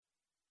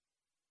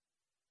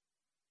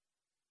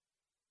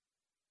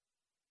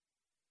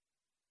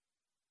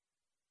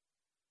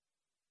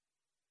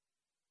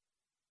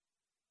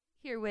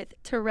Here with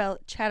Terrell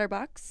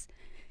Chatterbox.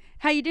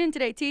 How you doing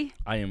today, T?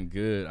 I am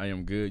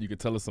good. You could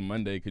tell it's a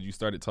Monday because you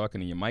started talking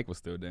and your mic was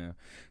still down.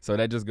 So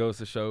that just goes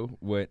to show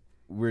what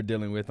we're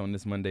dealing with on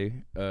this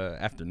Monday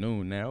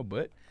afternoon now.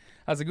 But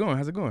how's it going?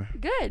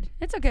 Good.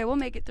 It's okay. We'll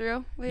make it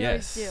through. We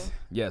always do.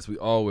 Yes, we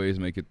always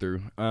make it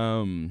through.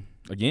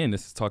 Again,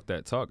 this is Talk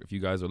That Talk. If you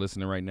guys are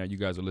listening right now, you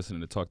guys are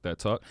listening to Talk That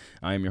Talk.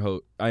 I am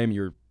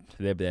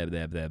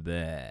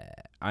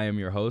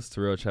your host,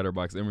 Terrell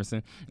Chatterbox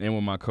Emerson, and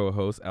with my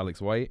co-host, Alex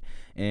White.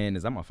 And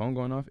is that my phone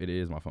going off? It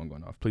is my phone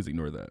going off. Please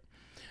ignore that.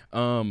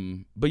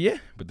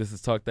 But this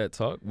is Talk That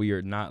Talk. We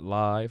are not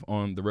live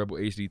on the Rebel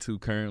HD2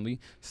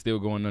 currently. Still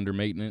going under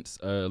maintenance.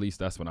 At least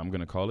that's what I'm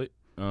going to call it.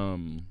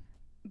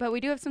 But we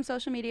do have some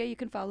social media you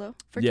can follow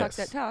for Yes.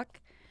 Talk That Talk.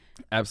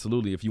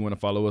 Absolutely. If you want to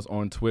follow us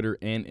on Twitter,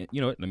 and you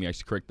know what, let me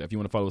actually correct that. If you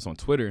want to follow us on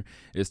Twitter,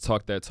 it's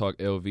Talk That Talk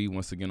LV.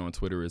 Once again, on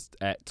Twitter, it's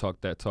at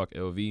Talk That Talk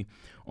LV.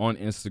 On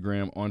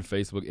Instagram, on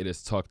Facebook, it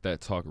is Talk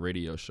That Talk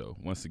Radio Show.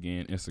 Once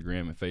again,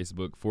 Instagram and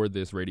Facebook for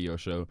this radio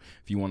show.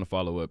 If you want to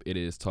follow up, it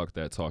is Talk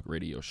That Talk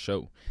Radio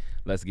Show.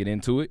 Let's get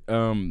into it.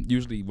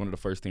 Usually one of the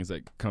first things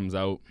that comes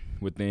out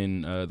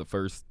within the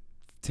first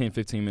 10,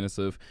 15 minutes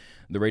of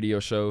the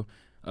radio show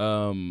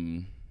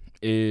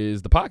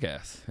is the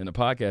podcast. And the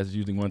podcast is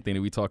usually one thing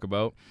that we talk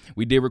about.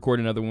 We did record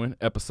another one,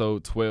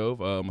 episode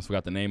 12. Almost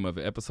forgot the name of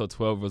it. Episode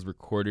 12 was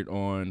recorded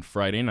on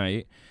Friday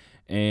night,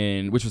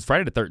 and which was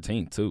Friday the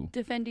 13th, too.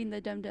 Defending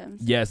the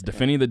Dum-Dums. Yes,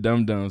 Defending the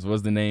Dum-Dums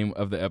was the name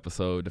of the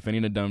episode.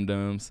 Defending the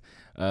Dum-Dums.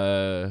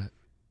 I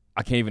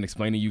can't even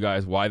explain to you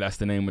guys why that's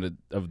the name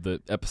of the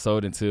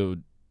episode until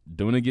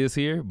Duna gets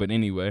here. But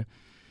anyway,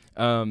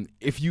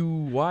 if you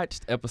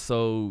watched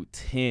episode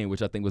 10,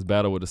 which I think was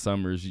Battle of the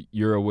Summers,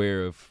 you're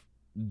aware of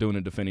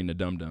Duna defending the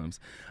Dum-Dums.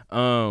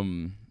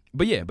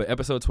 But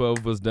episode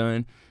 12 was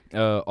done.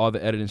 All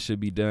the editing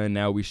should be done.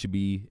 Now we should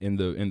be in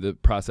the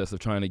process of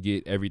trying to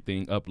get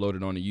everything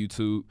uploaded onto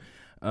YouTube.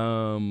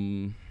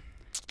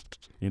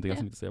 Anything else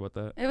you need to say about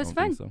that? It was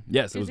fun. So.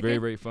 Yes, it was very,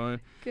 very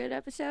fun. Good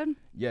episode.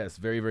 Yes,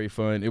 very, very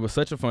fun. It was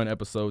such a fun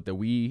episode that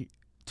we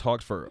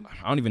talked for,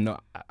 I don't even know,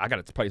 I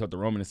got to probably talk to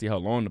Roman and see how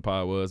long the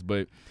pod was,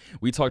 but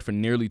we talked for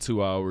nearly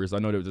 2 hours. I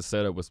know that the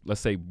setup was,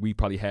 let's say we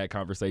probably had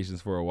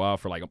conversations for a while,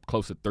 for like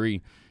close to 3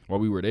 while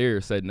we were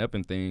there setting up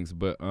and things,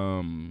 but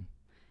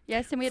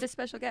yes, and we had a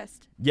special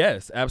guest.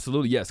 Yes,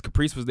 absolutely. Yes,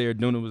 Caprice was there,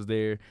 Duna was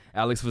there,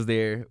 Alex was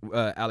there,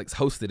 Alex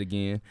hosted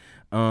again.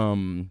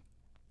 And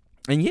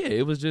yeah,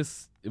 it was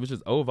just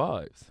old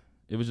vibes.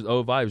 It was just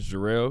old vibes.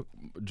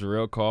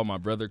 Jarrell called, my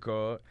brother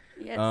called.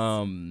 Yes.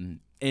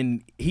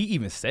 And he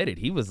even said it.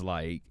 He was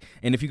like,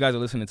 and if you guys are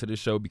listening to this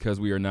show, because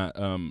we are not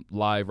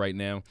live right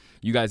now,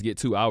 you guys get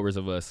 2 hours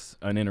of us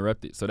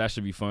uninterrupted. So that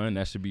should be fun.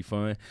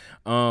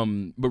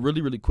 But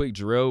really, really quick,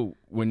 Jarrell,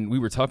 when we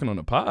were talking on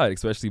the pod,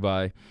 especially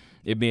by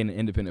it being an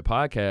independent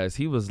podcast,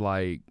 he was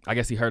like, I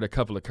guess he heard a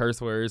couple of curse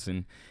words,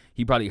 and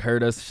he probably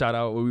heard us shout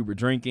out what we were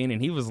drinking,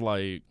 and he was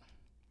like,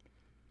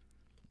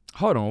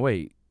 hold on,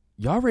 wait.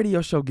 Y'all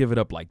radio show give it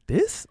up like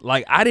this?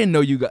 Like, I didn't know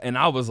you got, and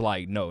I was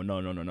like, no.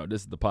 This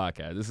is the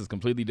podcast. This is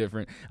completely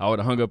different. I would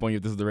have hung up on you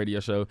if this is the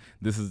radio show.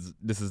 This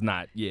is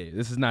not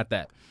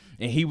that.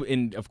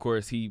 And of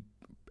course, he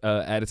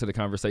added to the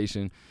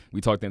conversation.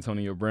 We talked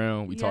Antonio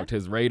Brown. We talked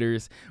his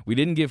Raiders. We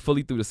didn't get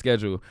fully through the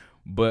schedule,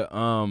 but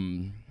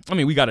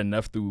we got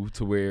enough through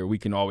to where we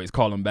can always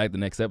call him back the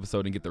next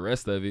episode and get the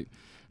rest of it.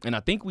 And I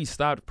think we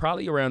stopped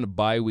probably around the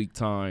bye week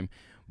time,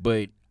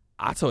 but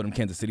I told him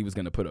Kansas City was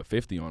going to put up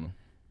 50 on him.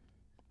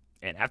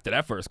 And after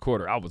that first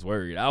quarter, I was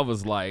worried. I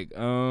was like,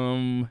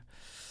 okay.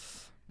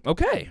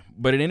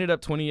 But it ended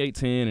up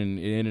 28-10, and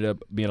it ended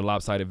up being a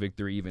lopsided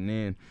victory even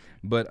then.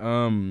 But,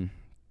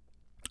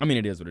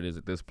 it is what it is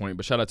at this point.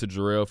 But shout out to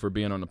Jarrell for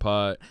being on the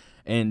pod.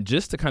 And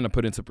just to kind of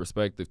put into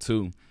perspective,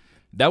 too,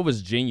 that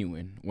was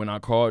genuine when I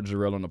called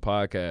Jarrell on the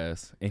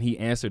podcast, and he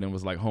answered and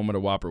was like, home of the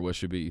Whopper,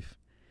 what's your beef?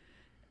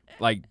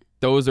 Like,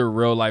 those are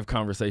real life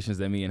conversations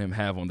that me and him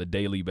have on the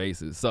daily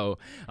basis. So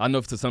I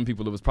know to some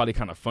people it was probably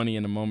kind of funny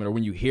in the moment, or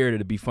when you hear it,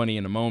 it'd be funny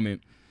in the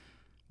moment.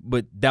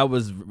 But that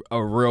was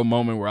a real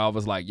moment where I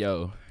was like,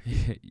 yo,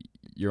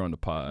 you're on the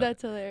pod.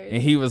 That's hilarious.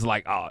 And he was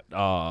like, oh,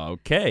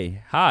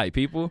 okay. Hi,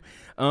 people.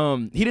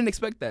 He didn't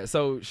expect that.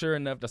 So sure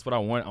enough, that's what I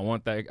want. I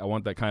want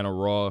that kind of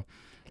raw,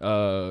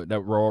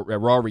 that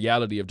raw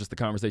reality of just the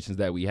conversations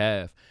that we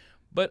have.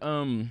 But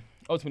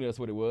ultimately, that's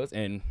what it was.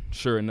 And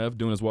sure enough,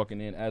 Duna's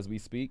walking in as we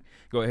speak.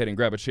 Go ahead and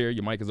grab a chair.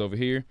 Your mic is over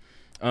here.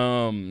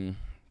 So,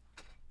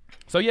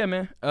 yeah,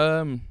 man.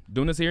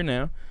 Duna's here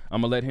now.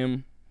 I'm going to let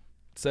him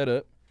set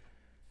up.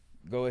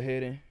 Go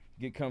ahead and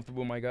get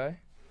comfortable, my guy.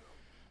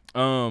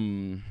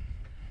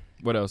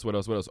 What else?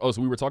 Oh,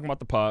 so we were talking about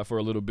the pod for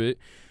a little bit.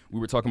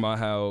 We were talking about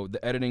how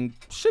the editing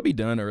should be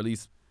done, or at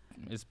least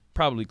it's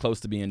probably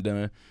close to being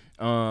done.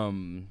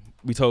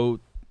 We told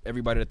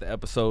everybody that the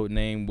episode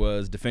name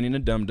was Defending the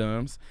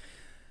Dum-Dums.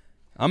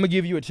 I'm going to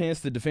give you a chance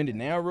to defend it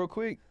now real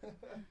quick.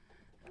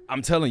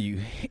 I'm telling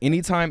you,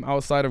 anytime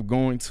outside of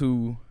going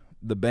to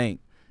the bank,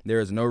 there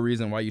is no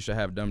reason why you should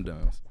have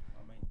Dum-Dums.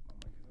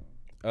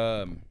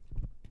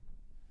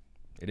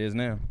 It is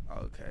now.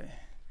 Okay.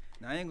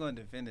 Now, I ain't going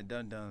to defend the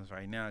dum-dums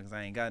right now because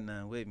I ain't got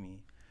none with me.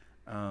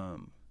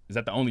 Is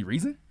that the only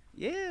reason?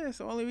 Yeah, it's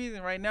the only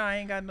reason. Right now, I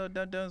ain't got no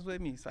dum-dums with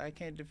me, so I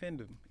can't defend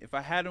them. If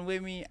I had them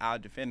with me, I'll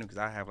defend them because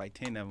I have like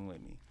 10 of them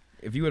with me.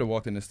 If you would have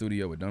walked in the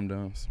studio with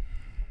dum-dums.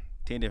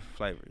 10 different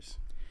flavors.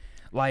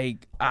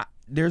 Like,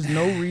 there's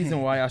no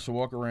reason why I should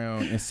walk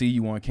around and see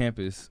you on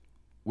campus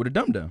with a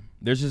dum-dum.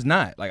 There's just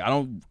not. Like, I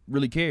don't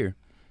really care.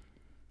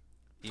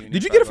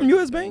 Did you get it from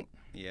U.S. Bank?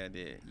 Yeah, I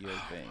did. U.S.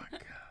 Bank.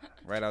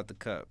 Right out the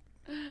cup.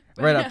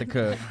 Right out the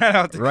cup. Right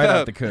out the Right cup.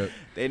 out the cup.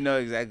 They know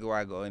exactly where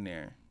I go in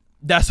there.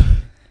 That's.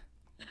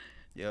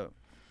 Yep.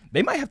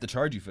 They might have to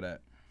charge you for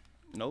that.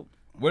 Nope.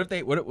 What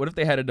if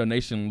they had a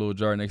donation little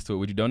jar next to it?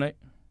 Would you donate?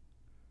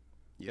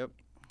 Yep.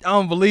 I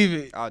don't believe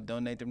it. I'll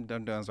donate them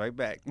dum-dums right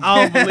back.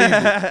 I don't believe it.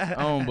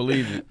 I don't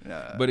believe it.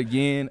 Nah. But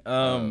again,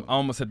 I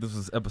almost said this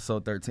was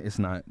episode 13. It's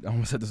not. I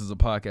almost said this was a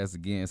podcast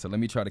again. So let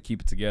me try to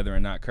keep it together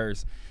and not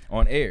curse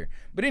on air.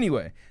 But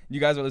anyway, you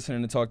guys are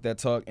listening to Talk That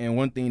Talk. And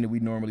one thing that we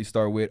normally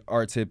start with,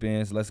 our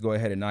tip-ins. Let's go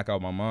ahead and knock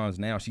out my mom's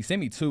now. She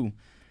sent me 2.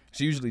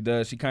 She usually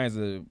does. She kind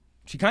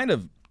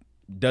of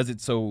does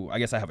it so I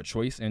guess I have a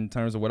choice in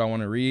terms of what I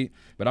want to read.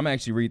 But I'm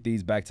actually read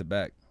these back to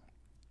back.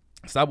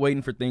 Stop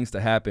waiting for things to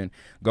happen.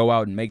 Go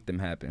out and make them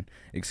happen.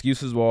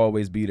 Excuses will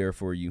always be there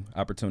for you.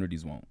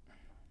 Opportunities won't.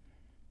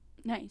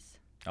 Nice.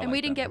 I And like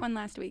we didn't that get one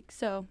last week,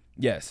 so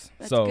Yes.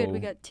 that's so good. We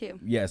got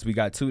 2. Yes, we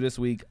got 2 this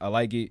week. I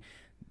like it.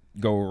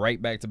 Go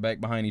right back to back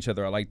behind each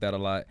other. I like that a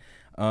lot.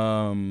 Where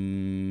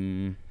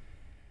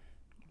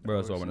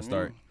else do I want to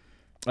start?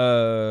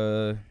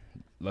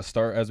 Let's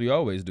start as we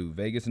always do.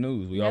 Vegas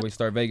news. We always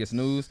start Vegas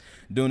news.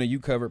 Duna,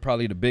 you covered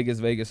probably the biggest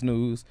Vegas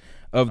news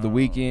of the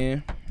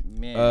weekend.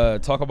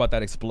 Man. Talk about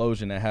that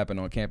explosion that happened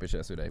on campus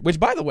yesterday. Which,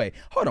 by the way,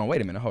 hold on,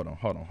 wait a minute, hold on.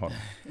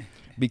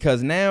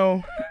 because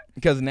now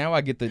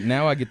I get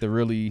the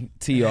really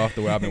tee off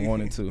the way I've been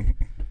wanting to.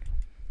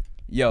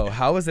 Yo,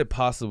 how is it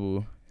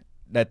possible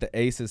that the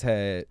Aces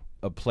had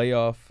a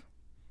playoff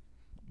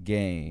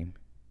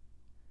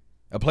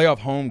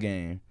home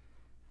game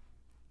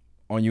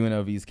on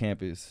UNLV's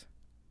campus,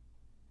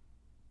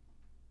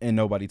 and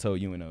nobody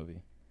told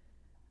UNLV?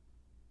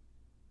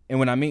 And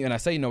when I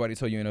say nobody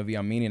told UNLV,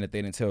 I'm meaning that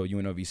they didn't tell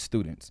UNLV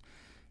students.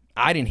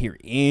 I didn't hear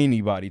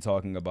anybody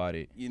talking about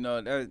it. You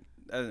know,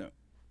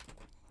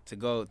 to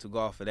go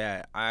off of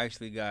that, I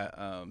actually got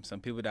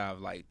some people that I've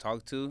like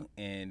talked to,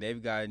 and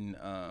they've gotten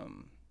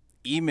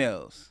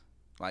emails,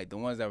 like the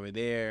ones that were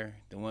there,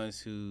 the ones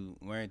who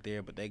weren't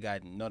there, but they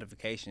got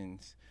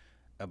notifications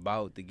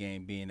about the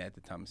game being at the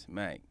Thomas &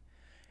 Mack.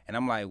 And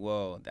I'm like,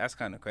 well, that's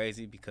kind of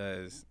crazy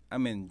because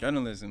I'm in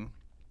journalism.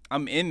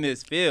 I'm in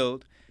this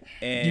field.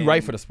 And you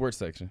write for the sports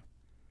section.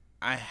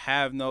 I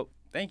have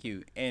thank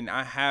you. And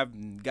I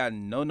have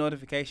gotten no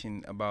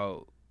notification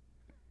about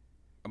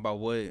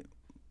what,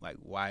 like,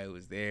 why it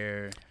was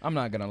there. I'm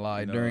not going to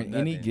lie. During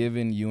any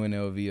given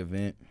UNLV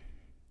event,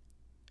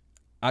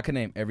 I can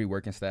name every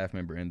working staff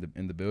member in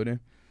the building.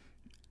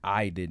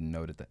 I didn't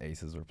know that the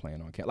Aces were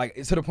playing on campus. Like,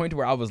 it's to the point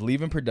where I was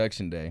leaving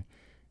production day,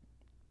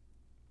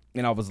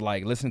 and I was,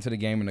 like, listening to the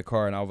game in the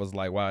car, and I was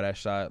like, wow, that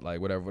shot,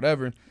 like,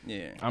 whatever.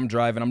 Yeah. I'm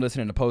driving. I'm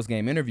listening to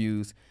post-game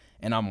interviews,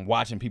 and I'm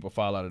watching people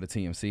fall out of the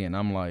TMC, and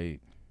I'm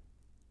like,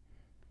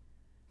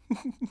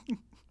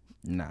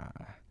 nah.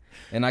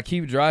 And I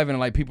keep driving, and,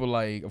 like, people,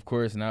 like, of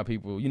course, now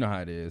people, you know how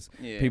it is.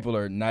 Yeah. People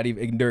are not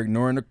even, they're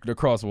ignoring the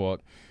crosswalk.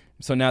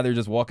 So now they're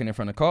just walking in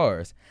front of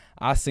cars.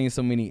 I seen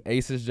so many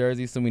Aces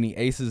jerseys, so many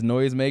Aces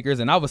noisemakers,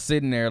 and I was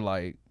sitting there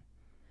like,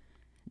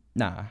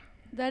 nah.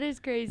 That is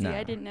crazy. Nah.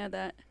 I didn't know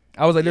that.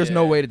 I was like, there's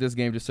no way that this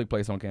game just took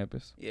place on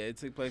campus. Yeah, it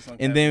took place on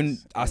And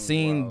campus. then I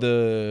seen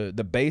the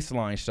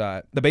baseline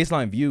shot, the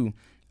baseline view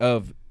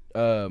of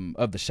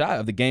the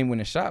shot, of the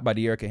game-winning shot by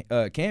De'Erica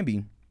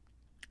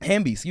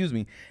Hamby, excuse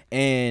me.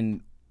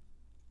 And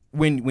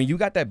when you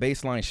got that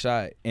baseline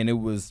shot, and it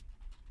was,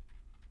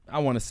 I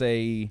want to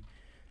say,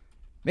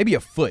 maybe a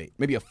foot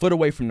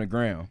away from the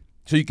ground,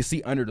 so you could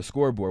see under the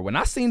scoreboard. When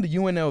I seen the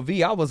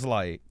UNLV, I was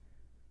like,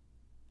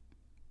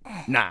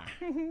 nah.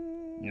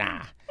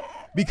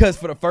 Because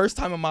for the first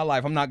time in my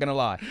life, I'm not going to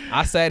lie,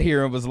 I sat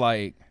here and was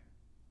like,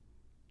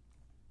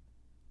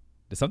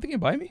 did something get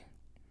by me?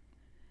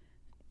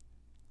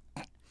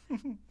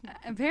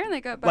 Apparently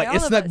it got by Like, all it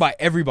of snuck us. by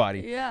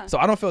everybody. Yeah. So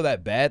I don't feel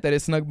that bad that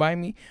it snuck by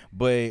me,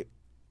 but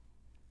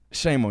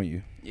shame on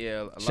you.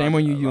 Yeah, shame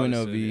on you,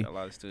 UNLV. A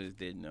lot of students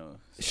didn't know.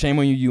 So. Shame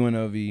on you,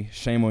 UNLV.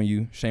 Shame on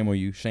you. Shame on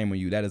you. Shame on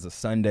you. That is a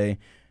Sunday.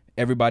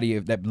 Everybody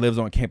that lives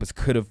on campus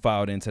could have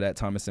filed into that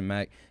Thomas &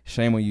 Mack.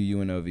 Shame on you,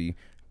 UNLV.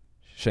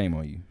 Shame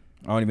on you.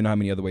 I don't even know how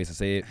many other ways to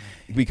say it,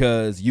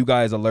 because you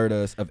guys alert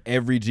us of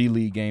every G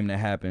League game that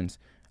happens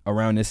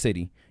around this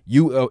city.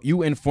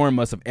 You inform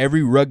us of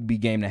every rugby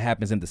game that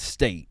happens in the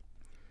state.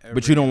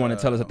 But you don't want to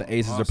tell us that the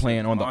Aces are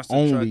playing on the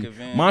only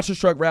monster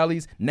truck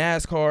rallies,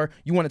 NASCAR.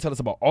 You want to tell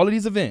us about all of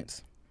these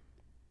events.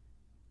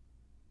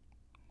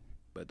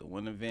 But the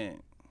one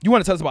event. You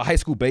want to tell us about high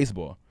school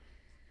baseball.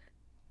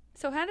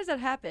 So how does that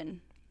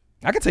happen?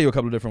 I can tell you a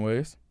couple of different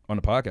ways on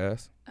the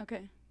podcast.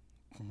 Okay.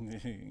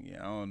 Yeah,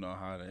 I don't know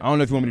how I don't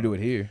know if you want me to do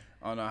it here.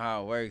 I don't know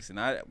how it works. And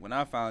when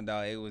I found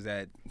out it was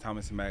at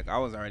Thomas and Mack, I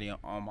was already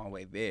on my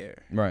way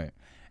there. Right.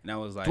 And I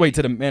was like, wait,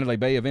 to the Mandalay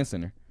Bay Event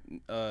Center.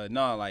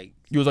 No, like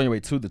You was on your way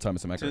to the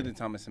Thomas and Mack. to the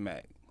Thomas and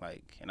Mack,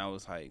 like, and I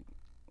was like,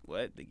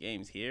 what? The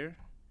game's here?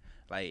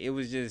 Like,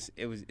 it's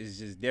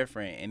just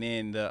different. And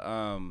then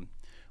the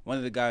one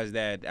of the guys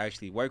that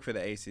actually worked for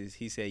the Aces,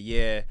 he said,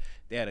 yeah,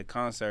 they had a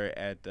concert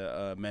at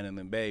the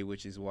Mandalay Bay,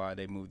 which is why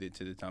they moved it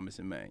to the Thomas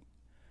and Mack.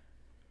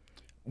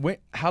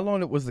 How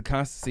long was the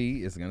concert?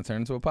 See, it's going to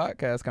turn into a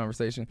podcast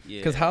conversation. Yeah.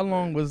 Because how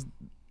long was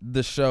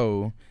the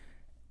show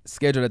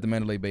scheduled at the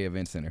Mandalay Bay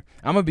Event Center?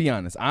 I'm going to be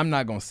honest. I'm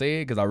not going to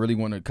say it because I really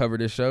want to cover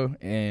this show,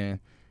 and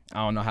I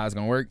don't know how it's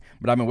going to work.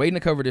 But I've been waiting to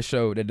cover this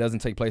show that doesn't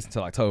take place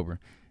until October.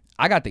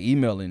 I got the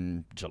email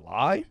in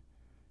July.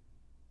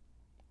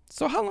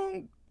 So how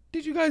long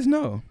did you guys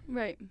know?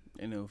 Right.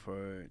 They knew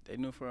for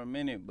a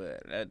minute,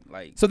 but that,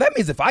 like. So that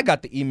means if I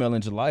got the email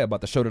in July about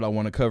the show that I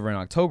want to cover in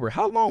October,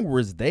 how long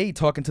was they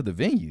talking to the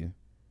venue?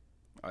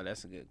 Oh,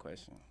 that's a good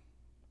question.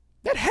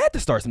 That had to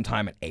start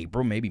sometime in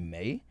April, maybe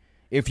May.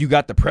 If you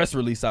got the press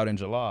release out in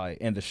July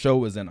and the show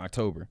was in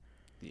October.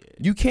 Yeah.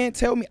 You can't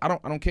tell me. I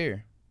don't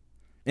care.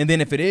 And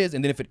then if it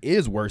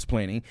is worse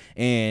planning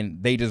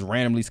and they just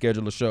randomly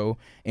schedule a show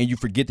and you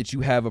forget that you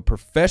have a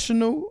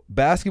professional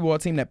basketball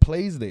team that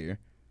plays there,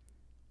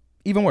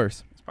 even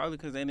worse. It's probably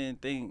because they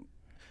didn't think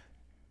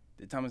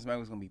the Thomas Mack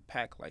was going to be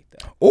packed like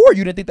that. Or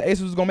you didn't think the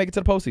Aces was going to make it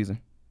to the postseason.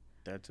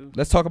 That too.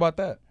 Let's talk about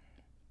that.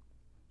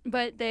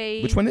 But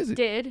they Which one is it?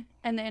 did,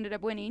 and they ended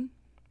up winning.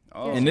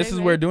 Oh, And this is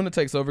where Duna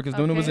takes over because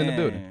Duna was in the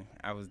building. Man,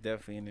 I was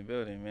definitely in the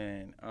building,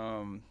 man.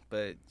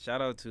 But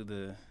shout out to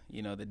the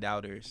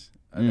doubters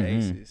of the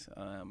Aces.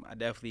 I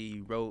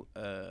definitely wrote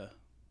a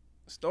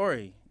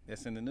story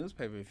that's in the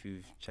newspaper if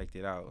you've checked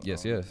it out.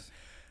 Yes.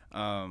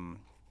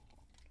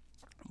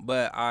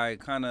 But I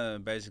kind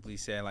of basically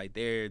said, like,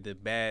 they're the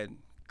bad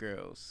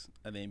girls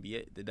of the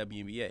NBA, the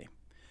WNBA.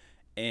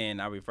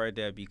 And I referred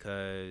to that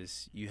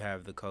because you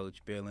have the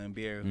coach, Bill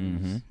Laimbeer,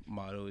 whose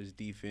motto is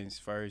defense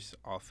first,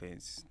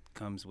 offense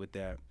comes with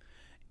that.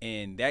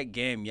 And that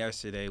game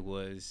yesterday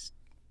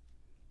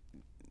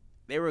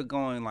they were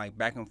going, like,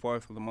 back and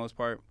forth for the most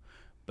part.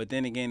 But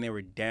then again, they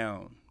were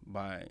down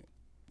by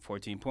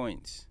 14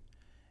 points.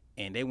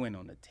 And they went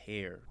on a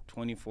tear,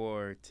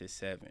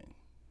 24-7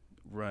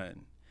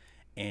 run.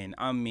 And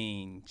I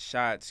mean,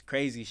 shots,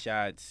 crazy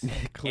shots,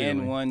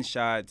 and one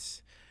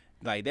shots.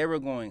 Like, they were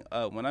going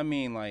up. When I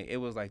mean, like, it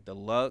was like the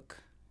luck.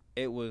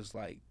 It was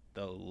like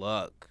the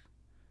luck.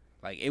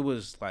 Like, it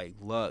was like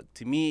luck.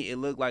 To me, it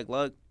looked like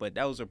luck, but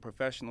those are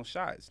professional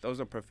shots. Those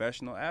are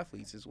professional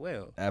athletes as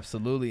well.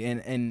 Absolutely.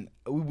 And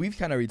we've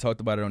kind of already talked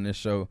about it on this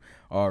show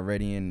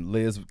already. And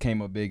Liz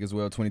came up big as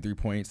well, 23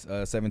 points,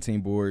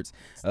 17 boards,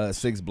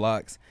 6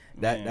 blocks.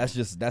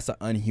 That's an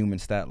unhuman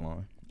stat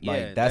line.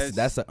 Like, Yeah,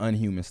 that's an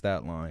unhuman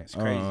stat line. It's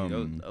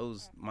crazy.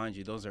 Those, mind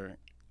you, those are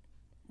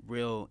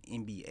real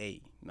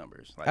NBA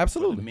numbers. Like,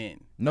 absolutely. For the men.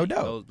 No like,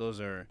 doubt.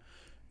 Those are,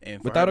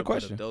 and for without her a to put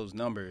question. up those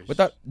numbers.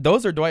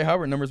 Those are Dwight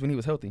Howard numbers when he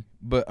was healthy.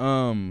 But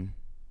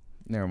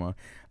never mind.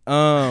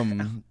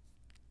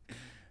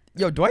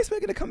 Yo, Dwight's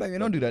making a comeback.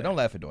 Don't do that. Don't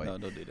laugh at Dwight. No,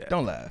 don't do that.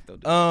 Don't laugh.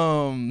 Don't do that.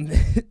 Don't do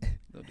that.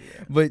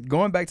 But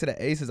going back to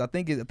the Aces, I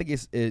think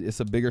it's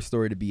a bigger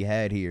story to be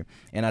had here,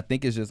 and I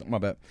think it's just my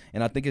bad.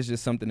 And I think it's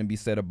just something to be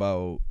said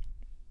about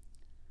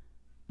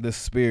the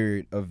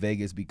spirit of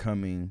Vegas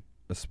becoming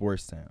a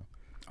sports town.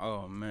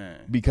 Oh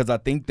man. Because I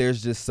think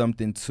there's just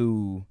something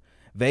to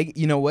Vegas.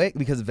 You know what?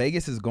 Because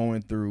Vegas is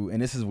going through,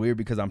 and this is weird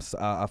because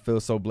I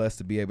feel so blessed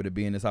to be able to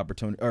be in this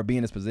opportunity or be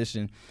in this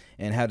position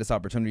and have this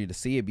opportunity to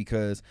see it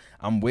because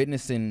I'm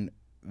witnessing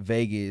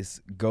Vegas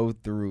go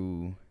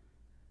through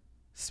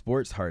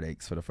sports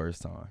heartaches for the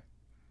first time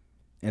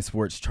and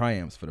sports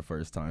triumphs for the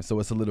first time. So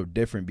it's a little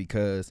different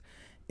because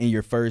in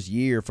your first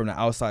year from the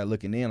outside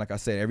looking in, like I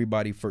said,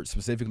 everybody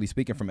specifically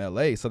speaking from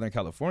LA, Southern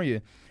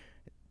California,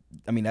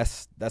 I mean,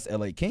 that's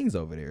LA Kings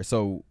over there.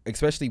 So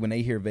especially when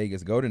they hear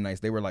Vegas Golden Knights,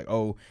 they were like,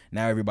 oh,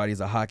 now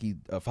everybody's a hockey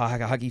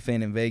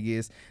fan in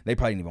Vegas. They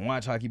probably didn't even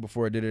watch hockey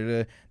before.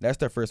 That's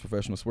their first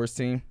professional sports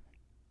team.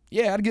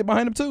 Yeah, I'd get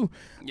behind them too.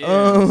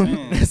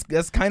 Yeah,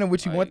 that's kind of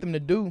what you want them to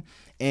do.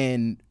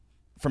 And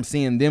from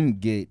seeing them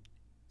get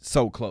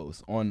so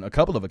close on a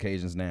couple of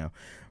occasions now,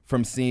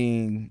 from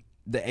seeing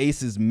the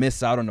Aces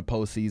miss out on the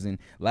postseason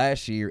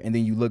last year, and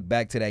then you look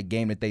back to that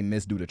game that they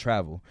missed due to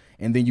travel,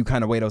 and then you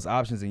kind of weigh those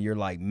options, and you're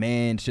like,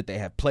 man, should they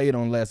have played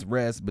on less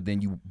rest? But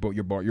then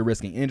you're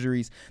risking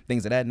injuries,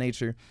 things of that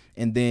nature.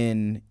 And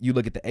then you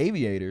look at the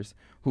Aviators,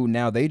 who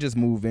now they just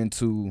move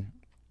into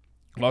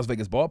Las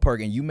Vegas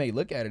ballpark, and you may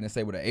look at it and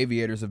say, well, the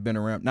Aviators have been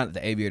around, not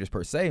the Aviators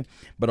per se,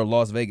 but a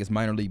Las Vegas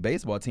minor league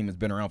baseball team has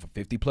been around for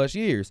 50 plus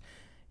years.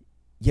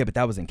 Yeah, but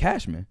that was in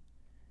Cashman.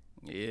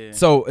 Yeah.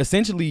 So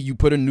essentially, you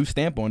put a new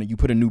stamp on it, you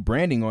put a new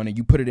branding on it,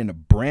 you put it in a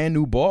brand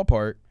new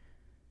ballpark.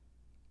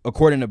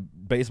 According to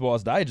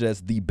Baseball's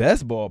Digest, the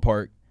best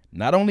ballpark,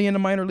 not only in the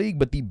minor league,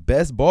 but the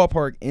best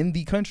ballpark in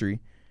the country.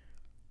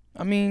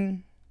 I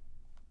mean,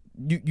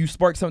 you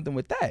spark something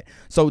with that.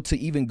 So to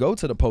even go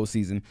to the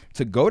postseason,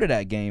 to go to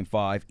that game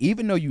 5,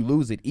 even though you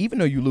lose it, even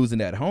though you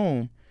losing at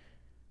home,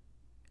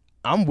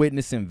 I'm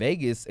witnessing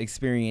Vegas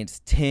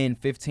experience 10,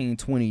 15,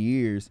 20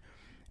 years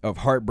of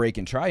heartbreak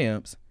and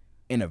triumphs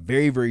in a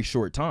very, very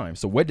short time.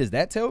 So what does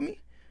that tell me?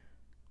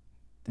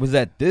 Was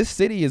that this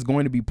city is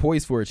going to be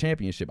poised for a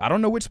championship. I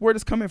don't know which sport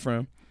it's coming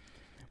from,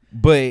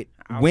 but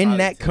when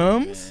that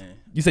comes,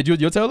 you said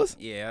you'll tell us?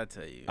 Yeah, I'll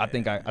tell you. I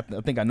think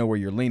I know where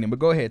you're leaning, but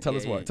go ahead. Tell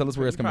us what. Tell us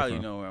where it's coming from. You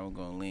probably know where I'm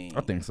going to lean.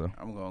 I think so.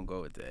 I'm going to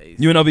go with the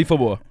Aces. UNLV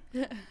football.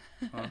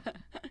 Huh?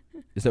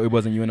 So it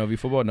wasn't UNLV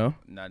football, no?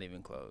 Not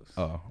even close.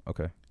 Oh,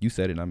 okay. You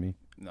said it, not me.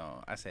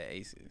 No, I said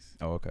Aces.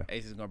 Oh, okay.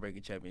 Aces going to break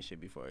a championship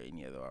before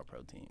any other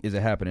All-Pro team. Is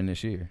it happening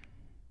this year?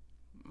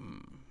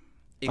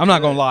 I'm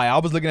not going to lie. I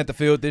was looking at the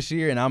field this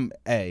year, and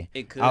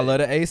It could. I love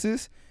the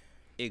Aces.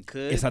 It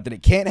could. It's not that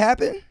it can't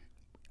happen.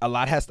 I'm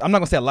not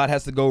going to say a lot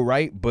has to go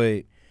right,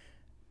 but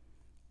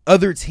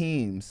other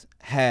teams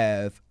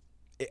have,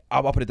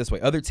 I'll put it this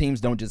way, other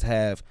teams don't just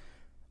have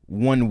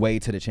one way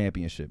to the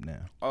championship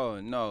now. Oh,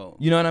 no.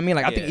 You know what I mean?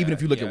 Like, I think even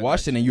if you look at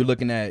Washington and you're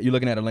looking at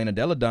Elena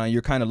Deladon,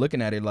 you're kind of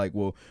looking at it like,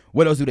 well,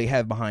 what else do they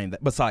have behind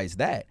that besides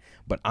that?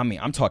 But I mean,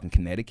 I'm talking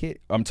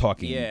Connecticut. I'm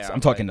talking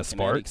the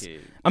Sparks.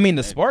 I mean,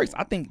 the Sparks,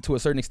 I think to a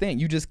certain extent,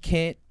 you just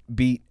can't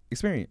beat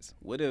experience.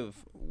 What if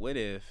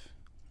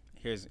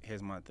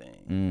here's my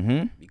thing.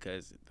 Mm-hmm.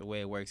 Because the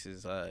way it works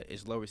is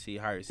it's lower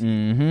seed, higher seed.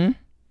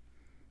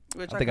 Mm-hmm.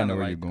 Which I think I know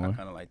where you're going. I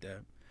kind of like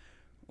that.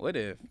 What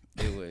if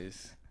it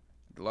was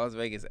the Las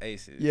Vegas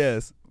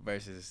Aces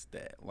versus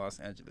the Los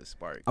Angeles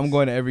Sparks? I'm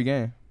going to every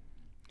game.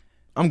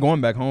 I'm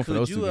going back home for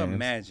those 2 games. Could you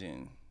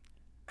imagine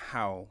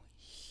how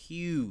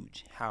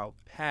huge, how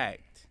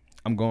packed?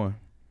 I'm going.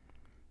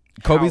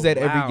 Kobe's at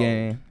every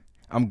game.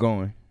 I'm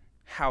going.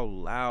 How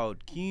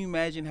loud. Can you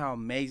imagine how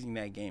amazing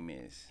that game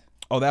is?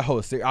 Oh, that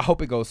whole series. I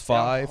hope it goes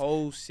 5. That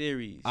whole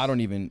series. I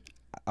wouldn't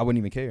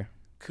even care.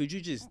 Could you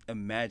just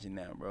imagine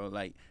that, bro?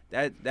 Like,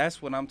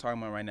 that's what I'm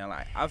talking about right now.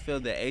 Like, I feel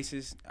the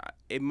Aces,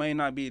 it may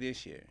not be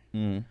this year.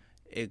 Mm-hmm.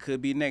 It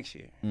could be next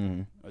year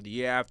mm-hmm. or the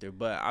year after.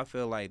 But I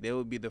feel like they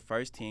will be the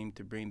first team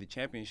to bring the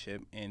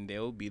championship, and they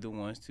will be the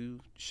ones to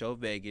show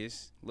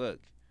Vegas, look,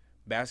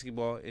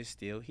 basketball is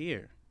still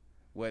here,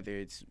 whether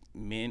it's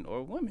men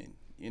or women.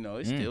 You know,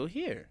 it's still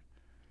here.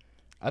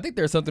 I think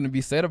there's something to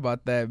be said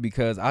about that,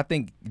 because I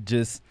think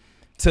just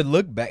to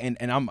look back, and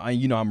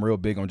I'm real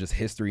big on just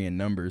history and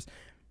numbers.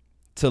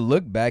 To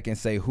look back and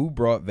say who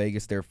brought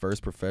Vegas their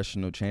first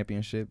professional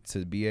championship,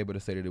 to be able to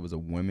say that it was a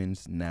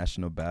women's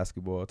national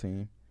basketball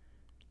team,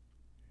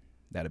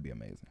 that'd be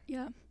amazing.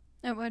 Yeah,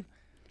 it would.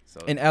 So,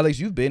 and Alex,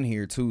 you've been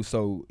here too,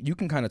 so you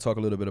can kind of talk a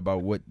little bit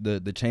about what the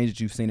change that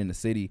you've seen in the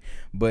city.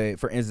 But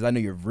for instance, I know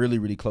you're really,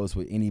 really close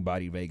with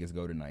anybody Vegas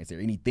go tonight, or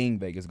anything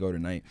Vegas go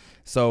tonight.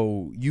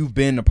 So you've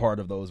been a part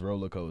of those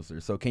roller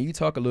coasters. So can you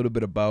talk a little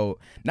bit about,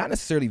 not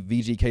necessarily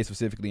VGK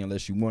specifically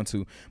unless you want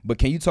to, but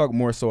can you talk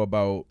more so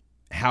about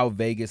how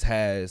Vegas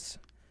has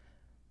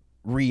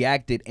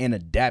reacted and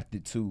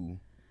adapted to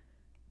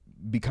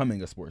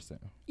becoming a sports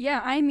town?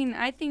 Yeah, I mean,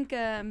 I think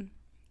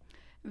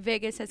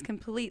Vegas has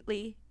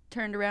completely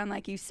turned around,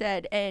 like you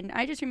said. And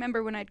I just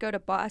remember when I'd go to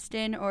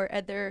Boston or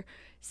other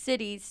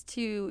cities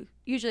to,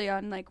 usually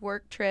on like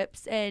work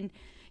trips, and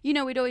you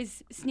know, we'd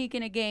always sneak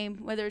in a game,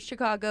 whether it's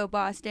Chicago,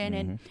 Boston,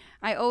 and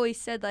I always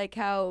said like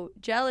how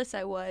jealous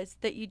I was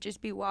that you'd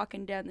just be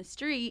walking down the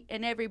street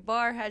and every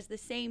bar has the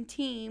same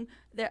team,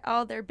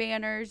 all their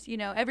banners, you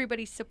know,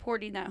 everybody's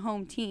supporting that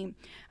home team.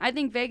 I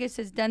think Vegas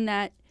has done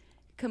that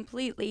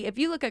completely. If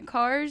you look at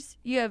cars,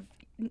 you have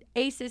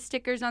Aces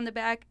stickers on the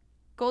back,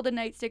 Golden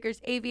Knight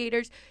stickers,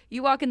 Aviators.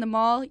 You walk in the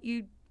mall,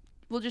 you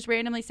will just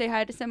randomly say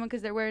hi to someone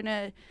because they're wearing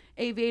a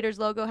Aviators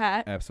logo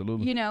hat.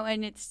 Absolutely. You know,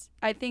 and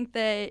I think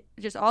that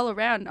just all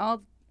around,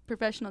 all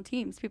professional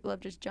teams, people have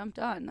just jumped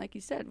on. Like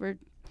you said, we're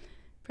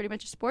pretty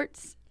much a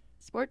sports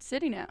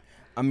city now.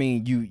 I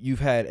mean,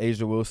 you've had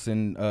Asia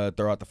Wilson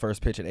throw out the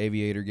first pitch at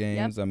Aviator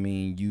games. Yep. I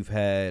mean, you've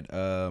had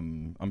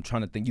I'm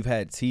trying to think. You've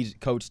had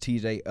Coach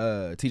TJ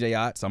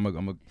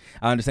Otts.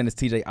 I understand it's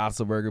TJ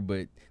Otzelberger,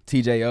 but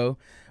TJO.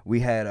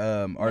 We had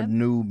our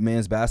new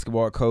men's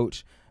basketball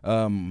coach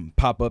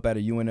pop up at a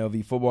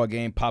UNLV football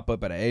game, pop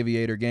up at an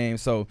Aviator game.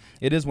 So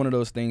it is one of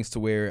those things to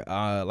where,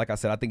 like I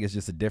said, I think it's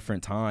just a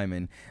different time.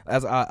 And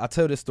as I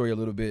tell this story a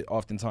little bit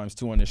oftentimes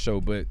too on this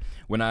show, but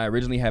when I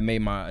originally had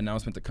made my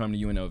announcement to come to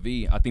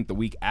UNLV, I think the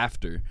week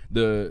after,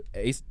 the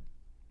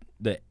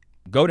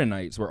Golden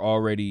Knights were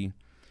already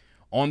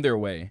on their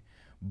way.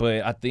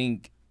 But I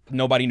think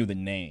nobody knew the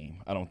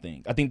name, I don't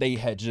think. I think they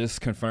had just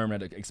confirmed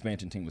that the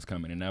expansion team was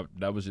coming, and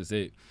that was just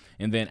it.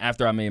 And then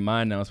after I made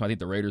my announcement, I think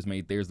the Raiders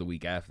made theirs the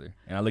week after.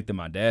 And I looked at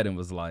my dad and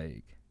was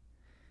like,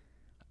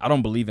 I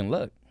don't believe in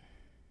luck.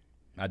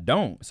 I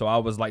don't. So I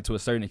was like, to a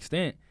certain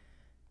extent,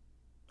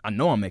 I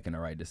know I'm making the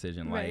right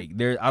decision. Right.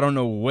 Like, I don't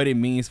know what it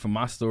means for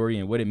my story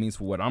and what it means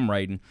for what I'm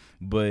writing,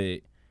 but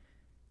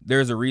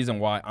there's a reason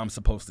why I'm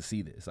supposed to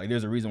see this. Like,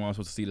 there's a reason why I'm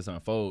supposed to see this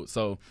unfold.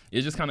 So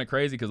it's just kind of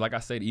crazy because, like I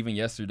said, even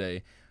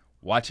yesterday,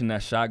 watching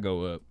that shot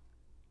go up,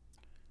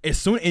 as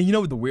soon, and you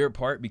know the weird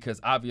part, because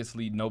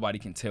obviously nobody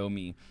can tell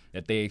me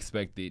that they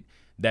expected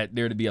that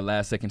there to be a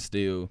last second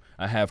steal,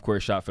 a half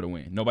court shot for the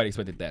win. Nobody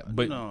expected that.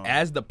 But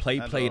as the play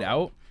played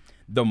out,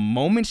 the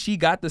moment she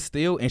got the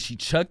steal and she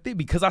chucked it,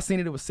 because I seen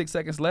it was 6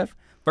 seconds left,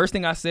 first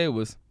thing I said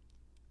was,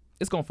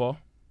 it's gonna fall.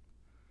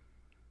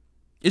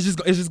 It's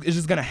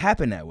just gonna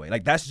happen that way.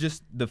 Like, that's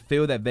just the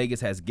feel that Vegas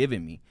has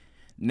given me.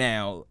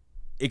 Now,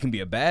 it can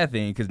be a bad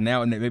thing, because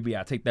now maybe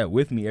I take that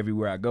with me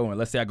everywhere I go. And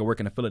let's say I go work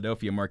in the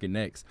Philadelphia market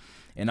next,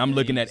 and I'm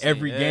looking at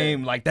every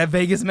game like that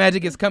Vegas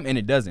Magic is coming, and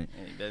it doesn't.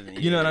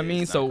 You know what I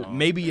mean? So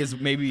maybe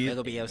they're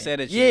gonna be upset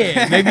at you.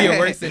 Yeah, maybe it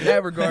works in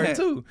that regard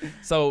too.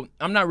 So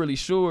I'm not really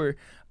sure.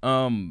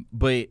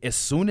 But as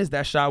soon as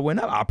that shot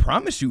went up, I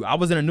promise you, I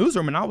was in a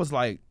newsroom and I was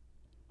like,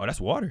 "Oh, that's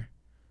water."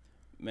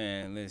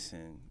 Man,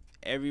 listen.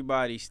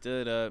 Everybody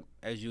stood up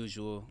as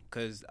usual,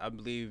 because I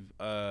believe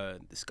the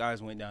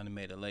Skies went down and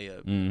made a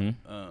layup.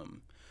 Mm-hmm.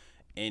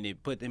 And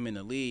it put them in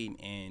the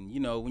lead. And, you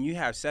know, when you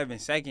have 7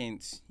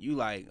 seconds, you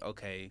like,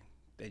 okay,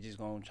 they just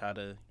going to try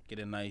to get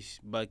a nice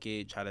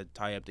bucket, try to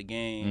tie up the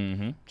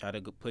game, try to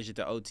push it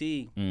to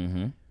OT.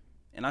 And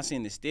I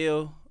seen the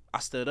steal. I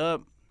stood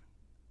up.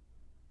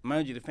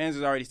 Mind you, the fans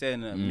was already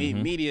standing up.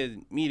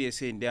 Media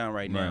sitting down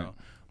right now.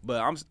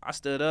 But I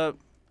stood up,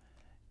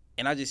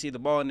 and I just see the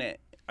ball in that.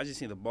 I just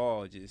see the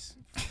ball just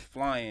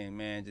flying,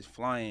 man, just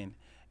flying.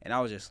 And I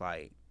was just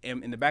like,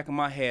 in the back of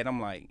my head, I'm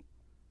like,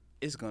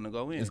 it's going to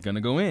go in. It's going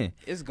to go in.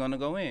 It's going to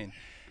go in.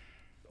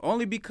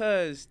 Only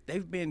because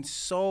they've been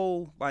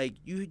so, like,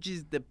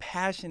 the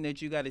passion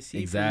that you got to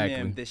see from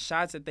them, the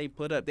shots that they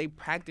put up, they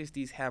practice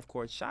these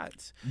half-court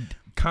shots.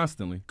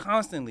 Constantly,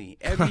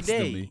 every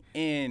day.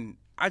 And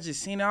I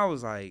just seen it, I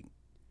was like,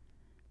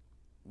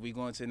 we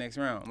going to the next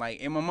round. Like,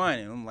 in my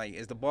mind, I'm like,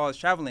 as the ball is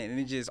traveling, and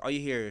it just, all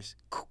you hear is,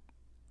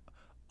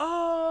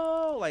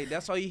 oh, like,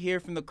 that's all you hear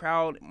from the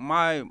crowd.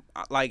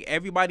 Like,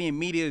 everybody in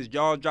media is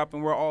jaw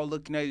dropping. We're all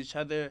looking at each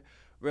other.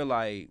 We're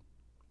like,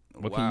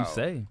 what wow. can you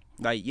say?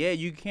 Like, yeah,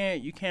 you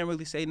can't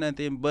really say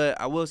nothing. But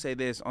I will say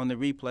this on the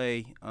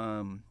replay.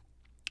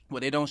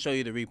 Well, they don't show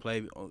you the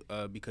replay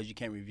because you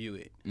can't review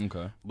it.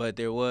 Okay. But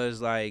there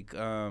was like,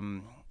 how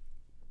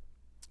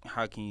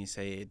can you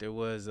say it? There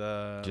was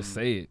just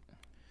say it.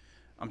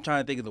 I'm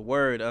trying to think of the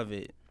word of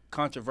it.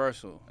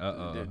 Controversial.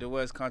 There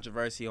was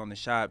controversy on the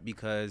shot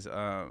because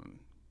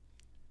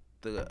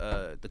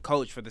the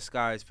coach for the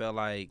Skies felt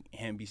like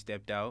Hemby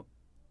stepped out,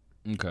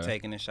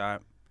 taking the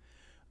shot.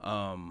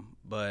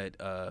 But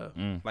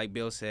like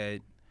Bill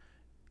said,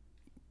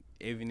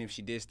 even if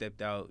she did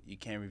step out, you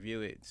can't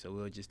review it, so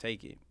we'll just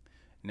take it.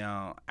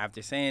 Now,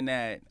 after saying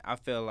that, I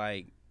feel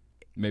like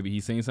maybe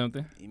he's seen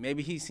something.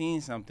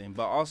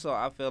 But also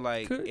I feel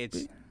like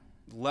it's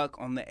luck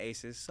on the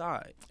Aces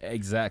side.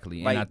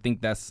 Exactly. And I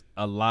think that's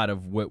a lot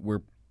of what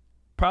we're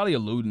probably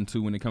alluding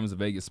to when it comes to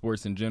Vegas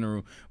sports in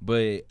general.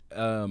 But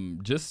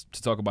just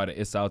to talk about it,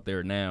 it's out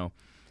there now.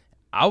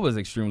 I was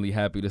extremely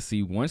happy to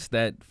see once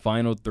that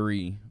final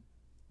three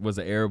was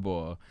an air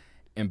ball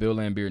and Bill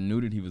Laimbeer knew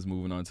that he was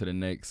moving on to the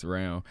next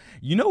round.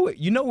 You know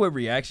what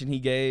reaction he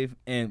gave?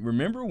 And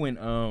remember when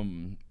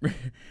you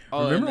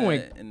talking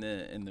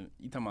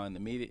about in the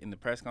media, in the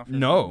press conference?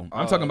 No,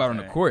 I'm talking about on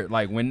the court.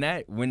 Like when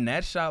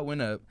that shot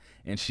went up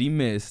and she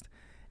missed.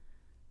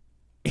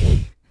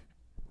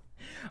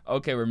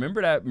 Okay,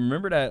 remember that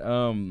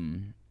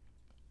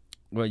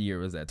what year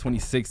was that?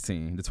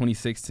 2016. The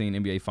 2016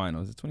 NBA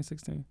Finals. Is it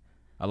 2016?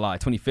 I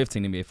lied.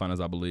 2015 NBA Finals,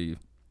 I believe.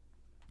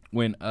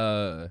 When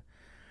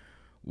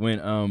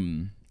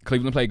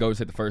Cleveland played Golden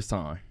State the first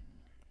time,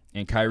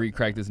 and Kyrie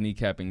cracked his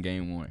kneecap in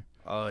Game 1.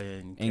 Oh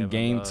yeah. In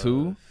Game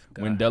 2,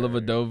 when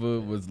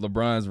Dellavedova was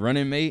LeBron's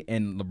running mate,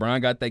 and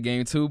LeBron got that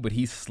Game 2, but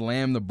he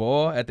slammed the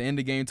ball at the end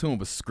of Game 2 and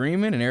was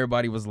screaming, and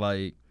everybody was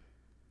like,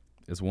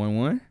 "It's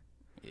 1-1."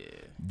 Yeah.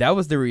 That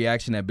was the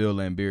reaction that Bill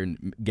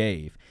Laimbeer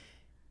gave.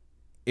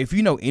 If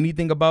you know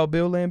anything about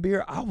Bill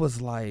Laimbeer, I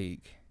was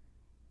like,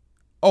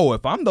 "Oh,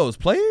 if I'm those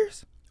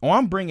players,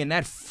 I'm bringing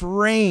that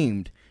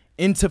framed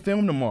into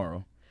film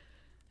tomorrow."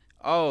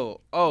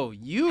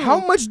 You.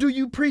 How much do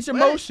you preach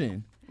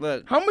emotion?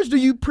 Look. How much do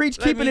you preach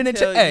keeping it in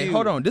check? Hey,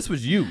 hold on. This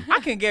was you. I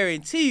can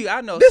guarantee you.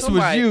 I know this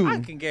somebody. Was you. I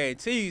can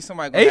guarantee you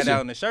somebody gonna have that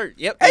on the shirt.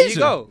 Yep. There you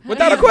go.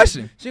 Without a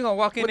question. She gonna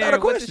walk in there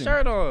with the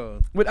shirt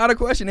on. Without a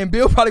question. And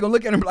Bill probably gonna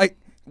look at him like,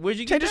 "Where'd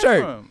you change get your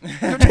that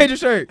shirt? from?" Change your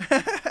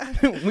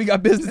shirt. We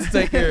got business to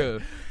take care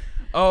of.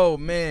 Oh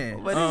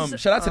man.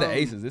 Shout out to the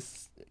Aces.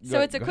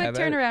 It's a quick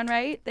turnaround,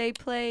 right? They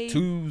play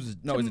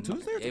Tuesday. No, is it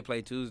Tuesday? They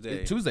play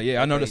Tuesday. Tuesday,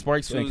 yeah. I know the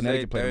Sparks in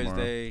Connecticut play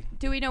Thursday.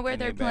 Do we know where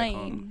they're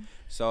playing?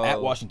 So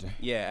at Washington.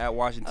 Yeah, at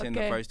Washington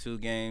the first 2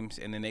 games,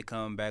 and then they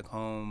come back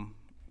home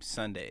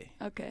Sunday.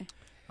 Okay.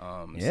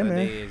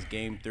 Sunday is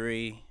Game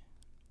 3.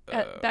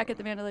 Back at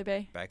the Mandalay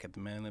Bay. Back at the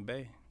Mandalay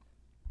Bay.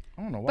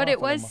 I don't know why. But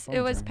it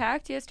was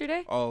packed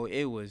yesterday? Oh,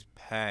 it was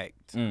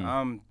packed.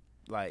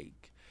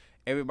 Like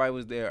everybody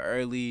was there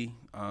early.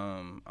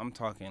 I'm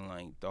talking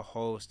like the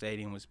whole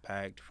stadium was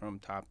packed from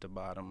top to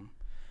bottom.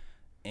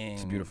 And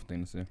it's a beautiful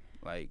thing to see.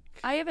 Like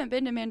I haven't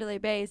been to Mandalay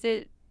Bay. Is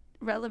it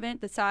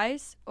relevant, the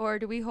size, or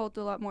do we hold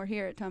a lot more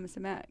here at Thomas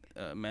and Mack?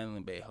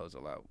 Mandalay Bay holds a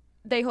lot.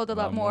 They hold a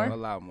lot more. A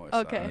lot more.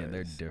 Okay. size. Yeah,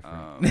 they're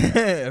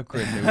different. Of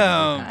course, they're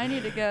different. I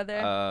need to go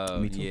there.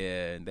 Me too.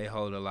 Yeah, they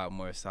hold a lot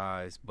more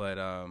size, but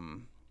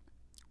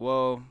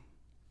well,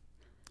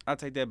 I'll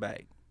take that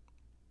back.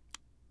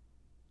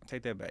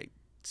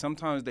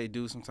 Sometimes they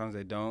do, sometimes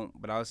they don't.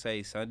 But I'll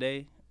say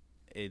Sunday,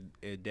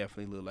 it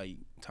definitely looked like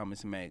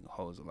Thomas and Mack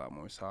holds a lot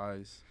more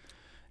size,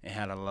 and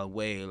had a lot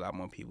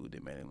more people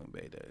than Mandalay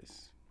Bay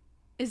does.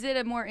 Is it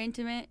a more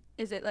intimate?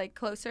 Is it like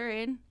closer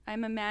in?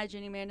 I'm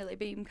imagining Mandalay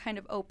being kind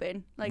of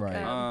open, like.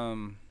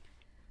 Right.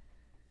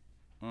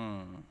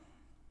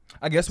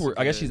 I guess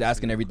she's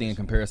asking everything in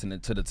comparison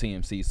to the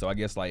TMC. So I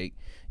guess like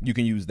you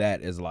can use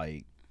that as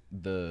like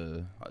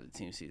the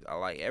TMC. I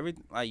like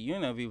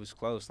UNLV was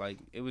close. Like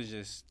it was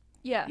just.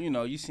 Yeah.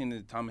 You seen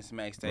the Thomas and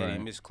Mack Stadium.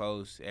 Right. It's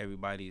close.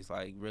 Everybody's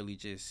like really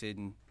just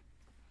sitting.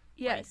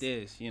 Yes. Like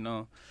this.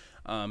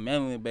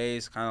 Mandalay Bay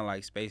is kind of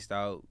like spaced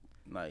out.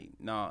 Like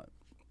not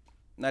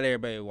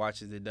everybody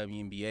watches the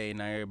WNBA.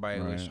 Not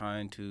everybody was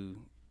trying to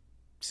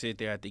sit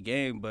there at the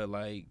game, but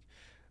like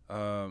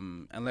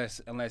unless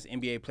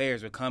NBA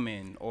players were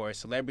coming or a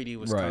celebrity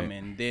was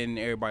coming, then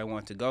everybody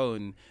wanted to go.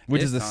 And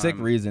which is a sick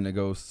reason to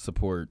go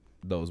support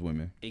those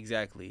women.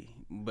 Exactly.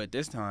 But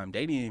this time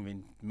they didn't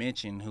even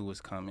mention who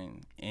was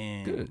coming,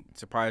 and Good.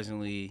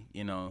 Surprisingly,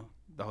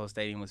 the whole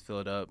stadium was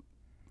filled up.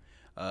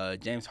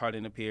 James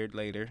Harden appeared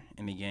later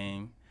in the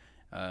game.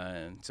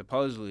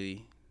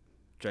 Supposedly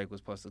Drake was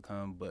supposed to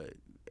come, but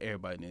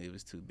everybody knew it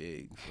was too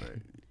big.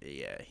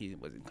 He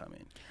wasn't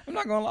coming. I'm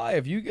not gonna lie.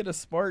 If you get a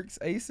Sparks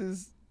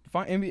Aces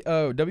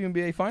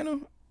WNBA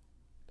final,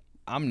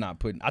 I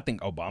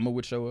think Obama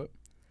would show up.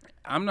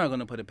 I'm not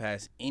gonna put it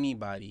past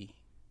anybody,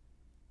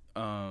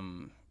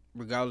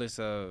 regardless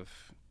of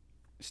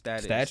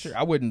stature.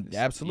 I wouldn't.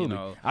 Absolutely.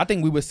 I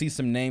think we would see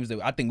some names.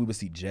 I think we would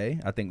see Jay.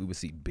 I think we would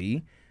see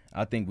B.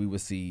 I think we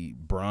would see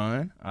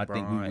Bron. I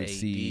think we would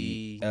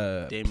see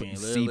Damian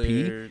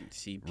Lillard,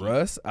 CP.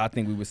 Russ. I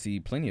think we would see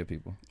plenty of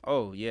people.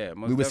 Oh yeah,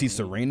 most we would see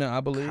definitely. Serena,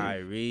 I believe.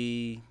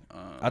 Kyrie.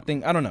 I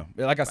don't know.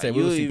 Like I said,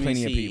 we would see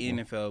plenty of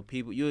people. NFL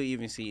people. You'll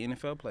even see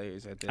NFL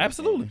players at the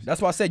Absolutely. games.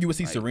 That's why I said you would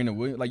see Serena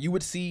Williams. Like you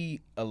would see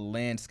a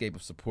landscape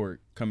of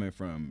support coming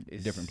from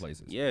different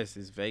places. Yes,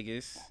 it's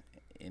Vegas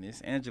and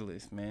it's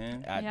Angeles,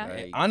 man.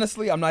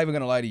 Honestly, I'm not even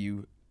gonna lie to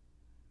you.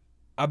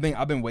 I've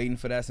been waiting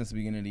for that since the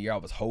beginning of the year. I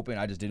was hoping.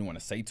 I just didn't want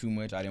to say too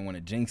much. I didn't want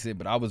to jinx it,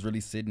 but I was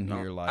really sitting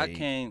here like I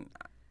can't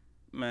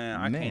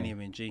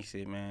even jinx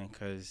it, man.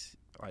 Cause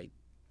like,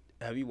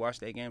 have you watched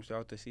that game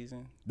throughout the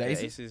season? The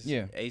Aces?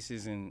 Yeah.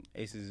 Aces and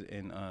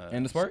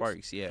the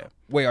Sparks? Yeah.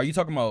 Wait, are you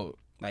talking about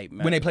like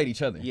when they played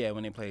each other? Yeah,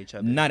 when they played each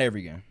other. Not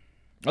every game.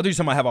 I thought you were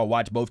talking about have I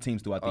watched both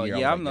teams throughout the year.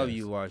 Yeah, I know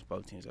you watched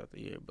both teams throughout the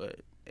year,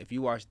 but if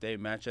you watch their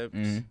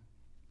matchups.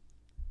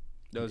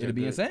 It'd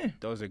be insane.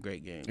 Those are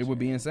great games. It would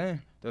be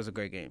insane. Those are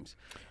great games.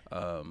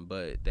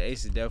 But the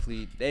Aces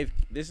definitely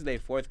this is their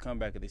fourth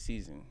comeback of the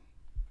season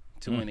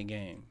to win a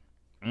game.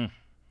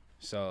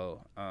 So,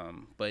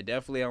 but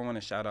definitely I want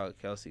to shout out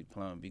Kelsey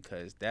Plum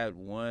because that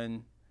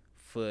 1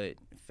 foot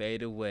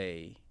fade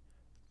away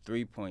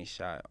 3-point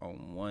shot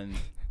on one,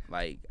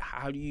 like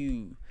how do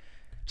you?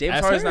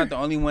 James Harden's not the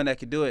only one that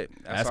could do it.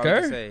 That's all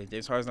I can say.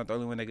 James Harden's not the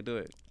only one that could do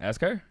it.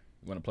 Ask her.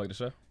 You want to plug the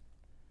show?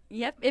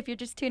 Yep, if you're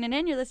just tuning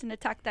in, you're listening to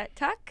Talk That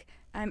Talk.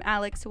 I'm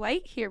Alex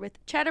White here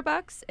with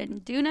Chatterbox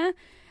and Duna.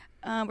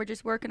 We're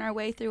just working our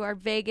way through our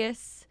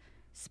Vegas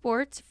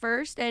sports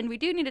first, and we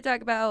do need to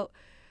talk about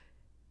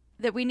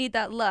that we need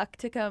that luck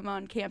to come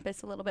on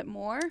campus a little bit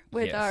more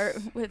with our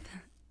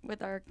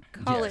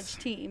college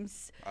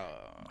teams.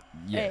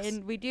 Yes.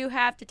 And we do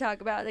have to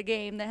talk about the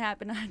game that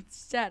happened on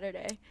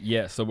Saturday.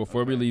 Yeah, so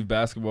before we leave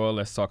basketball,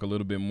 let's talk a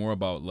little bit more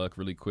about luck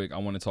really quick. I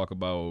want to talk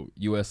about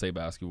USA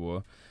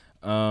basketball.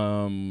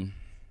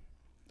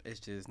 It's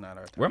just not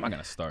our time. Where am I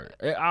going to start?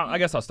 I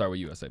guess I'll start with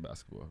USA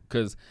basketball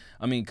because,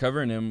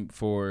 covering them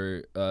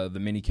for the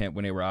mini camp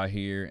when they were out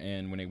here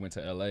and when they went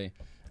to L.A.,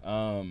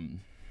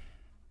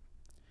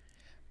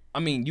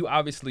 you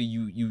obviously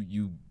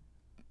you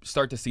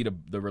start to see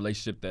the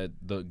relationship that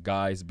the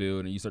guys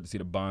build and you start to see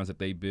the bonds that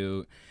they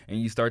build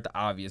and you start to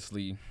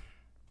obviously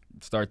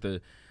start to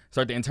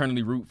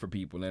internally root for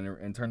people and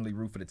internally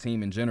root for the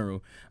team in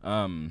general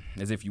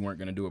as if you weren't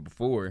going to do it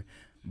before.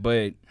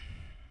 But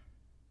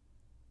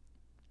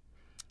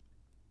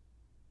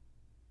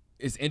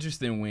it's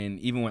interesting when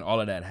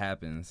all of that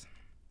happens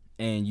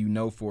and you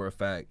know for a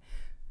fact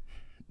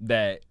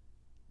that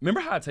remember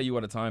how I tell you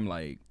all the time,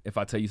 like if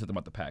I tell you something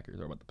about the Packers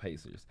or about the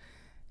Pacers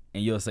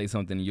and you'll say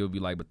something and you'll be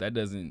like, but that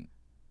doesn't,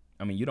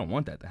 you don't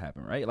want that to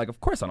happen, right? Like, of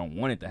course I don't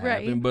want it to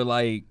happen, right. But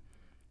like.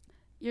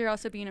 You're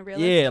also being a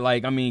realist. Yeah,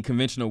 like,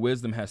 conventional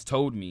wisdom has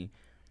told me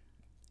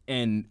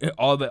and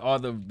all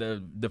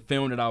the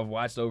film that I've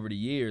watched over the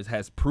years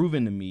has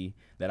proven to me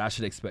that I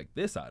should expect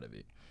this out of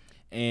it.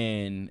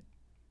 And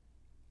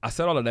I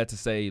said all of that to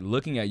say,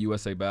 looking at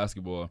USA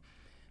basketball,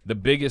 the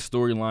biggest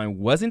storyline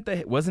wasn't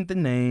the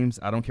names.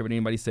 I don't care what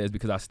anybody says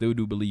because I still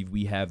do believe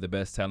we have the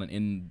best talent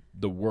in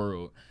the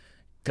world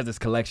because it's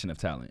a collection of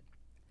talent.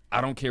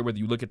 I don't care whether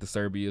you look at the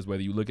Serbias,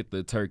 whether you look at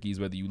the Turkeys,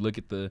 whether you look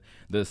at the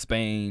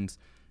Spains.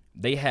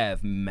 They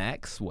have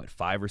max,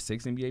 5 or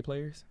 6 NBA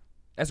players?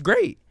 That's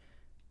great.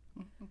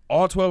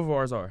 All 12 of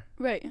ours are.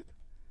 Right.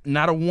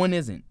 Not a one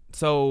isn't.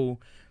 So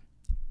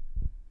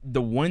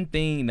the one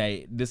thing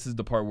that this is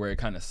the part where it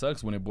kind of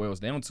sucks when it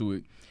boils down to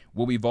it,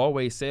 what we've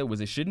always said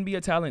was it shouldn't be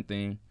a talent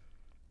thing.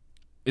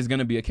 It's going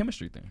to be a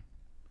chemistry thing.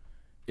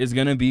 It's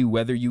going to be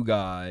whether you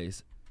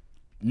guys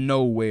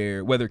know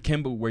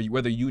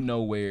whether you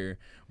know where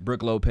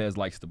Brook Lopez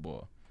likes the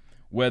ball.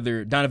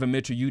 Whether Donovan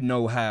Mitchell, you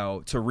know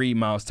how to read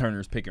Miles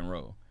Turner's pick and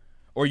roll.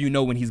 Or you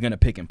know when he's going to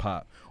pick and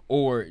pop.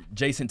 Or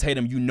Jason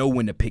Tatum, you know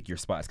when to pick your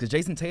spots. Because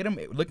Jason Tatum,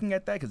 looking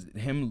at that, because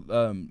him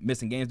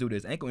missing games due to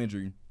his ankle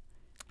injury,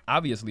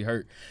 obviously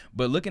hurt.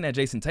 But looking at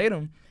Jason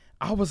Tatum,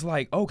 I was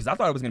like, because I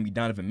thought it was going to be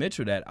Donovan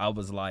Mitchell that I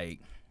was like,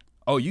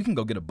 you can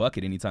go get a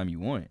bucket anytime you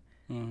want.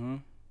 Mm-hmm.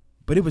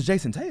 But it was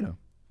Jason Tatum.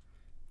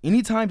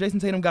 Anytime Jason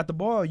Tatum got the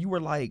ball, you were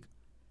like,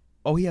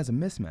 he has a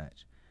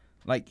mismatch.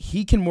 Like,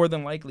 he can more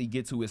than likely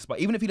get to his spot.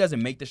 Even if he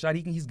doesn't make the shot,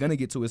 he's going to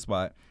get to his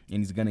spot, and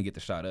he's going to get the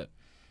shot up.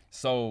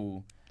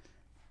 So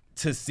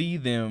to see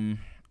them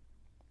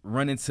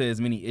run into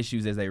as many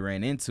issues as they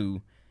ran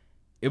into,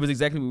 it was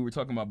exactly what we were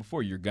talking about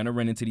before. You're going to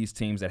run into these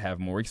teams that have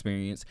more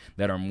experience,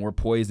 that are more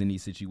poised in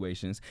these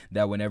situations,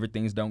 that whenever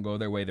things don't go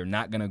their way, they're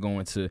not going to go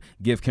into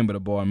give Kemba the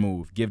ball and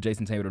move, give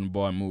Jason Tatum the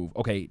ball and move.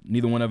 Okay,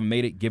 neither one of them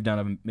made it. Give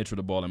Donovan Mitchell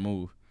the ball and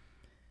move.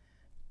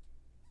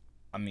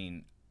 I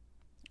mean,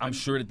 I'm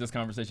sure that this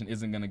conversation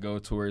isn't going to go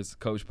towards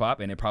Coach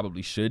Pop, and it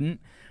probably shouldn't,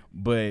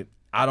 but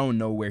I don't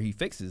know where he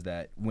fixes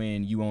that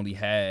when you only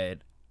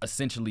had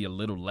essentially a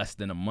little less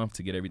than a month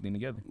to get everything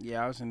together.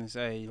 Yeah, I was going to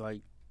say,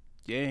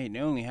 they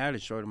only had a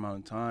short amount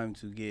of time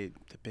to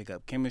pick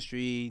up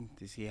chemistry,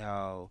 to see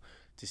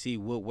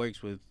what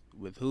works with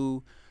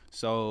who.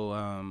 So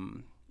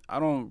I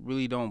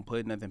don't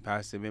put nothing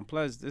past him. And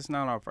plus, this is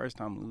not our first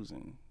time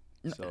losing.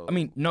 So I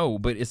mean, no,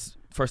 but it's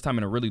first time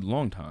in a really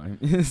long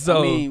time. So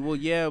I mean, well,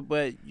 yeah,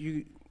 but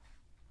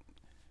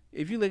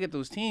if you look at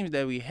those teams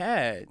that we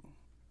had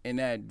in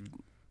that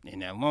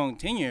long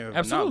tenure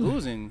of not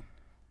losing,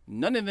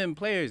 none of them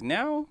players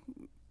now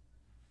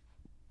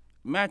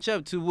match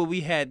up to what we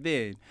had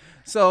then.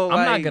 So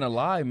I'm not gonna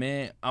lie,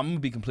 man. I'm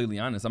gonna be completely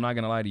honest. I'm not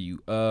gonna lie to you.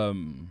 I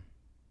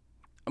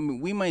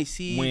mean, we may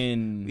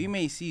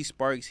see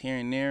sparks here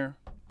and there,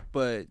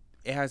 but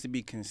it has to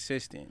be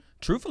consistent.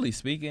 Truthfully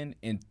speaking,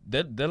 in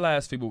that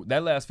last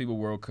FIBA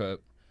World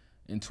Cup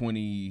in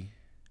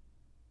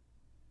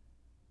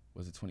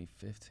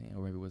 2015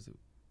 or maybe was it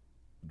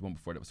the one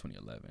before that was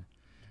 2011?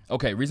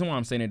 Okay, reason why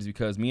I'm saying it is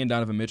because me and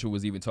Donovan Mitchell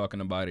was even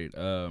talking about it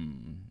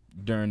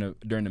during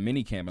the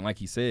mini camp, and like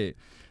he said,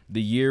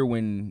 the year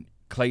when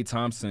Klay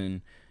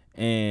Thompson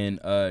and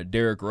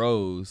Derrick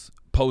Rose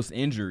post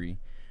injury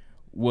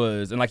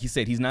was, and like he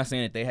said, he's not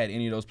saying that they had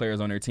any of those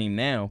players on their team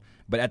now,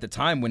 but at the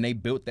time when they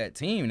built that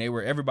team,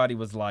 everybody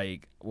was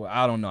like, well,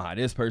 I don't know how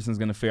this person's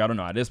gonna fare, I don't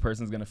know how this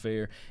person's gonna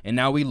fare, and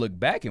now we look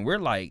back and we're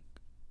like,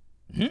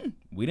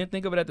 we didn't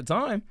think of it at the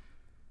time.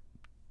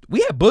 We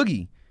had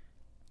Boogie.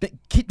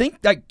 Keep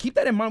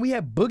that in mind. We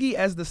had Boogie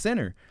as the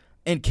center,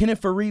 and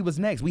Kenneth Faried was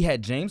next. We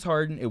had James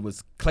Harden. It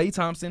was Klay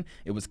Thompson.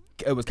 It was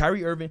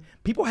Kyrie Irving.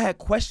 People had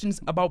questions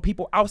about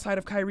people outside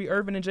of Kyrie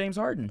Irving and James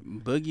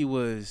Harden. Boogie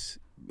was.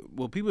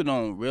 What people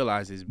don't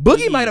realize is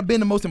Boogie might have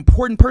been the most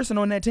important person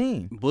on that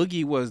team.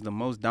 Boogie was the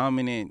most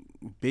dominant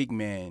big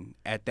man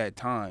at that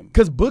time.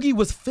 Because Boogie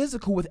was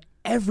physical with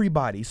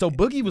everybody. So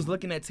Boogie was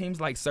looking at teams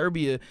like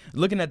Serbia,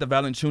 looking at the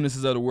Valanciunas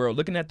of the world,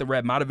 looking at the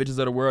Radmatoviches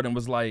of the world, and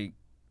was like,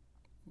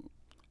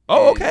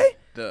 okay.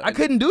 I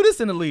couldn't do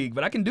this in the league,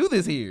 but I can do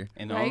this here.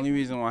 And the only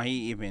reason why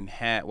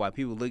why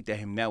people looked at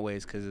him that way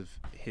is because of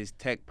his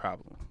tech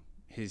problem.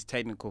 His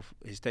technical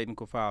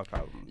foul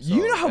problem. So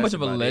you know how much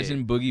of a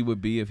legend Boogie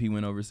would be if he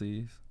went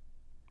overseas?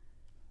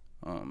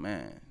 Oh,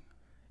 man.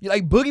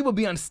 Boogie would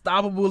be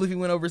unstoppable if he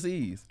went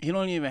overseas. He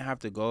don't even have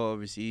to go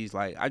overseas.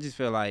 I just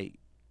feel like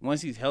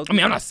once he's healthy. I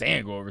mean, I'm not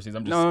saying go overseas.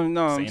 I'm just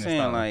I'm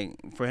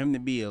saying for him to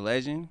be a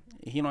legend,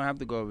 he don't have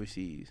to go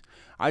overseas.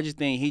 I just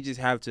think he just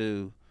have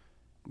to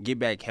get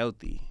back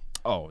healthy.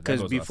 Oh,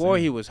 because before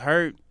he was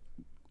hurt,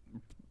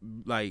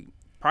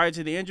 prior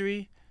to the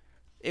injury,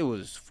 it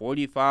was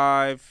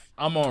 45.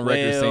 I'm on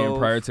record saying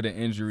prior to the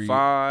injury,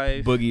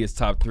 5. Boogie is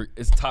top 3.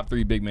 Is top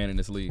 3 big man in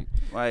this league.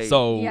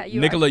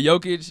 Nikola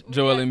Jokic,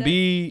 Joel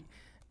Embiid.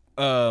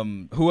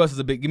 Who else is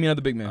a big? Give me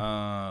another big man.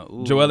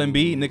 Joel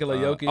Embiid, Nikola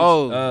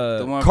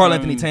Jokic. Karl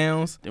Anthony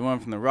Towns. The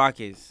one from the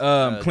Rockets.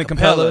 Clint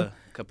Capella.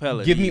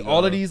 Give me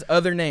all of these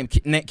other names.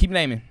 Keep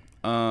naming.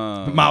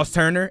 Miles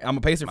Turner. I'm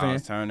a Pacer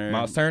fan.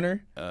 Miles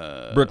Turner.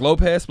 Brook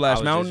Lopez.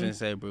 Splash Mountain. I was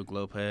just gonna say Brook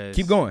Lopez.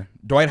 Keep going.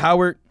 Dwight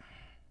Howard.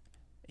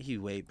 He's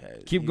way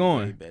better. Keep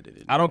going.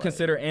 I don't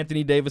consider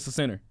Anthony Davis a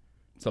center.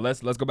 So let's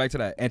go back to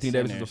that. Anthony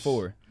Davis is a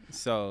 4.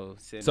 So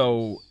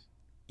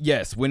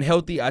yes, when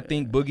healthy, I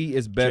think Boogie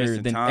is better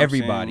Tristan than Thompson.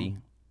 everybody.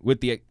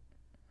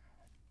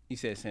 You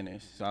said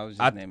centers, so I was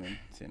just naming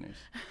centers.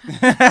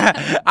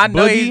 I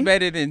know he's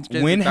better than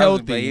Tristan when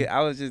Thompson, healthy.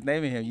 I was just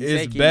naming him. You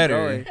is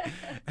better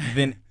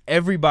than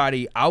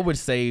everybody, I would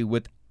say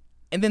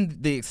and then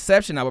the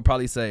exception I would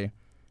probably say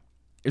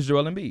is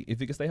Joel Embiid if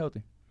he can stay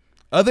healthy.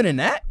 Other than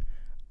that,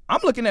 I'm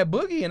looking at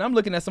Boogie and I'm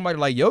looking at somebody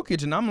like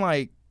Jokic and I'm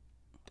like,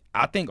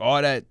 I think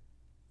all that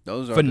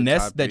Those are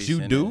finesse that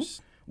you do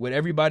with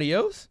everybody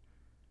else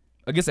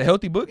against a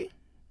healthy Boogie,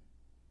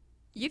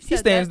 he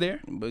stands there.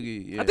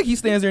 Boogie, yeah. I think he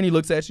stands there and he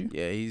looks at you.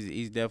 Yeah,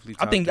 he's definitely.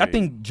 Top I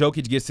think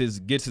Jokic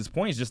gets his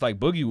points just like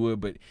Boogie would,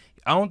 but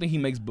I don't think he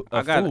makes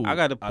a fool. I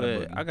gotta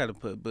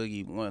put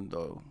Boogie one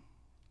though.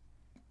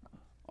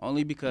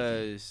 Only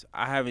because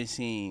I haven't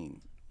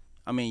seen.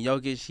 I mean,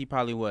 Jokic, he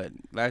probably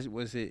last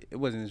was it? It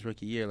wasn't his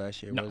rookie year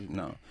last year, was it?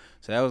 No.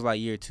 So that was like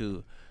year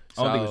 2.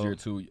 So, I don't think it was year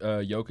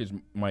 2.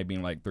 Jokic might be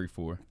in like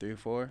 3-4.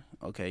 3-4.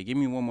 Okay, give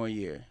me one more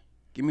year.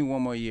 Give me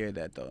one more year of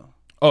that though.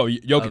 Oh,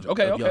 Jokic.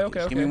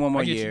 Okay. Give me one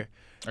more year.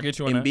 I get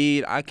you on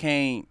Embiid, I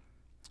can't.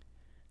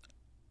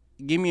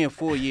 Give me a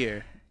full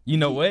year. You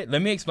know what?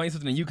 Let me explain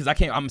something to you because I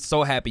can't. I'm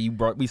so happy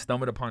we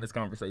stumbled upon this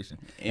conversation,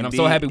 and I'm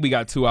so happy we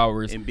got 2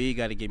 hours. Embiid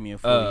got to give me a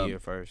full year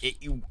first.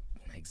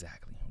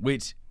 Exactly.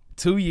 Which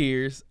 2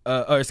 years?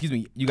 Or excuse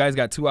me, you guys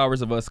got 2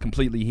 hours of us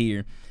completely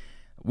here.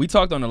 We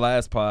talked on the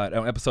last pod,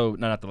 episode,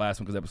 not the last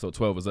one because episode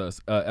 12 was us.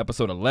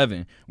 Episode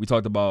 11, we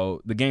talked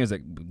about the games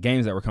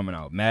that were coming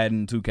out,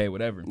 Madden, 2K,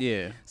 whatever.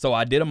 Yeah. So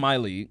I did a my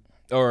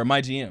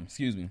GM,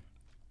 excuse me.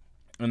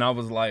 And I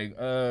was like,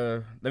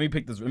 let me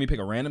pick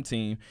a random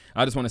team.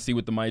 I just want to see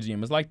what the my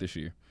GM is like this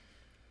year.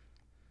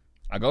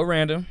 I go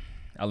random.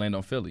 I land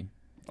on Philly.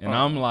 And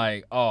I'm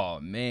like, oh,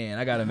 man,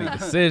 I got to make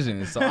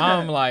decisions. So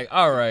I'm like,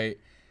 all right.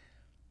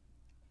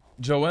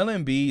 Joel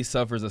Embiid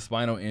suffers a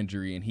spinal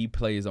injury, and he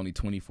plays only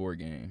 24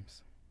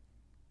 games.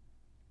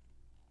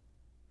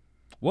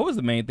 What was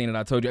the main thing that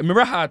I told you?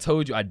 Remember how I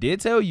told you? I did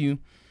tell you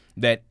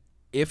that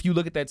if you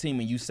look at that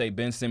team and you say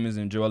Ben Simmons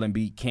and Joel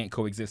Embiid can't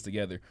coexist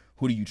together,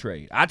 who do you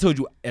trade? I told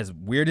you, as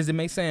weird as it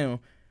may sound,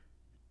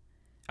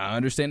 I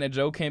understand that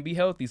Joe can't be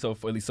healthy, so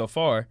at least so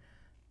far,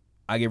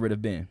 I get rid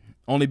of Ben.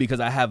 Only because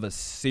I have a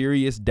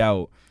serious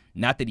doubt,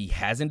 not that he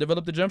hasn't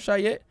developed a jump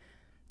shot yet,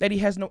 that he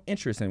has no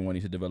interest in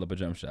wanting to develop a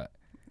jump shot.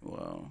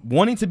 Well,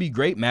 wanting to be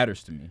great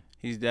matters to me.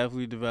 He's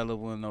definitely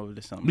developed one over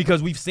the summer.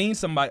 Because we've seen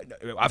somebody.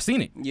 I've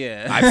seen it.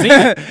 Yeah, I've seen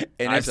it.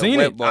 And I've seen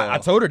it. I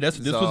told her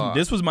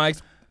this was my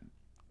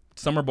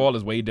summer ball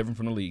is way different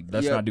from the league.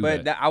 Let's not do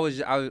that.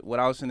 But what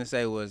I was finna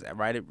say was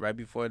right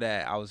before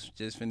that. I was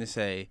just finna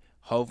say,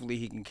 hopefully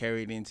he can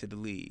carry it into the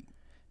league.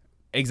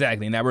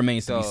 Exactly, and that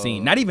remains to be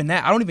seen. Not even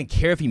that. I don't even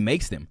care if he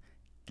makes them.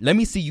 Let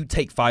me see you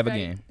take 5 a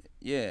game.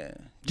 Yeah,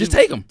 just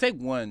take them. Take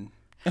one.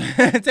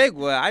 Take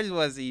one. I just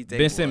want to see you take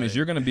Ben Simmons,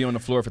 you're going to be on the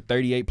floor for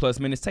 38 plus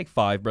minutes. Take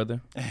 5,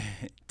 brother.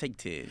 Take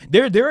 10.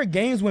 There are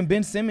games when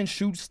Ben Simmons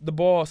shoots the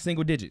ball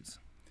single digits.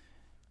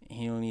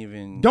 He don't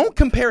even. Don't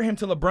compare him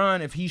to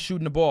LeBron if he's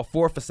shooting the ball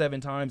 4 for 7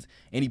 times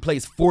and he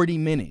plays 40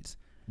 minutes.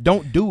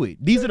 Don't do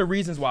it. These are the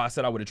reasons why I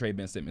said I would have traded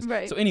Ben Simmons.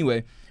 Right. So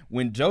anyway,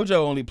 when JoJo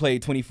only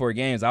played 24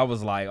 games, I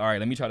was like, all right,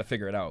 let me try to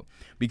figure it out.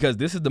 Because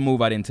this is the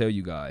move I didn't tell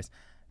you guys.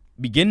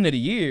 Beginning of the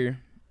year,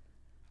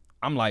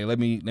 I'm like, let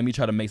me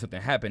try to make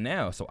something happen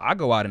now. So I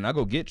go out and I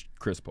go get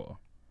Chris Paul.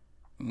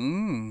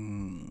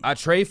 I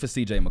trade for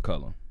CJ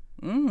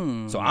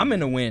McCollum. So I'm in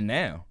the win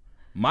now.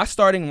 My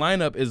starting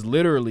lineup is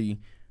literally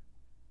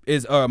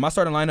my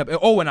starting lineup.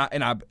 Oh,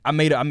 and I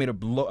made a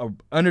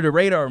under the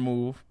radar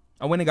move.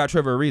 I went and got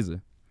Trevor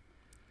Ariza.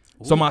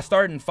 So my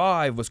starting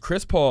 5 was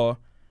Chris Paul,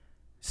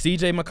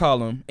 CJ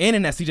McCollum, and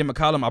in that CJ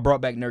McCollum, I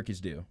brought back Nurkic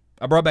deal.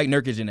 I brought back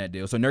Nurkic in that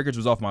deal. So Nurkic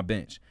was off my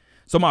bench.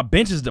 So my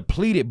bench is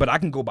depleted, but I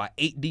can go by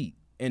 8 deep,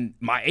 and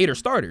my 8 are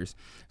starters.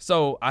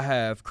 So I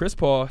have Chris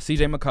Paul,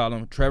 CJ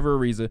McCollum, Trevor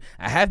Ariza.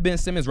 I have Ben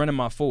Simmons running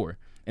my 4,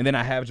 and then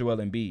I have Joel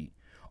Embiid.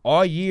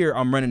 All year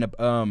I'm running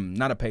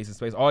not a pace and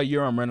space. All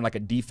year I'm running like a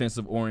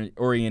defensive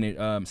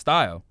oriented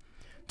style.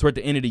 Toward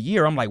the end of the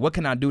year, I'm like, what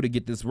can I do to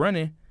get this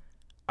running?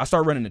 I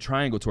start running the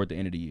triangle toward the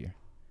end of the year.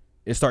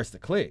 It starts to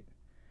click.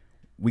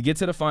 We get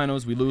to the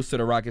finals. We lose to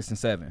the Rockets in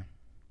 7.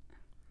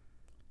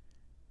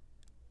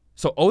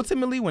 So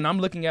ultimately, when I'm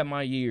looking at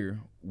my year,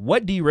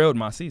 what derailed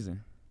my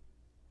season?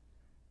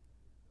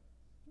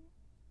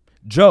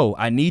 Joe,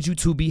 I need you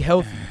to be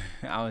healthy.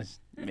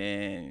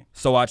 Man.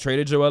 So I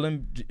traded Joel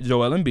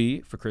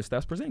Embiid for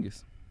Kristaps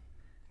Porzingis.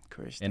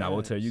 And I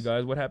will tell you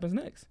guys what happens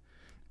next.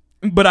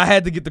 But I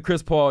had to get the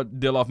Chris Paul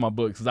deal off my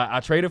books because I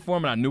traded for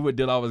him and I knew what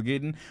deal I was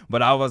getting.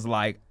 But I was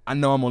like, I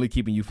know I'm only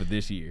keeping you for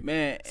this year.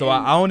 Man. So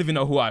I don't even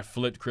know who I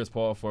flipped Chris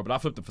Paul for, but I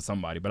flipped it for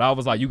somebody. But I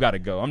was like, you got to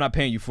go. I'm not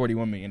paying you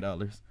 $41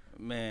 million.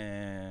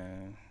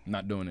 Man.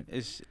 Not doing it.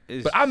 It's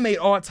but I made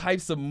all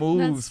types of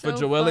moves for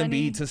Joel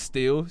funny. Embiid to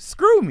still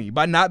screw me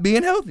by not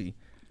being healthy.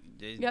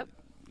 Yep.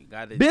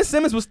 Ben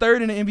Simmons was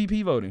 3rd in the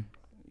MVP voting.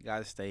 You got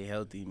to stay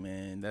healthy,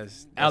 man.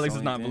 That's Alex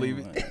does not believe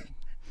it.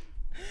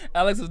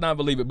 Alex does not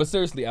believe it. But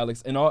seriously,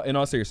 Alex, in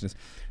all seriousness,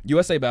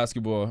 USA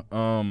basketball,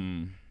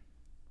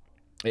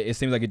 it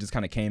seems like it just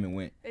kind of came and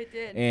went. It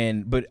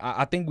did. But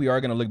I think we are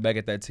going to look back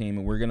at that team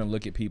and we're going to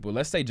look at people.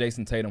 Let's say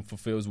Jason Tatum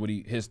fulfills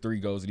his 3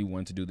 goals that he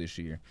wanted to do this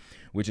year,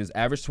 which is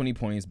average 20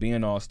 points, be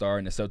an all-star,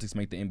 and the Celtics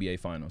make the NBA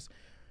Finals.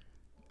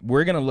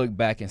 we're gonna look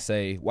back and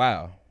say,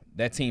 wow,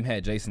 that team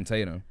had Jason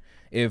Tatum.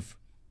 If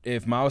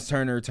Miles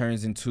Turner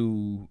turns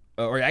into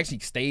or actually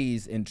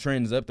stays and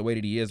trends up the way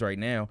that he is right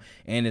now,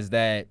 and is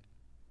that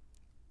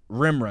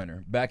rim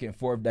runner back and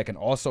forth that can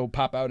also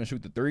pop out and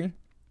shoot the three,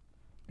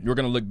 you're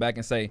gonna look back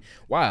and say,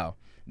 wow,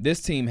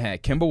 this team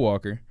had Kemba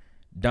Walker,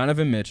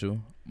 Donovan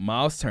Mitchell,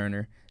 Miles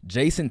Turner,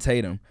 Jason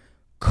Tatum,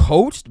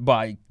 coached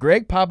by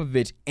Greg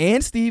Popovich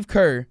and Steve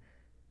Kerr,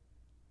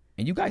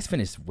 and you guys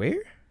finished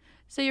where?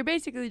 So you're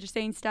basically just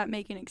saying stop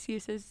making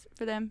excuses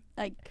for them.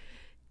 Like,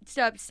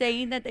 stop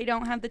saying that they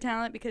don't have the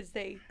talent because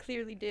they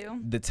clearly do.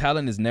 The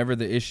talent is never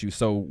the issue.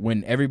 So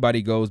when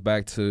everybody goes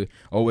back to,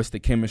 oh, it's the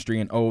chemistry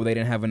and, oh, they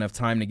didn't have enough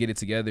time to get it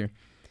together,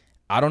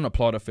 I don't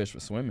applaud a fish for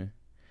swimming.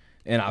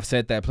 And I've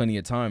said that plenty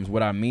of times.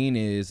 What I mean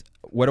is,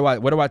 what do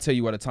I tell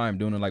you all the time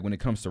doing it, like when it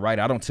comes to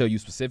writing? I don't tell you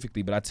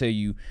specifically, but I tell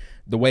you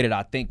the way that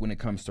I think when it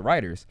comes to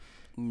writers.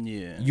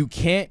 Yeah. You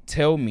can't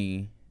tell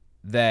me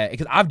that,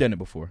 because I've done it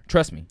before.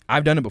 Trust me,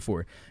 I've done it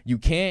before. You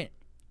can't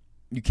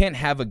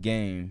have a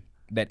game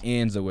that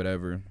ends or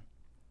whatever,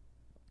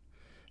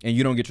 and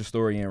you don't get your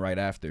story in right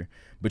after,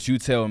 but you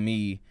tell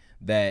me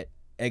that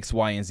X,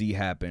 Y, and Z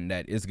happened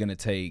that it's going to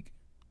take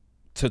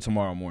to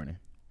tomorrow morning.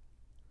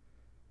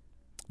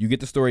 You get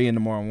the story in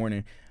tomorrow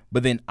morning,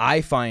 but then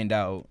I find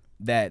out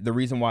that the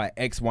reason why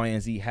X, Y,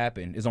 and Z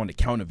happened is on the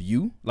count of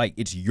you. Like,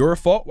 it's your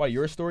fault why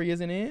your story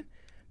isn't in,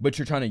 but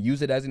you're trying to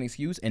use it as an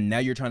excuse, and now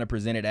you're trying to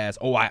present it as,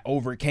 oh, I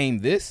overcame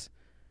this.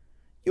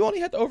 You only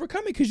have to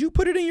overcome it because you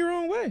put it in your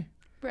own way.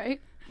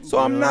 Right. So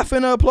I'm not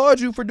finna applaud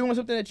you for doing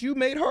something that you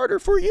made harder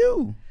for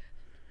you.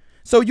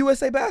 So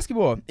USA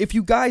Basketball, if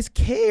you guys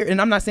care,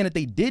 and I'm not saying that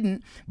they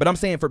didn't, but I'm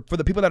saying for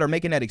the people that are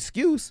making that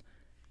excuse,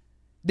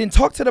 then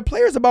talk to the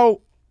players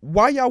about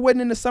why y'all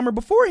wasn't in the summer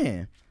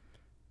beforehand.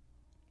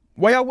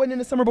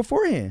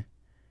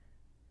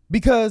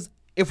 Because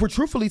if we're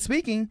truthfully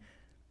speaking,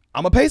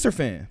 I'm a Pacer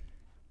fan.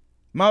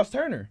 Miles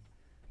Turner,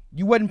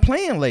 you wasn't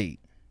playing late.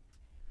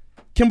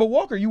 Kemba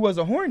Walker, you was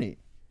a Hornet.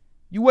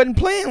 You wasn't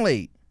playing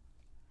late.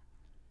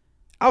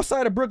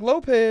 Outside of Brook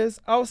Lopez,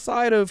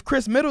 outside of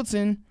Chris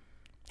Middleton,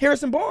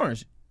 Harrison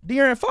Barnes,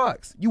 De'Aaron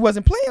Fox, you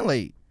wasn't playing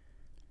late.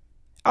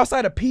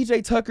 Outside of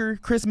PJ Tucker,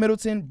 Chris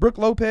Middleton, Brook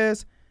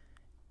Lopez,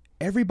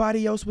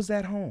 everybody else was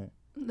at home.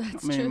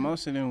 That's I mean, true.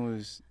 most of them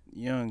was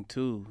young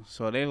too,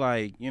 so they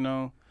like, you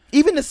know.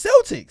 Even the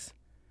Celtics,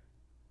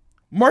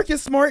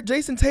 Marcus Smart,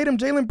 Jason Tatum,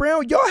 Jaylen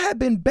Brown, y'all have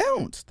been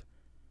bounced.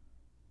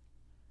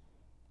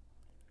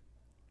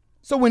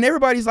 So when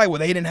everybody's like, well,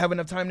 they didn't have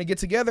enough time to get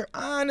together,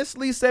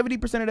 honestly,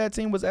 70% of that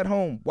team was at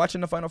home watching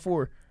the Final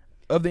Four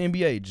of the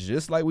NBA,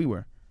 just like we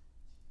were.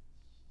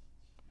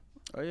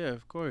 Oh yeah,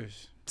 of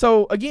course.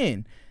 So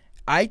again,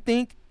 I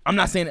think I'm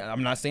not saying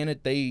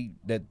that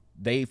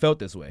they felt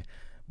this way,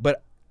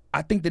 but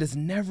I think that it's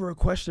never a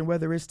question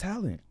whether it's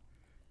talent.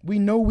 We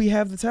know we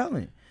have the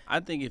talent.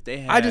 I think if they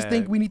had, I just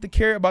think we need to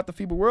care about the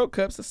FIBA World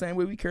Cups the same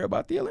way we care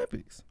about the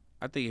Olympics.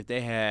 I think if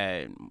they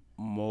had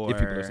more, If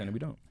people are saying that we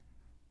don't.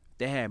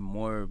 They had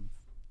more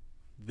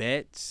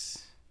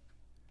vets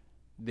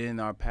than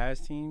our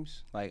past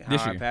teams, like how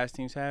our past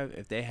teams have.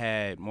 If they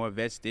had more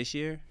vets this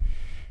year,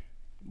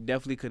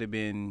 probably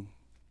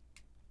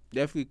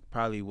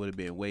would have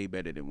been way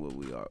better than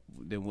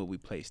what we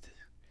placed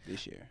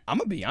this year. I'm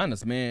gonna be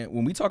honest, man.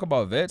 When we talk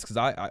about vets, because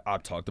I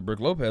talked to Brook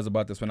Lopez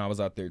about this when I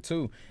was out there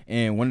too,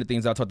 and one of the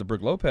things I talked to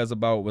Brook Lopez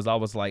about was I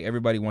was like,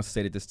 everybody wants to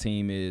say that this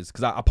team is,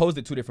 because I posed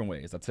it two different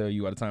ways. I tell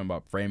you all the time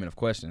about framing of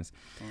questions.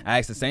 I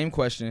asked the same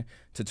question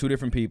to two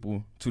different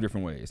people, two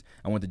different ways.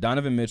 I went to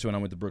Donovan Mitchell and I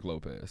went to Brook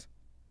Lopez.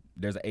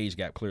 There's an age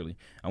gap clearly.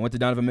 I went to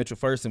Donovan Mitchell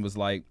first and was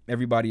like,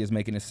 everybody is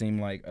making it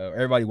seem like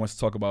everybody wants to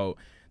talk about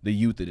the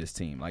youth of this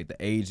team, like the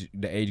age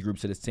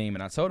groups of this team.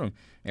 And I told him,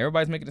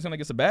 everybody's making it sound like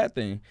it's a bad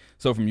thing.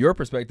 So from your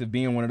perspective,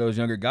 being one of those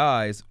younger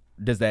guys,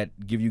 does that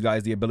give you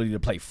guys the ability to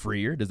play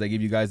freer? Does that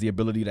give you guys the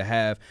ability to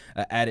have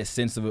an added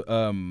sense of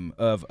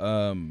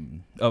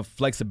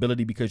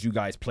flexibility because you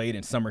guys played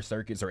in summer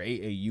circuits or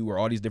AAU or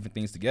all these different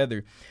things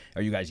together?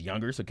 Are you guys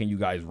younger? So can you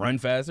guys run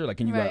faster?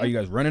 Like, are you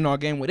guys running all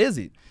game? What is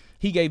it?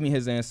 He gave me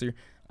his answer.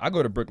 I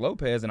go to Brook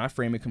Lopez and I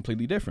frame it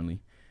completely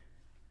differently.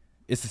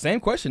 It's the same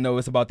question, though.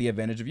 It's about the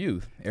advantage of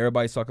youth.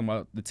 Everybody's talking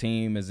about the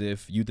team as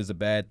if youth is a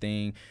bad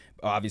thing.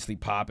 Obviously,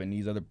 Pop and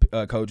these other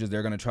coaches,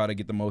 they're going to try to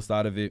get the most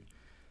out of it.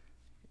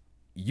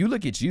 You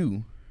look at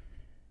you.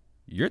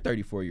 You're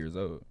 34 years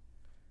old.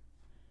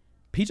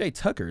 PJ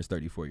Tucker is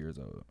 34 years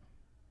old.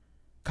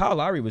 Kyle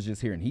Lowry was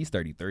just here, and he's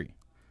 33.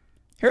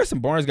 Harrison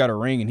Barnes got a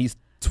ring, and he's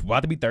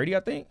about to be 30, I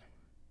think.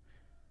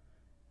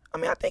 I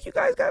mean, I think you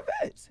guys got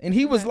vets. And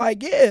he was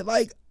like, yeah,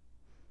 like,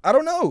 I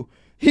don't know.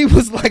 He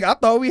was like, I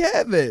thought we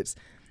had vets.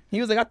 He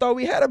was like, I thought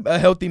we had a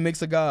healthy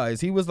mix of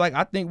guys. He was like,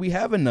 I think we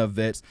have enough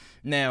vets.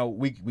 Now,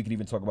 we could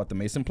even talk about the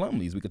Mason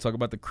Plumlees. We could talk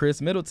about the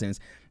Chris Middletons.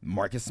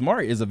 Marcus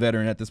Smart is a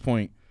veteran at this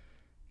point.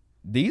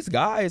 These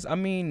guys, I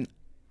mean,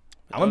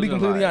 I'm going to be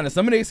completely honest.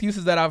 Some of the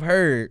excuses that I've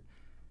heard,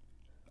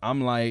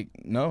 I'm like,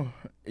 no.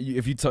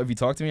 If you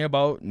talk to me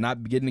about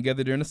not getting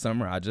together during the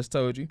summer, I just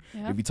told you.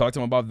 Yeah. If you talk to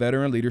him about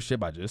veteran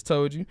leadership, I just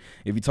told you.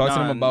 If you talk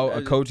to him about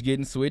a coach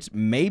getting switched,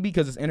 maybe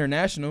because it's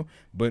international,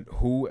 but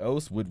who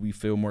else would we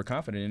feel more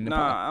confident in?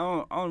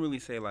 I don't really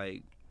say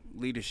like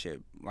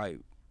leadership. Like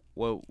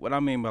what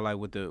I mean by like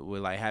with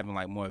like having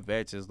like more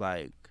vets is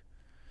like,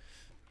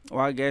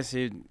 well, I guess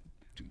it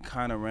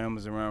kind of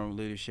rambles around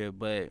leadership,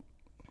 but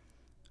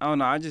I don't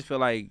know. I just feel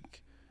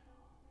like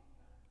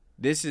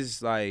this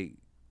is like.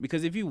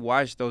 Because if you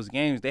watch those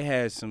games, they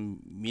had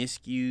some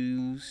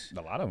miscues.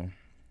 A lot of them.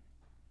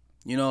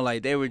 You know,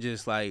 like they were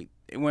just like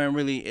it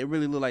really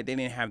looked like they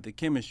didn't have the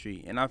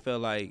chemistry. And I feel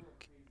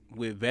like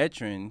with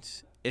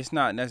veterans, it's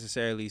not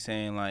necessarily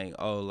saying like,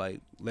 oh,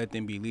 like let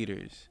them be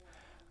leaders.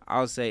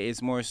 I'll say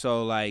it's more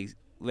so like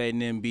letting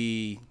them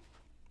be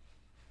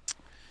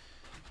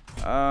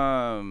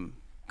kind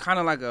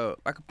of like a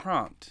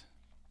prompt.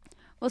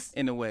 Well,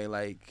 in a way,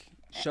 like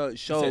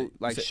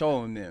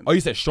showing them. Oh,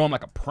 you said show them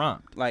like a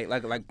prompt. Like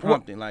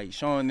prompting, like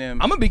showing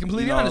them. I'm gonna be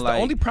completely honest. Like,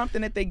 the only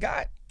prompting that they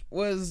got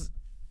was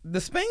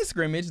the Spain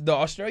scrimmage, the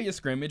Australia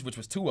scrimmage, which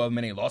was 2 of them,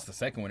 and they lost the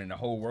second one, and the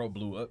whole world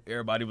blew up.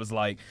 Everybody was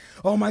like,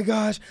 "Oh my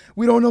gosh,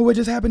 we don't know what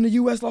just happened. The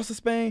U.S. lost to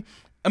Spain.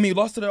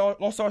 Lost to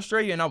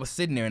Australia." And I was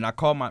sitting there, and I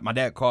called my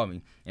dad called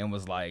me and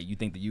was like, "You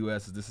think the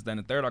U.S. is this, that, and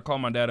the third?" I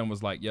called my dad and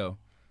was like, "Yo,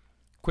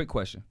 quick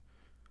question.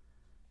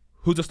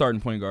 Who's the starting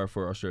point guard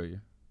for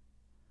Australia?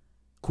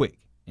 Quick."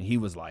 And he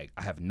was like,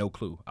 "I have no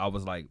clue." I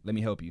was like, "Let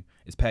me help you.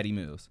 It's Patty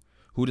Mills.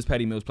 Who does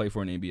Patty Mills play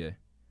for in the NBA?"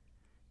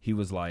 He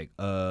was like,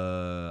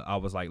 I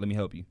was like, "Let me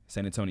help you.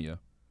 San Antonio."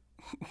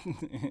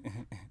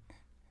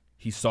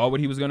 He saw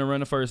what he was going to run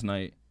the first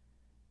night.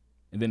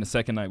 And then the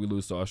second night we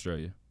lose to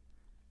Australia.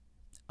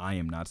 I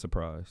am not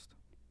surprised.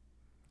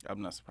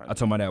 I'm not surprised. I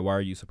told my dad, "Why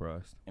are you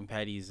surprised?" And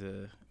Patty's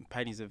a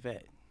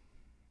vet.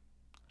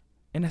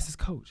 And that's his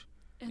coach.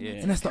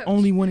 And that's the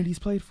only one that he's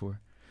played for.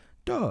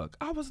 Dog,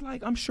 I was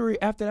like, I'm sure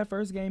after that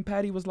first game,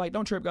 Patty was like,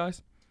 "Don't trip,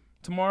 guys.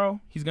 Tomorrow,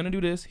 he's going to do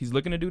this. He's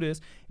looking to do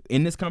this.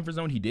 In this comfort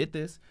zone, he did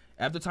this.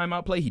 After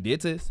timeout play, he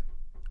did this.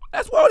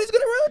 That's what he's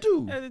going to run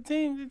to." Yeah, the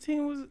team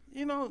was,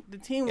 the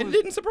team was. It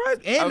didn't surprise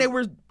me. And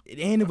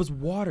it was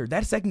water.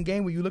 That second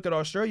game, when you look at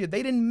Australia,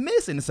 they didn't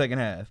miss in the second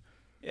half.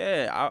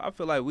 Yeah, I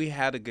feel like we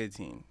had a good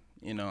team.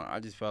 I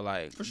just felt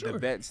like the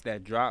bets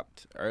that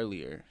dropped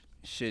earlier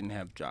shouldn't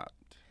have dropped.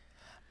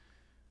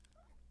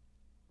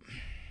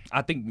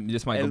 I think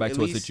this might go back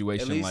to a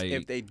situation at least like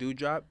if they do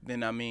drop,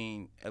 then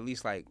at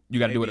least like you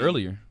got to do it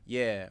earlier.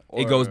 Yeah,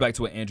 it goes back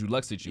to an Andrew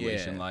Luck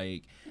situation. Yeah.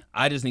 Like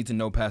I just need to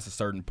know past a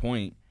certain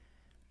point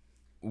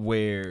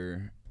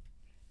where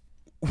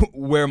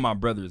my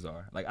brothers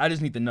are. Like I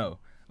just need to know.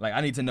 Like I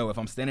need to know if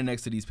I'm standing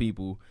next to these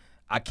people.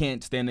 I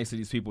can't stand next to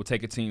these people,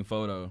 take a team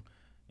photo,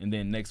 and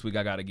then next week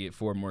I got to get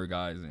 4 more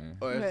guys in.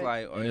 Or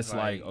it's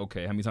like,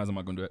 okay, how many times am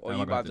I gonna do it? Or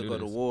you about to go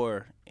to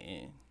war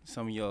and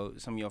some of your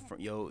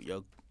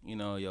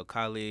your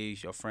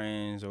colleagues, your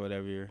friends, or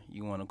whatever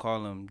you want to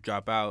call them,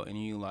 drop out, and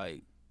you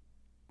like,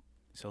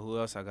 so who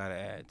else I gotta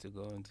add to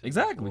go into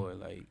exactly the war?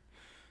 Like,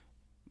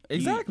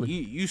 exactly.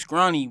 You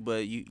scrawny,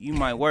 but you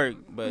might work,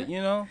 but I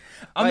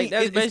mean,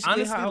 that's basically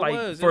honestly, how like,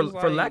 it was. For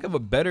like, lack of a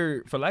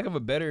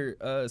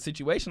better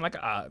situation, like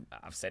I've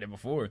said it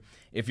before,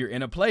 if you're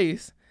in a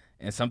place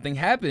and something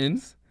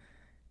happens,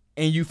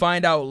 and you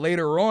find out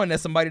later on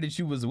that somebody that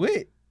you was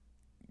with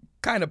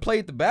kind of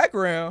played the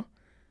background,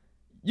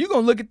 you're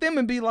going to look at them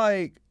and be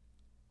like,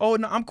 "Oh,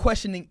 no, I'm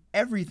questioning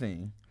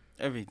everything."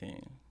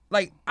 Everything.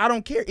 Like, I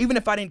don't care. Even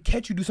if I didn't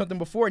catch you do something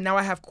before, now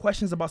I have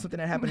questions about something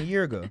that happened a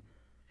year ago.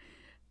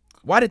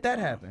 Why did that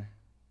happen?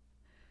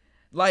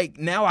 Like,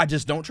 now I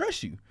just don't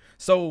trust you.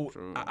 So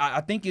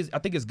I think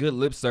it's good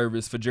lip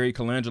service for Jerry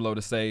Colangelo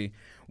to say,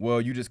 "Well,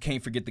 you just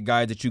can't forget the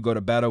guys that you go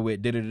to battle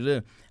with."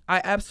 Da-da-da-da.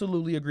 I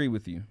absolutely agree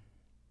with you.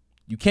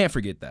 You can't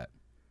forget that.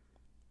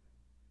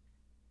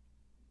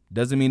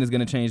 Doesn't mean it's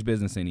going to change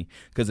business any.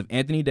 Because if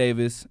Anthony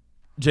Davis,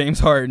 James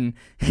Harden,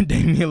 and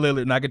Damian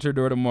Lillard knock at your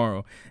door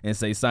tomorrow and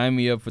say, "Sign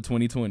me up for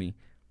 2020,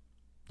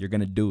 you're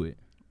going to do it.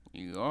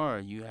 You are.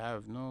 You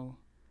have no.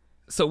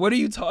 So what are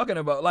you talking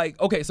about? Like,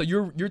 okay, so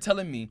you're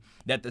telling me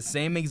that the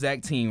same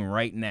exact team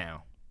right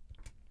now,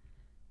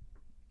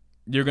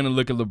 you're going to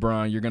look at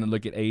LeBron, you're going to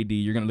look at AD,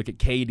 you're going to look at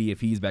KD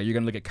if he's back, you're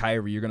going to look at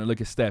Kyrie, you're going to look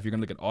at Steph, you're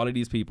going to look at all of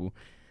these people,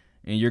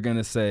 and you're going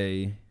to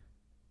say,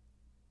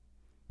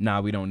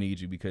 "Nah, we don't need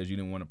you because you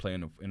didn't want to play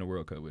in the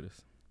World Cup with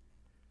us."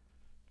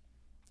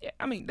 Yeah,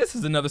 I mean, this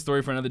is another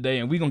story for another day,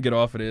 and we're going to get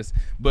off of this.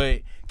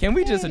 But can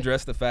we just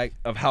address the fact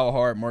of how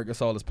hard Marc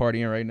Gasol is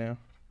partying right now?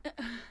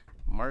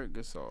 Marc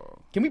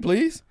Gasol. Can we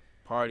please?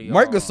 Party.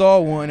 Marc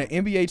Gasol won an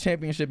NBA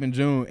championship in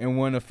June and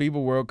won a FIBA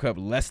World Cup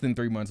less than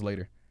 3 months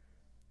later.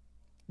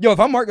 Yo, if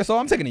I'm Marc Gasol,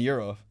 I'm taking a year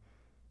off.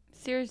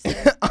 Seriously.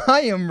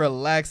 I am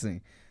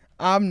relaxing.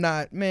 I'm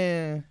not,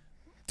 man.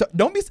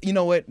 Don't be. You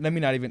know what? Let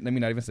me not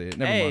even say it.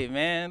 Never mind. Hey,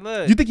 man,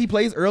 look. You think he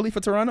plays early for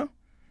Toronto?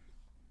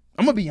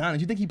 I'm gonna be honest.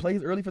 You think he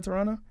plays early for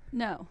Toronto?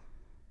 No.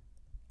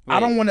 Wait. I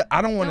don't want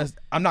to.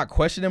 I'm not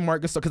questioning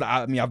Marc Gasol because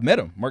I've met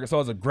him. Marc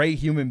Gasol is a great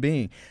human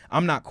being.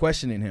 I'm not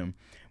questioning him,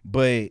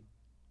 but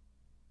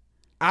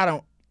I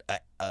don't.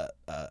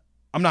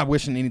 I'm not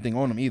wishing anything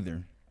on him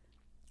either.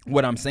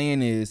 What I'm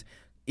saying is,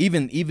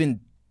 even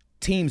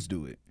teams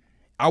do it.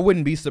 I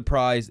wouldn't be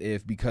surprised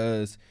if,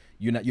 because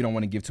you don't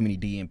want to give too many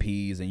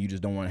DNPs and you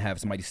just don't want to have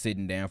somebody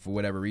sitting down for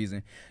whatever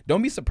reason.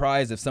 Don't be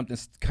surprised if something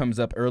comes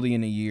up early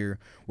in the year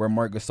where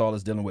Marc Gasol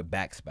is dealing with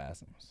back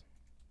spasms,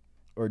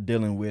 or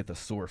dealing with a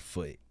sore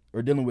foot,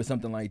 or dealing with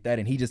something like that,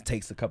 and he just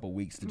takes a couple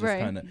weeks to just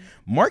kind of.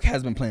 Marc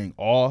has been playing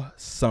all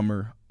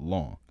summer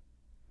long.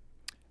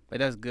 But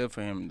that's good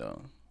for him,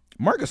 though.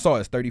 Marc Gasol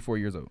is 34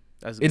 years old.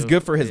 It's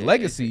good for his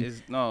legacy.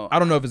 No, I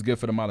don't know if it's good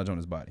for the mileage on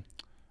his body.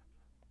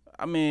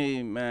 I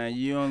mean, man,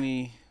 you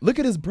only look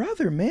at his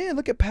brother, man.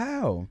 Look at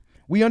Powell.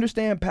 We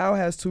understand Powell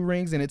has 2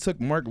 rings, and it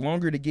took Marc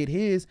longer to get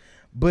his.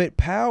 But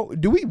Powell,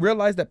 do we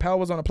realize that Powell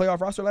was on a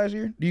playoff roster last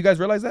year? Do you guys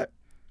realize that?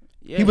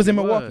 Yeah, he was in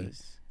Milwaukee.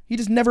 He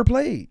just never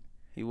played.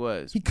 He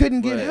was. He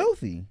couldn't get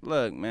healthy.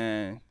 Look,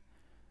 man,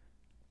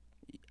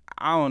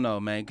 I don't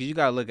know, man, because you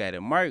got to look at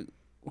it.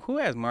 Who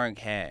has Marc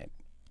had?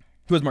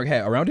 Who has Marc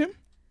had around him?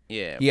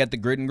 Yeah. He had the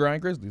grit and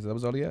grind Grizzlies. That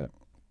was all he had.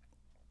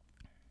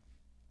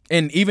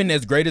 And even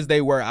as great as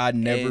they were, I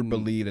never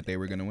believed that they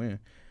were going to win.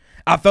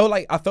 I felt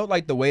like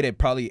the way that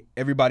probably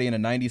everybody in the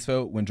 90s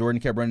felt when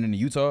Jordan kept running into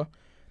Utah,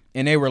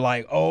 and they were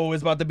like, "Oh,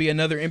 it's about to be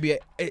another NBA."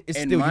 It's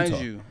and still mind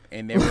Utah. You,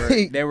 and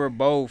they were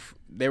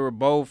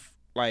both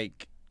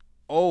like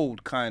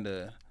old kind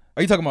of.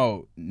 Are you talking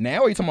about now?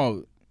 Or are you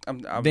talking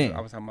about then?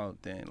 I was talking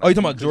about then. Like, oh, you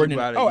talking about Jordan?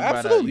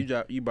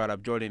 Absolutely. You brought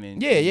up Jordan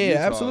and yeah, Utah,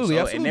 absolutely.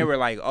 And they were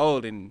like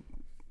old and.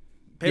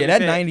 Pippen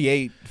that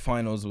 98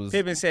 finals was.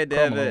 Pippen said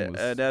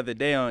the other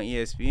day on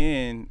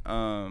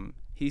ESPN,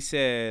 he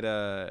said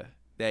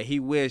that he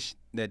wished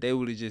that they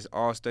would have just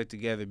all stuck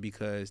together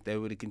because they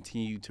would have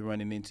continued to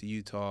running into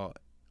Utah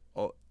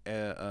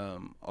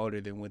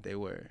older than what they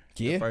were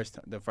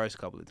the first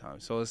couple of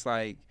times. So it's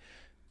like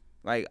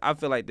I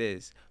feel like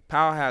this.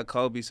 Powell had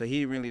Kobe, so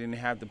he really didn't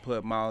have to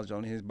put mileage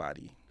on his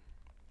body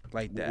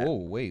like that.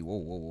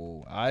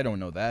 Whoa. I don't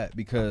know that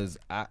because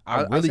I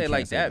really say can't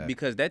like say that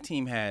because that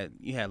team had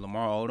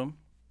Lamar Odom.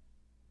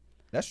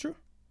 That's true.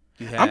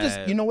 I'm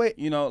just, you know what?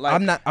 Like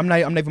I'm not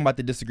even about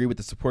to disagree with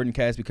the supporting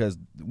cast because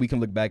we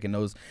can look back and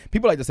those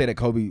people like to say that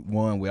Kobe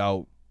won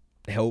without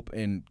help,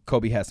 and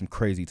Kobe had some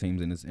crazy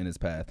teams in his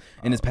past.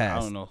 I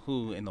don't know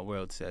who in the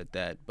world said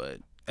that, but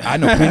I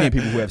know plenty of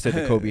people who have said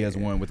that Kobe has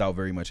won without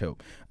very much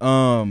help.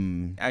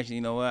 Actually,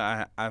 you know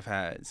what? I've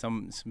had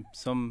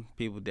some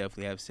people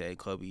definitely have said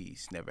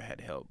Kobe's never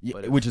had help,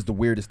 which is the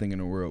weirdest thing in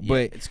the world. Yeah,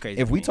 but it's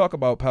crazy. If we talk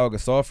about Pau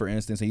Gasol, for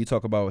instance, and you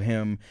talk about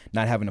him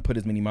not having to put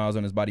as many miles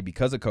on his body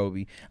because of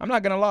Kobe, I'm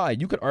not gonna lie.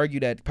 You could argue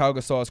that Pau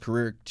Gasol's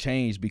career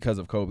changed because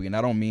of Kobe, and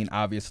I don't mean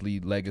obviously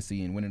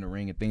legacy and winning a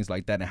ring and things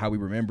like that, and how we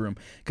remember him,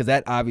 because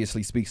that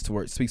obviously speaks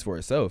for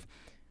itself.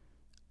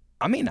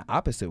 I mean the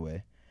opposite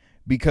way,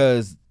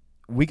 because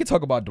we could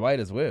talk about Dwight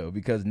as well,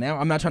 because now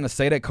I'm not trying to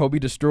say that Kobe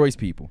destroys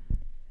people.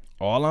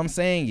 All I'm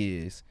saying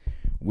is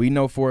we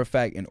know for a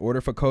fact in order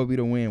for Kobe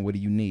to win, what do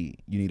you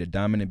need? You need a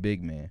dominant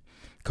big man.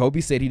 Kobe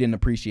said he didn't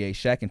appreciate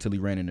Shaq until he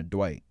ran into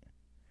Dwight.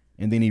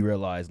 And then he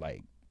realized, I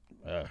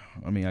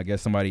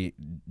guess somebody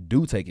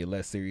do take it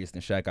less serious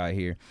than Shaq out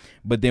here.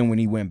 But then when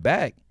he went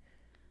back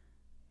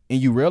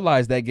and you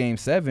realize that Game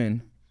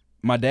 7,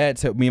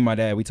 me and my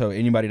dad, we told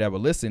anybody that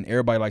would listen,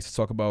 everybody likes to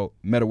talk about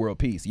Metta World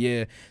Peace.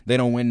 Yeah, they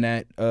don't win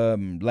that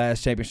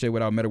last championship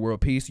without Metta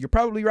World Peace. You're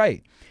probably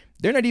right.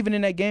 They're not even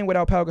in that game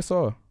without Pau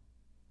Gasol.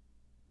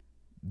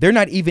 They're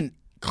not even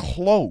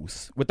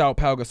close without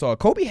Pau Gasol.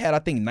 Kobe had, I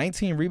think,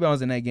 19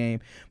 rebounds in that game,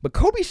 but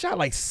Kobe shot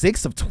like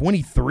 6 of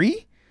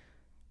 23?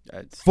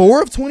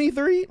 4 of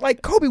 23?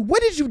 Like, Kobe,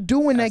 what did you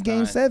do in that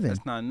Game 7?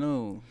 That's not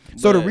new.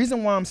 So the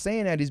reason why I'm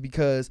saying that is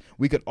because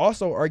we could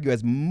also argue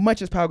as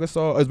much as Pau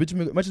Gasol, as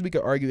much as we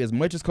could argue as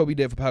much as Kobe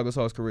did for Pau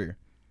Gasol's career.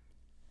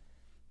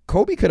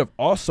 Kobe could have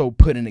also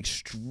put an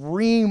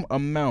extreme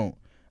amount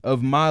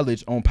of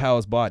mileage on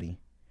Pau's body,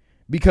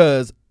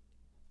 because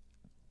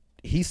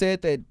he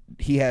said that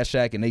he had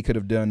Shaq and they could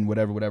have done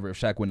whatever if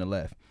Shaq wouldn't have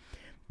left.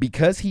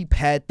 Because he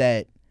had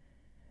that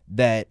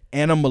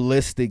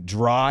animalistic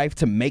drive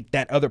to make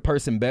that other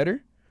person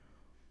better.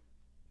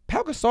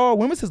 Pau Gasol,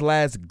 when was his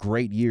last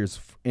great years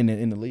in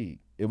the league?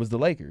 It was the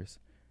Lakers.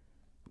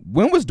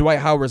 When was Dwight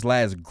Howard's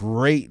last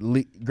great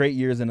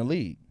years in the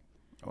league?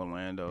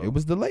 Orlando. It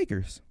was the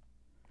Lakers.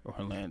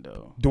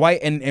 Orlando.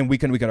 Dwight, and we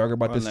can argue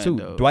about this too.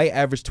 Orlando. Dwight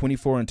averaged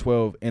 24 and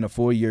 12 in a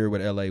full year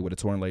with LA with a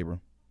torn labrum.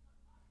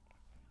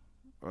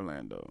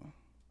 Orlando.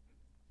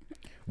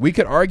 We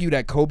could argue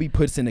that Kobe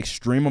puts an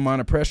extreme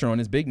amount of pressure on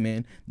his big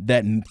men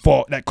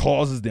that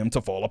causes them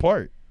to fall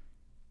apart.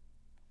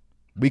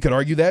 We could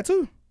argue that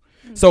too.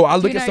 So I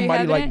look at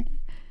somebody like.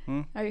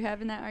 Are you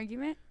having that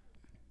argument?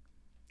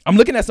 I'm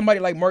looking at somebody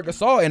like Marc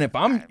Gasol, and if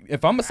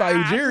I'm Masai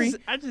Ujiri,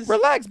 I just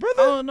relax,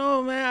 brother. I don't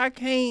know, man. I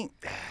can't.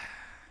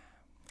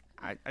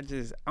 I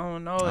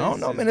don't know. I don't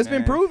know, man. It's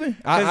been proven.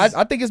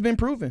 I think it's been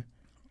proven.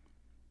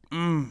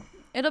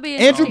 It'll be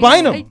Andrew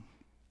Bynum.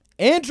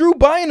 Andrew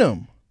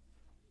Bynum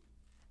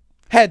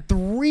had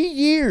 3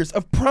 years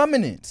of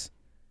prominence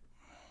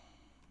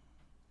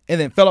and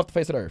then fell off the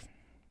face of the earth.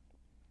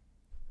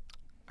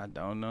 I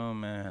don't know,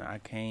 man. I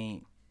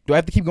can't. Do I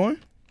have to keep going?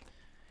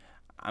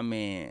 I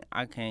mean,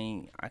 I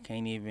can't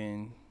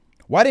even.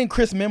 Why didn't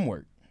Chris Mim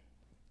work?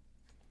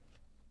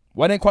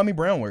 Why didn't Kwame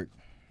Brown work?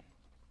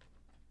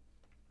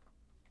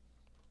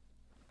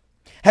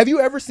 Have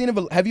you ever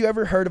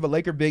heard of a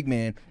Laker big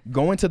man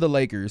going to the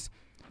Lakers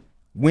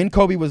when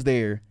Kobe was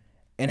there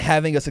and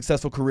having a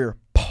successful career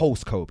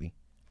post Kobe,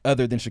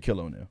 other than Shaquille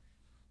O'Neal?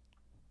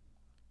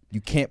 You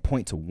can't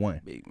point to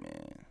one. Big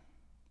man.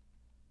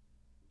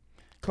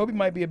 Kobe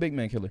might be a big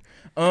man killer.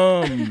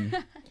 I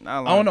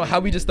don't know how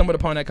we just stumbled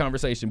upon that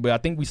conversation, but I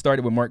think we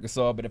started with Marc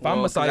Gasol. But if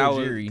I'm Masai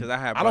Ujiri,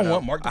 I don't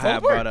want Marc Gasol. I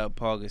had brought up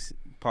Paul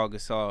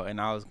Gasol,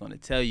 and I was going to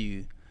tell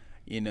you,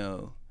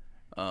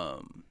 I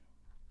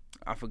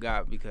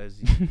forgot because,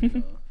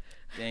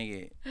 dang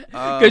it.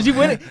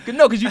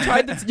 Because you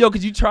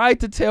tried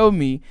to tell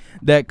me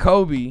that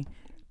Kobe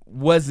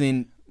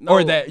wasn't. No,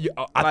 or that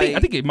I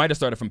think it might have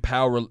started from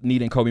Powell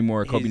needing Kobe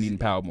more, or Kobe needing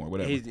Powell more,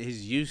 whatever.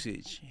 His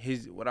usage,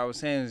 what I was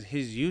saying is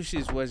his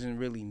usage wasn't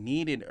really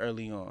needed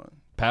early on.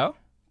 Powell,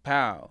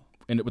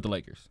 and with the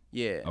Lakers.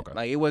 Yeah, okay.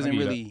 Like it wasn't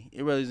really.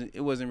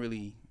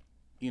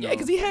 Yeah,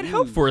 because he had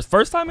help for his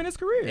first time in his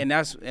career, and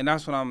that's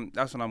what I'm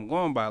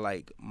going by.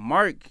 Like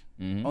Mark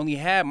only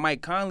had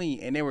Mike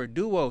Conley, and they were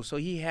duo, so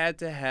he had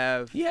to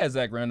have. He had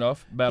Zach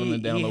Randolph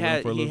battling down low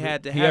for a little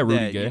bit. He had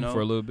Rudy Gay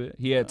for a little bit.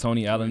 He had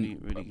Tony Allen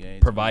Rudy Gay,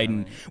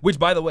 providing. Which,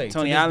 by the way,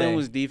 Tony Allen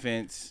was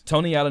defense.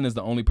 Tony Allen is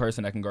the only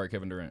person that can guard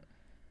Kevin Durant.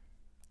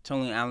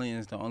 Tony Allen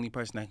is the only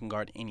person that can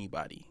guard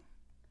anybody.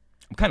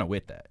 I'm kind of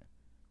with that.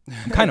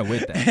 I'm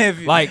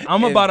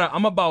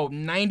about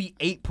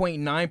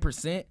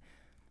 98.9%.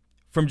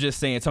 From just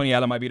saying Tony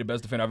Allen might be the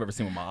best defender I've ever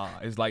seen with my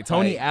eyes. Like,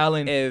 Tony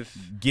Allen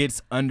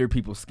gets under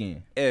people's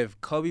skin.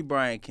 If Kobe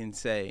Bryant can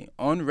say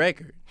on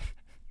record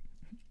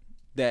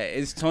that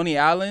it's Tony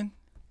Allen,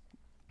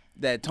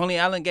 that Tony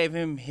Allen gave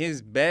him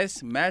his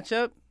best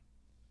matchup,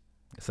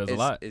 it says a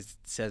lot. It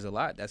says a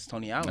lot. That's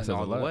Tony Allen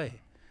all the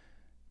way.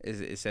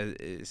 It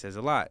says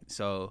a lot.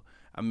 So,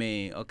 I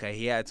mean, okay,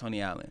 he had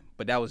Tony Allen,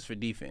 but that was for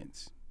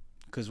defense.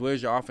 Because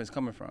where's your offense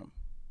coming from?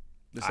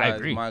 Besides I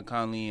agree. Mike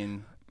Conley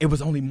and... It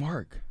was only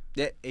Mark.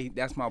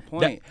 That's my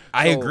point.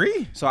 I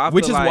agree. So I feel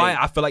which is why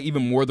I feel like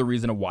even more the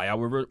reason of why I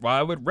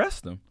would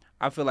rest him.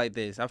 I feel like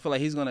this. I feel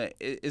like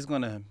it's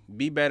gonna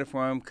be better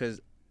for him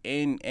because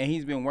and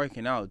he's been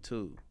working out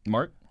too.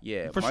 Mark?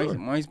 Yeah, for sure.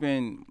 Mark's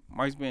been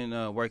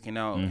working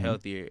out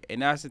healthier,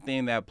 and that's the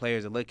thing that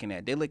players are looking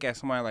at. They look at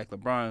somebody like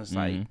LeBron. It's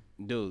like,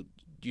 dude,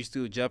 you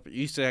still jump.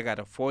 You still got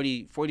a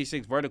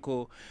 46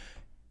 vertical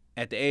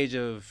at the age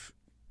of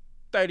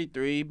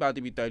 33, about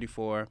to be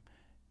 34,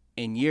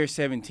 in year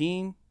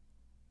 17.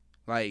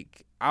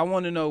 Like, I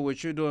want to know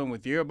what you're doing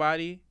with your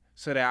body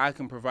so that I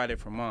can provide it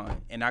for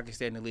mine and I can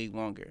stay in the league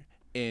longer.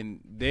 And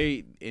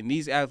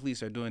these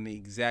athletes are doing the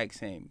exact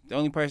same. The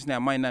only person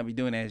that might not be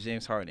doing that is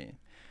James Harden.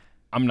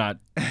 I'm not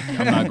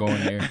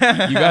going there.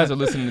 You guys are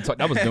listening to talk.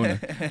 That was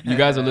Duna. You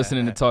guys are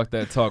listening to talk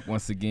that talk.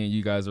 Once again,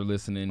 you guys are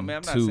listening. I mean,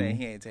 I'm not saying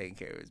he ain't taking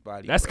care of his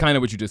body. That's kind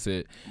of what you just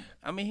said.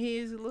 I mean, he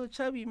is a little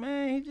chubby,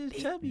 man. He's just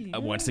chubby.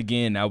 Once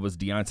again, that was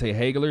Deontay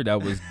Hagler.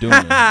 That was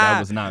Duna. That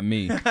was not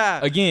me.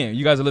 Again,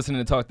 you guys are listening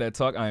to talk that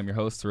talk. I am your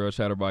host, Terrell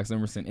Chatterbox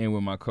Emerson, and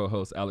with my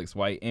co-host Alex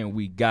White, and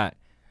we got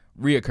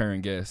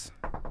reoccurring guests.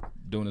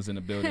 Duna's in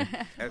the building.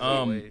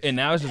 And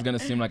now it's just gonna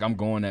seem like I'm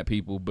going at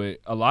people, but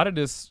a lot of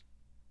this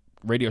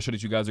radio show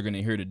that you guys are going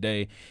to hear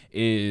today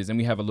is, and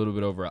we have a little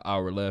bit over an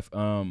hour left,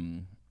 a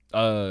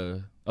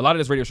lot of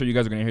this radio show you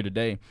guys are going to hear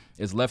today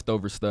is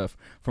leftover stuff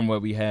from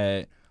what we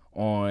had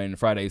on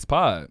Friday's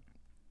pod.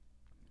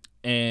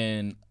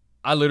 And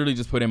I literally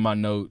just put in my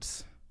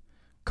notes,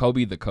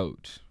 Kobe the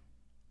coach.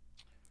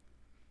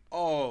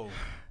 I'm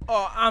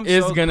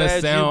it's so gonna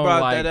glad sound you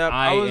brought like that up.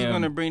 I was am,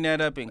 going to bring that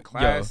up in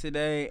class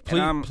today.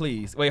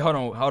 Please. Wait, hold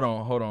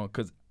on.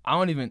 Because I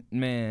don't even,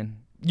 man...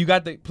 You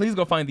got please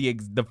go find the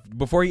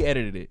before he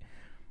edited it.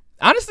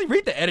 Honestly,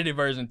 read the edited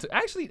version too.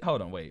 Actually,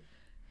 hold on, wait.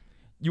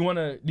 Do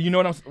you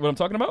know what I'm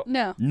talking about?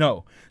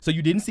 No. So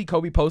you didn't see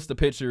Kobe post a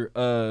picture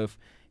of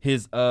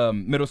his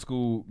middle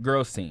school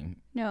girls team?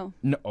 No.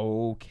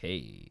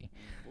 Okay.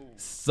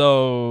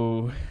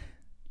 So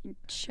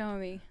show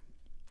me.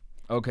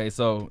 Okay,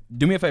 so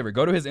do me a favor.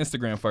 Go to his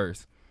Instagram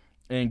first,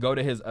 and go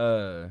to his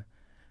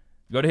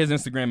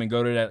Instagram and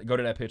go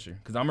to that picture,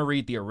 because I'm gonna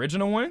read the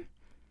original one.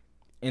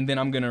 And then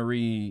I'm going to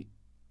read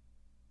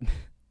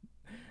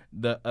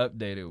the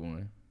updated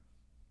one.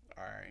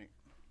 All right.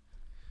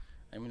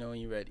 Let me know when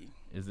you're ready.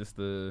 Is this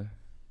I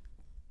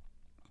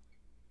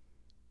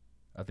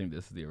think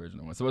this is the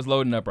original one. So it's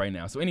loading up right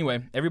now. So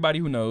anyway, everybody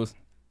who knows,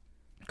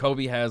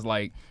 Kobe has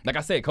like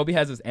I said, Kobe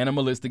has this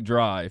animalistic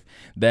drive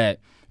that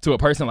to a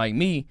person like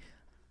me,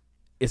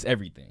 it's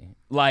everything.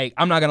 Like,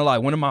 I'm not going to lie.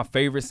 One of my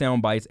favorite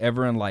sound bites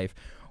ever in life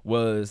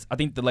was, I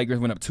think the Lakers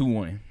went up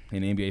 2-1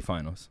 in the NBA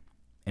Finals.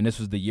 And this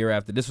was the year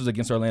after. This was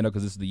against Orlando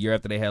because this is the year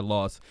after they had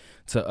lost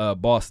to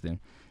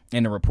Boston.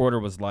 And the reporter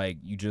was like,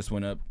 you just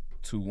went up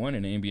 2-1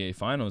 in the NBA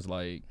Finals.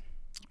 Like,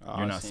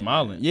 you're not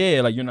smiling. That.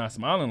 Yeah, like, you're not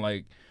smiling.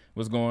 Like,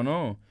 what's going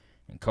on?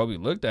 And Kobe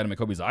looked at him, and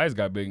Kobe's eyes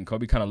got big, and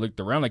Kobe kind of looked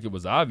around like it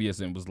was obvious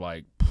and was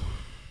like,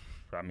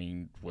 I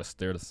mean, what's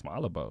there to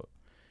smile about?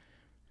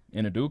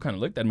 And the dude kind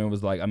of looked at him and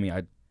was like, I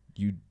mean,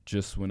 you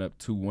just went up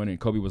 2-1, and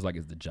Kobe was like,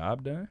 is the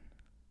job done?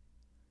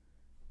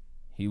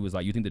 He was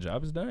like, you think the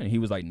job is done? And he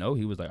was like, no.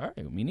 He was like, all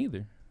right, me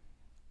neither.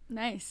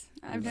 Nice.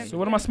 So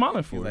what am I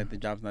smiling for? He's like, the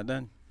job's not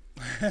done.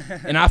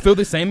 And I feel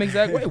the same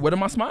exact way. What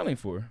am I smiling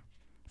for?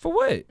 For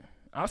what?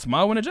 I'll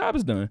smile when the job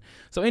is done.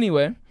 So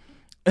anyway,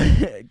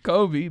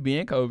 Kobe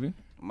being Kobe.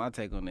 My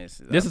take on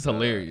this is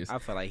hilarious. I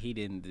feel like he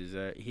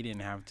didn't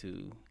have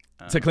to.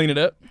 To clean it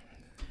up?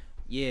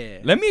 Yeah.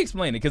 Let me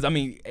explain it, because, I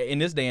mean, in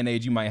this day and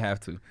age, you might have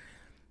to.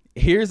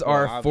 Here's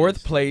our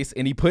fourth place,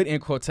 and he put in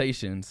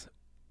quotations,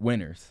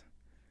 winners.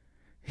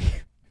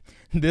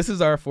 This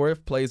is our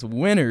fourth place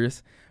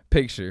winners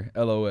picture,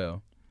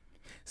 LOL.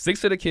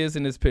 6 of the kids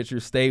in this picture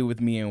stayed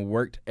with me and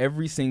worked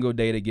every single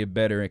day to get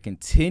better and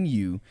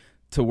continue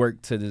to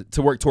work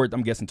toward,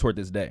 I'm guessing, toward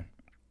this day.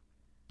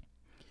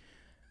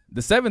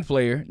 The 7th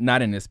player,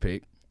 not in this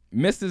pic,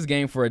 missed this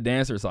game for a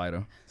dance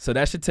recital, so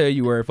that should tell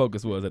you where her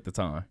focus was at the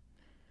time.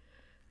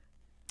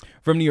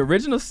 From the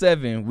original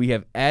 7, we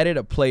have added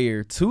a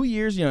player 2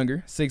 years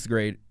younger, 6th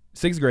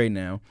grade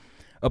now,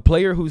 a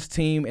player whose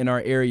team in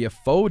our area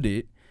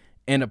folded,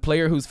 and a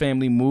player whose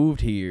family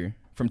moved here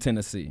from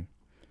Tennessee.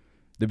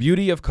 The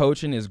beauty of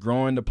coaching is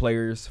growing the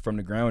players from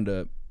the ground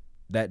up.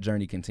 That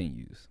journey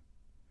continues.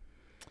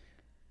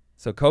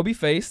 So Kobe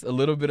faced a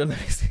little bit of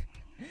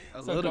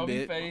a little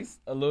bit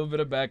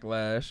of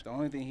backlash. The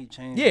only thing he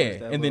changed.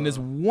 Yeah, and then there's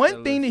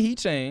one thing that he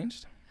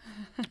changed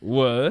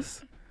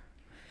was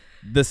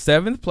the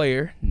 7th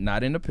player,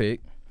 not in the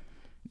pic,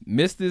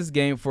 missed this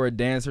game for a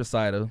dance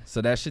recital,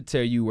 so that should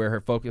tell you where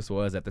her focus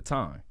was at the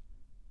time.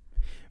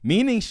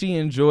 Meaning she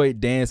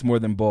enjoyed dance more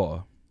than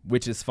ball,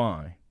 which is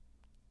fine.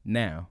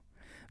 Now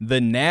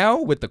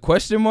with the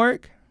question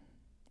mark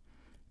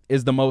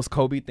is the most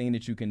Kobe thing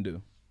that you can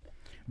do.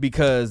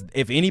 Because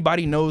if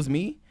anybody knows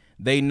me,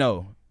 they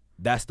know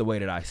that's the way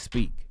that I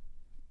speak.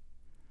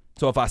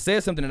 So if I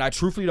said something that I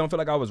truthfully don't feel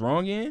like I was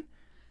wrong in,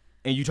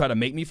 and you try to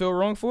make me feel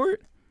wrong for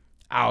it,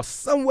 I'll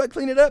somewhat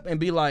clean it up and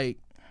be like,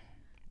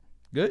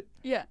 good?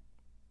 Yeah.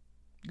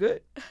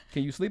 Good?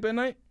 Can you sleep at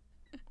night?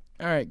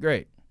 All right,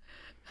 great.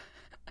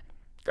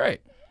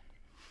 Great.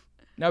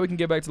 Now we can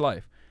get back to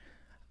life.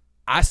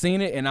 I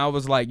seen it and I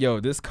was like,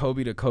 yo, this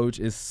Kobe the coach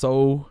is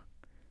so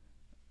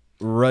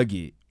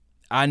rugged.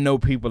 I know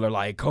people are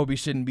like, Kobe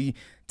shouldn't be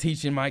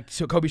teaching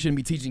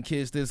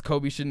kids this.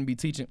 Kobe shouldn't be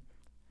teaching.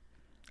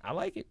 I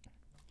like it.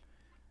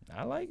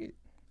 I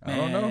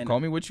don't know. Call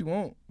me what you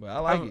want, but I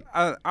like it.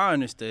 I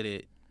understood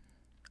it.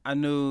 I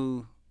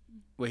knew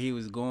where he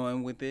was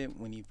going with it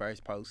when he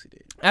first posted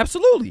it.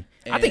 Absolutely.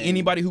 And I think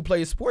anybody who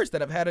plays sports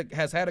that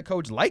has had a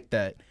coach like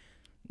that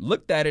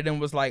looked at it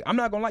and was like, I'm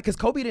not going to lie, because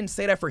Kobe didn't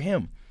say that for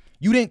him.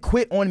 You didn't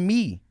quit on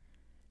me.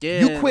 Yeah,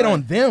 you quit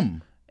on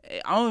them.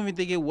 I don't even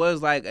think it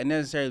was like a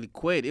necessarily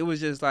quit. It was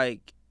just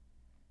like,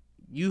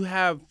 you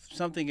have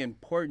something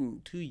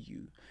important to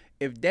you.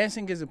 If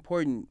dancing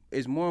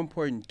is more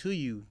important to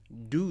you,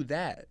 do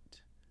that.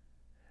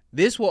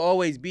 This will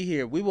always be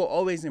here. We will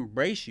always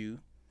embrace you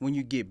when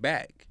you get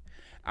back.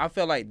 I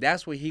felt like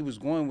that's where he was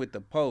going with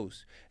the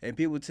post. And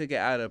people took it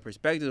out of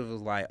perspective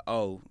of like,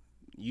 oh,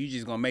 you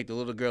just gonna make the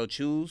little girl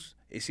choose?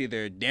 It's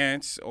either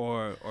dance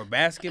or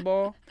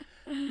basketball.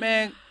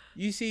 Man,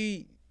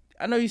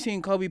 I know you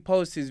seen Kobe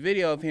post his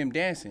video of him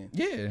dancing.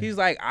 Yeah. He's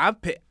like,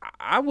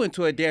 I went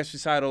to a dance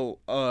recital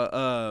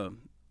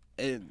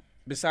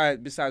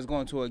besides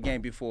going to a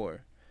game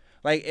before.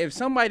 Like, if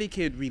somebody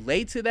could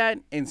relate to that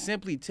and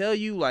simply tell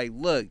you, like,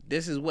 look,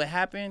 this is what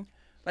happened,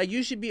 like,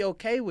 you should be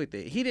okay with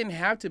it. He didn't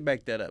have to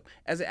back that up.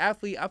 As an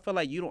athlete, I feel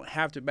like you don't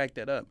have to back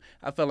that up.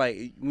 I feel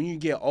like when you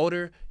get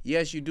older,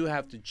 yes, you do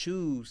have to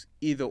choose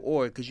either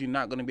or, because you're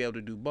not going to be able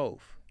to do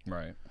both.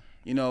 Right.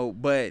 You know,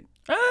 but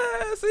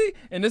see,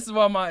 and this is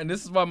why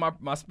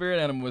my spirit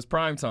animal is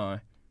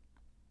Primetime.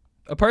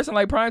 A person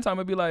like Primetime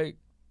would be like,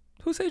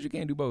 who says you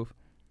can't do both?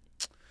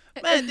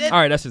 Man, all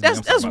right,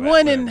 that's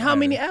one in how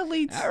many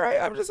athletes? All right,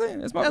 I'm just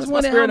saying. It's my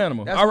spirit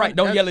animal. All right,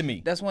 don't yell at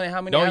me. That's one in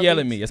how many Don't athletes? yell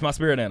at me. It's my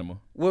spirit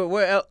animal.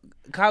 Where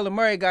Kyler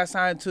Murray got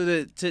signed to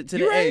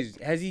the A's.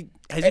 Has he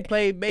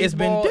played baseball? It's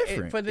been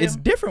different. For them? It's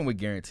different with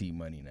guaranteed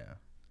money now.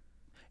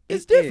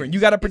 It's different. You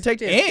got to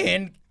protect.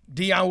 And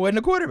Deion wasn't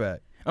a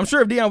quarterback. I'm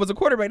sure if Deion was a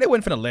quarterback, they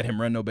wouldn't finna let him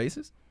run no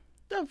bases.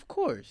 Of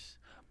course.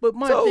 But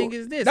my thing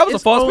is this. That was a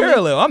false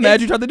parallel. I'm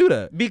mad you tried to do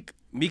that.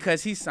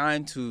 Because he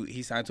signed to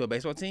a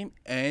baseball team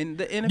and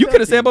the NFL. You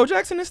could have said Bo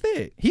Jackson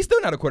instead. He's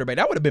still not a quarterback.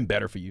 That would have been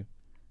better for you.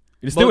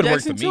 It still would have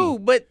worked for me. Too,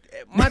 but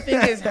my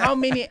thing is, how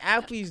many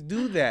athletes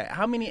do that?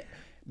 How many?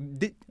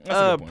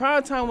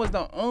 Primetime was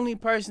the only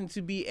person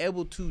to be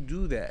able to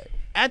do that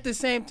at the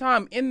same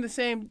time in the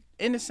same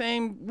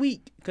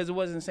week, because it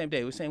wasn't the same day.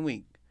 It was the same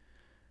week.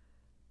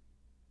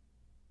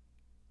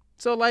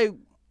 So like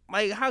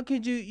how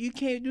could you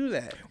can't do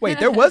that? Wait,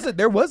 there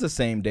was a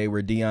same day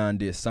where Deion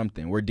did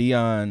something, where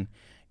Deion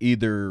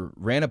either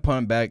ran a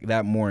punt back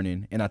that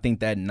morning, and I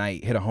think that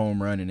night hit a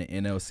home run in the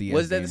NLCS.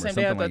 Was that game the or same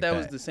day? I something thought like that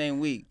was the same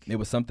week. It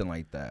was something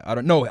like that. I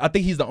don't know. I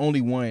think he's the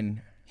only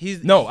one.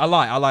 I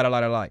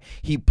lied.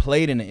 He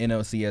played in the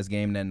NLCS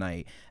game that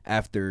night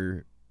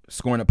after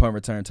scoring a punt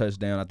return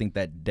touchdown, I think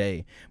that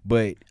day.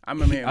 But I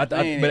remember him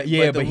playing but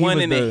the one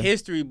in the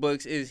history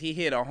books is he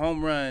hit a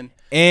home run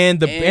and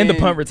the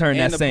punt return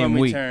that same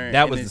week.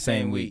 That was the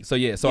same week. So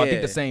yeah. I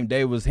think the same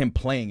day was him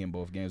playing in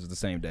both games was the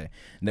same day,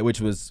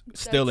 which was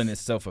still in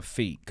itself a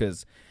feat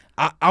because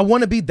I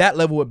want to be that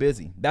level of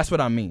busy. That's what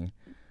I mean.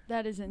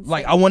 That is insane.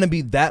 Like, I want to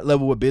be that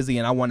level of busy,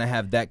 and I want to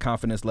have that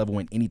confidence level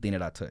in anything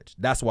that I touch.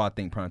 That's why I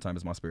think primetime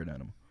is my spirit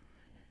animal.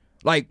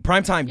 Like,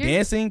 primetime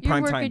dancing,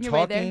 primetime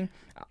talking.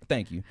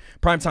 Thank you.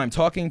 Primetime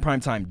talking,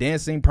 primetime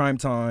dancing,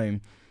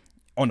 primetime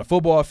on the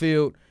football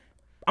field.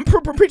 I'm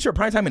pretty sure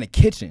primetime in the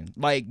kitchen.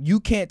 Like, you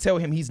can't tell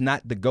him he's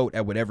not the GOAT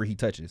at whatever he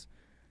touches.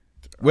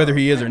 Whether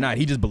he is or not.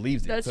 He just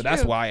believes it.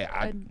 That's why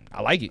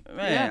I like it.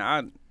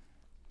 Man,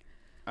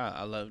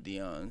 I love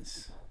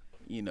Deion's,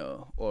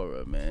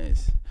 aura, man.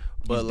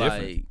 But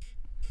like,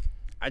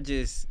 I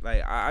just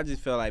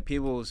feel like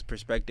people's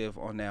perspective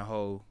on that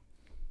whole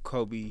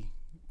Kobe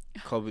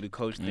the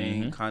coach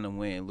thing kind of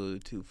went a little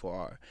too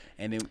far,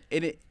 and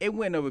it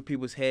went over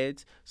people's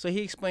heads. So he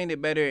explained it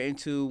better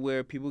into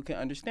where people can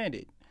understand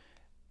it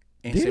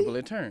in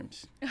simpler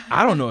terms.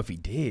 I don't know if he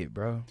did,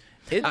 bro.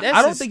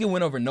 I don't think it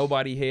went over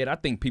nobody's head. I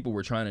think people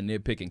were trying to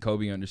nitpick, and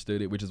Kobe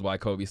understood it, which is why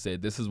Kobe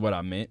said, "This is what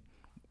I meant,"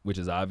 which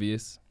is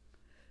obvious.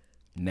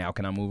 Now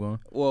can I move on?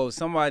 Well,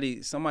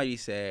 somebody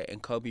said,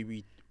 and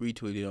Kobe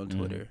retweeted on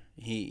Twitter.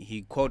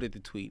 He quoted the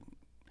tweet.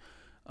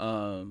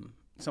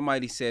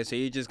 Somebody said, so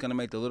you're just gonna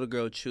make the little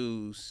girl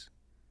choose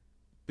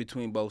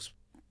between both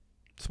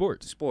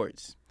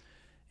sports,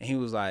 and he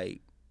was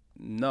like,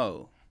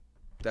 no,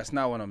 that's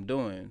not what I'm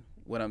doing.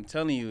 What I'm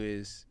telling you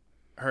is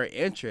her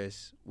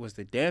interest was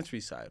the dance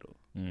recital.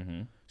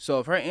 So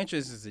if her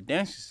interest is the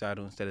dance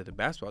recital instead of the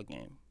basketball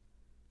game,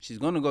 she's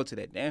gonna go to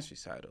that dance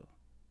recital.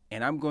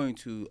 And I'm going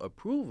to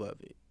approve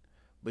of it.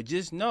 But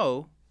just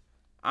know,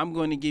 I'm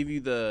going to give you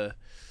the,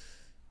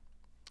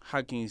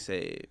 how can you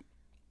say it?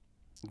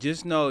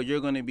 Just know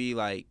you're going to be,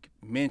 like,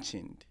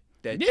 mentioned.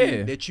 That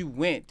you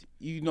went.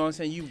 You know what I'm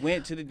saying? You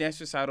went to the dance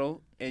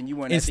recital and you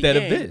weren't instead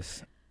at the game. of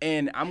this.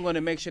 And I'm going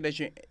to make sure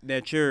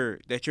that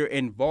you're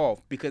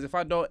involved. Because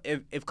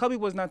if Kobe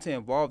was not to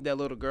involve that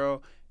little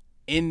girl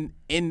in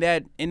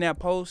that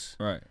post.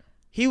 Right.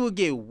 He would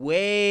get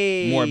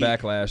way more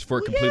backlash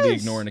for completely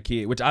ignoring the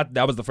kid,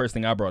 that was the first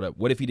thing I brought up.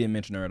 What if he didn't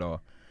mention her at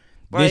all?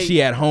 Like, then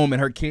she at home and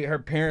her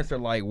parents are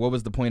like, what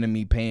was the point of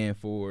me paying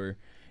for?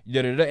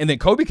 And then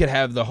Kobe could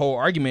have the whole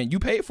argument, you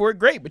paid for it,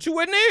 great, but you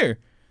wasn't there.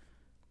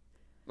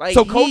 Like,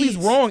 so Kobe's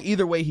wrong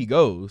either way he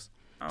goes.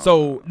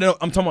 So no,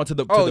 I'm talking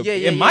about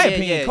in my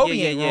opinion, Kobe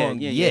ain't wrong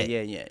yet.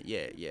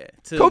 Yeah.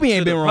 Kobe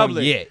ain't been wrong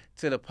yet.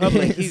 To the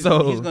public, he's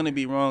going to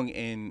be wrong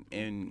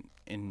in.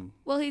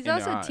 Well, he's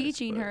also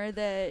teaching her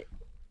that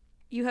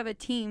you have a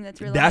team that's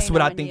relying on you. That's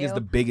what I think is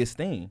the biggest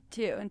thing.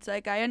 Too. It's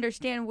like, I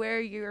understand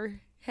where your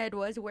head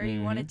was, where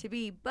you wanted to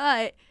be,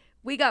 but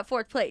we got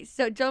 4th place.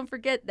 So don't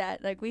forget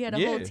that. Like, we had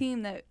a whole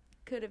team that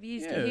could have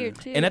used it here,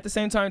 too. And at the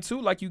same time, too,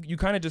 like you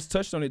kind of just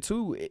touched on it,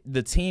 too,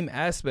 the team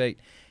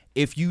aspect.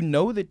 If you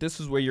know that this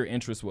is where your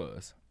interest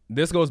was,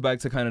 this goes back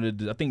to kind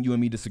of I think you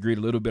and me disagreed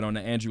a little bit on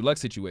the Andrew Luck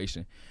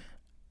situation.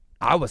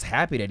 I was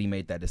happy that he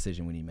made that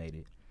decision when he made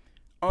it.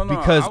 Oh, no,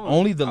 because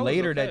only the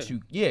later that you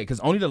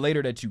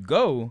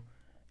go,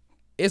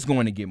 it's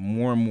going to get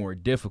more and more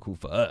difficult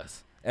for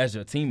us as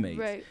your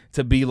teammates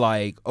to be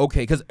like,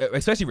 okay, because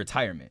especially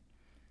retirement.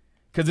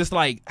 Because it's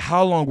like,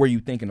 how long were you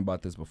thinking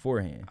about this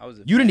beforehand?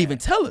 You didn't even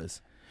tell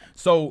us.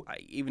 So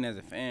even as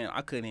a fan,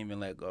 I couldn't even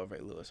let go of Ray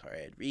Lewis or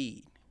Ed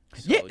Reed.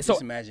 So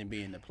just imagine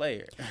being the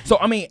player. So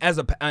I mean, I'm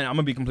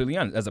gonna be completely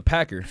honest. As a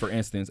Packer, for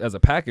instance,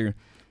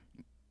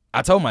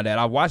 I told my dad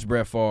I watched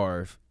Brett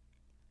Favre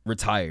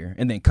retire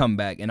and then come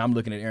back, and I'm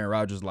looking at Aaron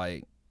Rodgers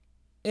like,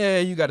 yeah,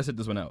 you got to sit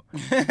this one out.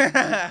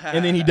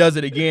 And then he does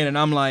it again, and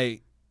I'm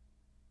like,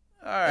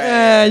 all right,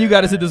 yeah, you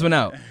got to sit this one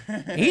out.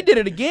 He did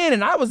it again,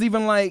 and I was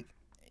even like,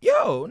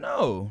 yo,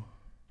 no,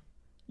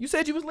 you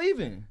said you was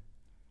leaving.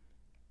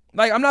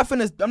 Like, I'm not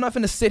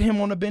finna sit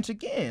him on the bench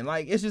again.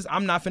 Like, it's just,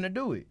 I'm not finna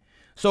do it.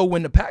 So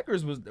when the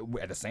Packers was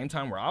at the same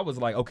time where I was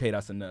like, okay,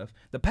 that's enough,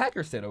 the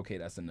Packers said, okay,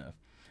 that's enough.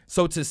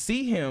 So to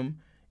see him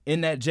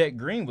in that jet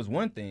green was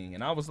one thing,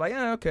 and I was like,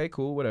 okay,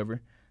 cool,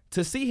 whatever.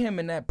 To see him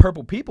in that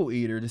purple people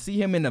eater, to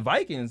see him in the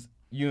Vikings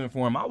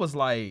uniform, I was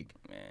like,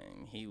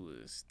 man, he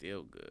was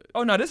still good.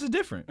 Oh no, this is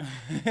different.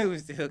 It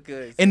was still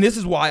good. And this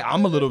is why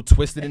I'm a little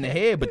twisted in the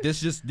head, but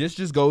this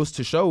just goes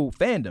to show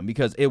fandom,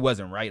 because it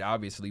wasn't right,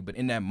 obviously. But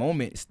in that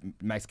moment,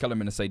 Max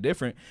Kellerman to say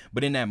different,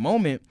 but in that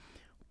moment,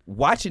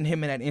 watching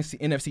him in that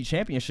NFC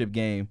Championship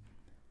game,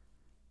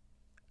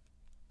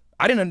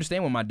 I didn't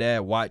understand when my dad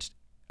watched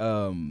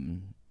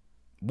Emmitt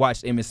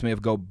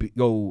Smith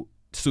go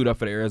suit up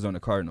for the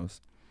Arizona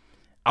Cardinals.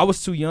 I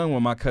was too young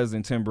when my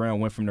cousin Tim Brown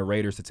went from the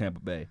Raiders to Tampa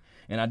Bay.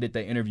 and I did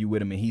that interview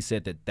with him, and he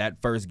said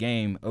that first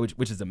game,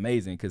 which is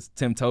amazing, because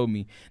Tim told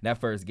me that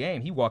first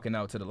game, he walking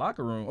out of the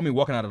locker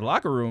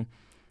room,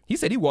 he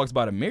said he walks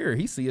by the mirror,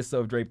 he see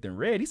himself draped in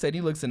red. He said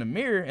he looks in the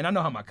mirror, and I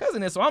know how my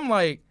cousin is, so I'm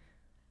like,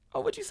 oh,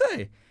 what'd you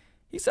say?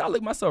 He said, I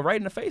looked myself right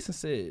in the face and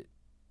said,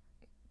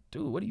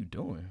 dude, what are you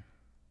doing?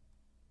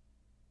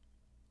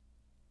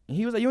 And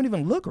he was like, you don't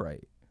even look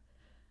right.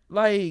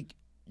 Like,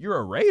 you're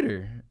a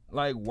Raider.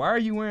 Like, why are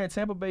you wearing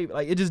Tampa Bay?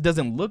 Like, it just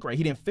doesn't look right.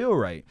 He didn't feel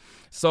right.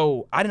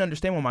 So I didn't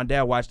understand when my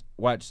dad watched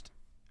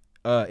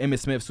Emmitt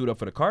Smith suit up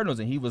for the Cardinals,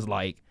 and he was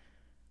like,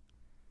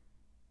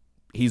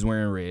 he's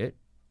wearing red,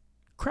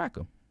 crack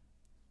him.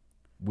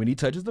 When he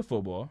touches the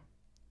football,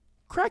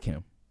 crack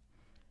him.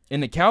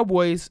 And the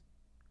Cowboys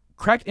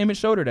cracked Emmitt's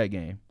shoulder that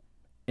game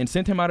and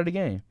sent him out of the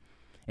game.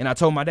 And I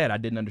told my dad I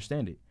didn't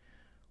understand it.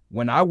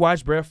 When I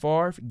watched Brett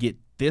Favre get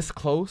this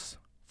close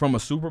from a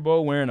Super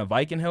Bowl wearing a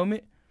Viking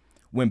helmet,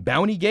 when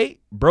Bounty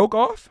Gate broke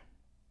off,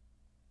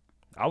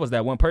 I was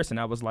that one person.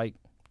 I was like,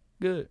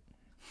 good.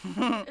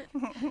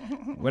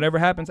 Whatever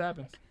happens,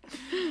 happens.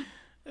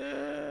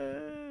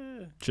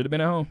 Should have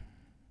been at home.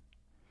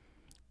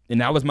 And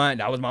that was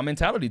my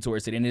mentality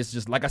towards it. And it's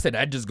just, like I said,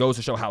 that just goes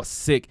to show how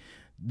sick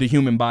the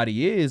human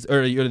body is,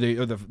 or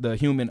the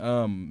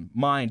human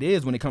mind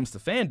is when it comes to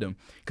fandom.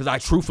 Because I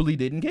truthfully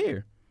didn't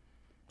care.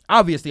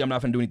 Obviously, I'm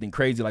not going to do anything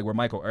crazy like where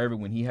Michael Irvin,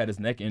 when he had his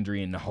neck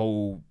injury and the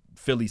whole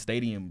Philly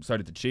stadium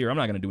started to cheer. I'm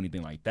not going to do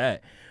anything like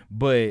that.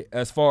 But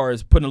as far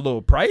as putting a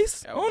little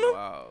price on them,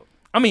 wow.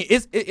 I mean,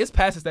 it's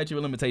past the statute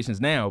of limitations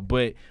now.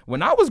 But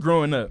when I was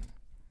growing up,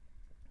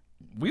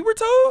 we were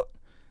told,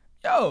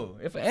 yo,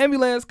 if an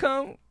ambulance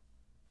come,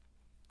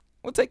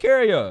 we'll take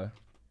care of y'all.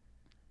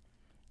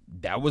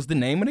 That was the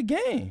name of the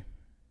game.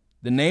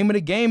 The name of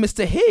the game is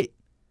to hit.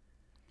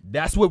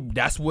 That's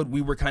what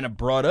we were kind of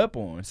brought up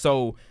on.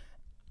 So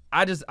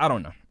I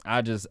don't know.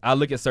 I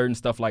look at certain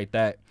stuff like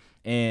that,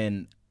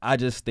 and I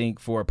just think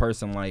for a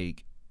person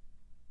like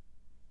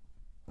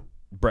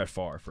Brett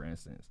Favre, for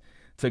instance,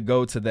 to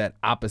go to that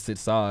opposite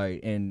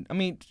side, and I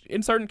mean,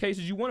 in certain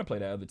cases, you want to play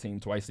that other team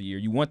twice a year.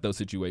 You want those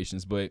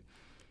situations, but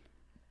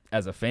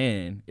as a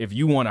fan, if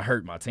you want to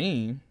hurt my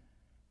team,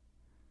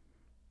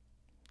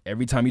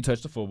 every time you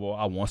touch the football,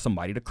 I want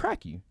somebody to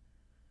crack you.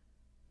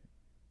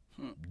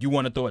 You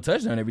want to throw a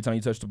touchdown every time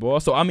you touch the ball.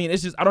 So, I mean,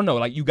 it's just, I don't know.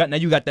 Like, you got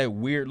that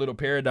weird little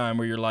paradigm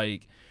where you're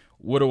like,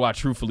 what do I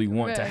truthfully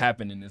want to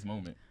happen in this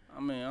moment? I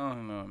mean, I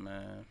don't know,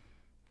 man.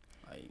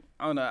 Like,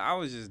 I don't know. I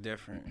was just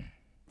different.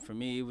 For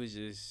me, it was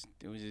just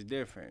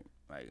different.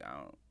 Like, I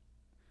don't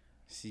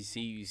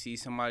you see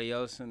somebody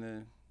else in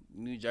the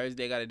New Jersey,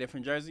 they got a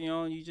different jersey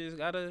on. You just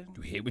gotta.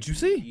 You hit what you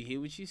see. You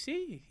hit what you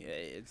see. Yeah,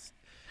 it's.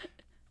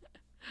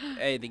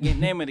 Hey, the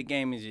name of the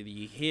game is either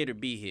you hit or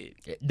be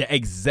hit.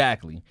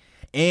 Exactly.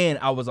 And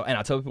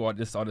I tell people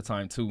this all the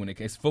time too. When it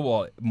comes to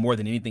football, more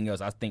than anything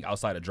else, I think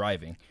outside of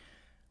driving,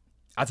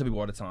 I tell people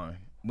all the time,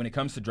 when it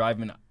comes to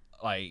driving,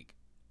 like,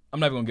 I'm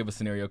not even gonna give a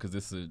scenario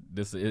because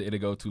it'll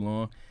go too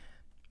long.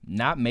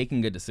 Not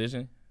making a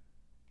decision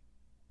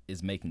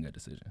is making a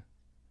decision.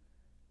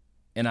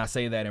 And I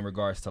say that in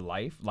regards to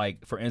life.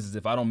 Like, for instance,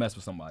 if I don't mess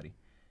with somebody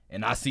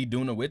and I see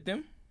Duna with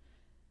them,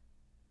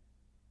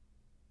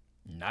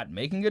 not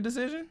making a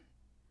decision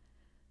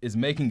is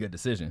making a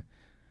decision.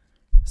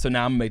 So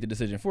now I'm going to make the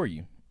decision for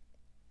you.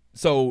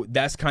 So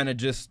that's kind of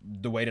just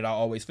the way that I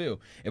always feel.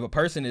 If a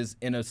person is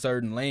in a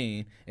certain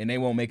lane and they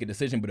won't make a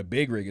decision, but a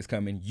big rig is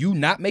coming, you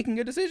not making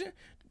a decision,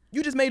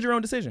 you just made your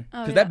own decision.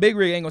 Because that big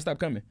rig ain't going to stop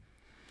coming.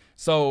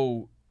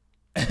 So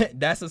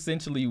that's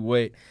essentially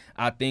what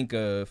I think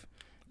of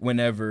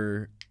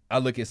whenever I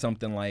look at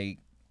something like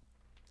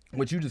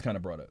what you just kind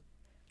of brought up.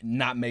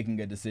 Not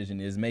making a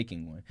decision is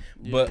making one.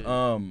 Yeah. But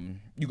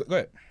you go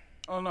ahead.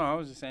 Oh, no, I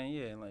was just saying,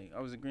 yeah, like, I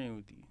was agreeing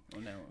with you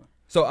on that one.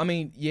 So, I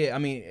mean, yeah,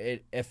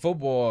 at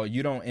football,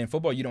 you have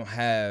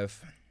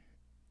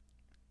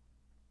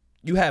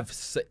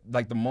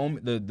like the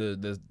moment,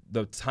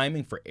 the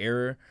timing for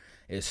error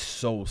is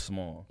so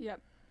small.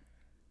 Yep.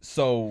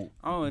 So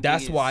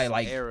that's why,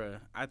 like, error.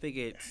 I think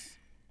it's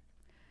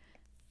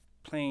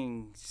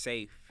playing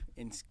safe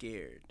and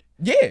scared.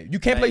 Yeah, you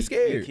can't play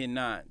scared. You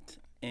cannot.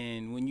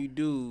 And when you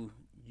do,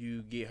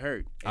 you get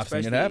hurt. I've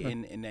seen it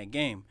happen. In that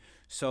game.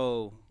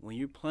 So when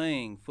you're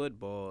playing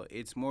football,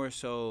 it's more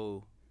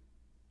so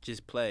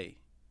just play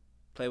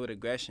with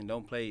aggression.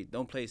 Don't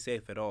play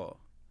safe at all.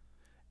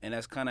 And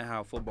that's kind of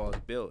how football is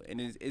built. And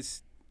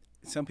it's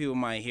some people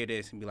might hear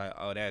this and be like,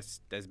 "Oh, that's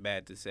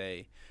bad to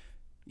say."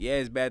 Yeah,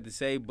 it's bad to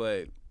say,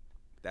 but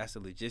that's the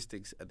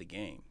logistics of the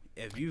game.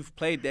 If you've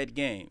played that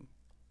game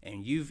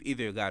and you've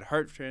either got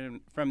hurt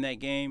from that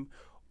game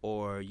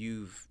or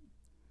you've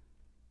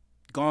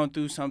gone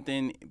through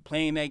something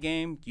playing that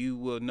game, you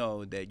will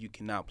know that you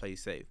cannot play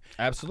safe.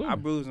 Absolutely. I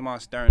bruised my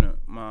sternum,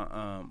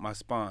 my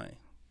spine.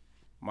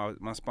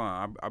 My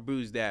spine. I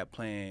bruised that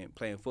playing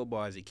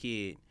football as a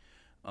kid,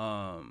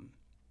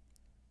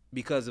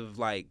 because of,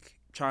 like,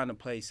 trying to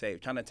play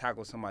safe, trying to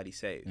tackle somebody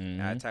safe.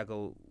 Mm-hmm.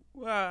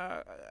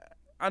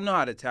 I know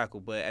how to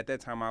tackle, but at that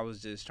time I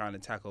was just trying to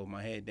tackle with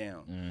my head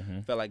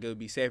down. Felt like it would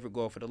be safer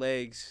going for the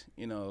legs,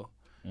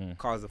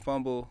 cause the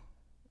fumble,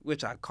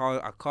 which I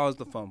caused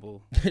the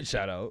fumble.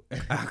 Shout out.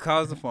 I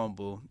caused the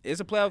fumble.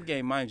 It's a playoff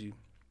game, mind you.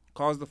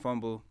 Caused the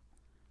fumble.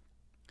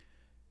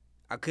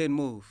 I couldn't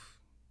move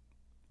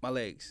my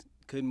legs.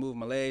 Couldn't move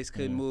my legs.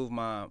 Couldn't move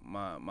my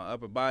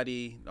upper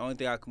body. The only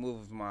thing I could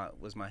move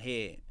was my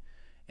head,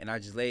 and I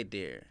just laid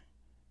there.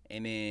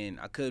 And then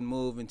I couldn't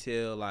move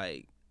until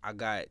like I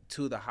got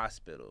to the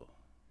hospital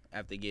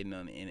after getting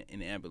in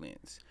the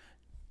ambulance.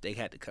 They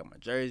had to cut my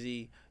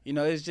jersey.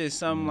 It's just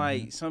some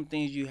like some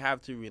things you have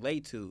to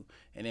relate to.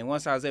 And then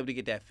once I was able to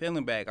get that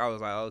feeling back, I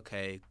was like,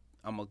 okay,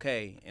 I'm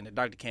okay. And the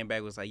doctor came back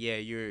and was like, yeah,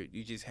 your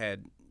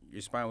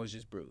spine was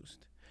just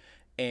bruised.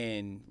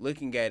 And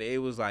looking at it, it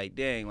was like,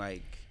 dang,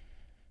 like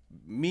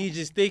me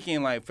just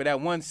thinking like for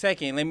that 1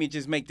 second, let me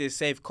just make this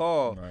safe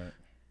call. Right.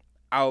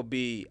 I'll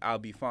be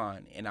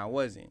fine, and I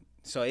wasn't.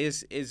 So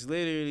it's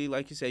literally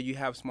like you said, you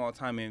have small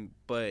timing,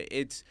 but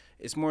it's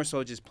more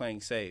so just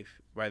playing safe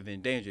rather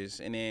than dangerous.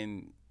 And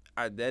then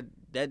that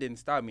didn't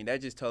stop me. That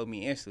just told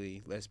me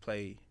instantly, let's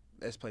play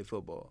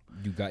football.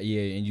 You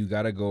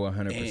gotta go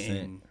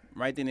 100%. And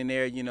right then and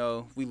there,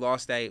 we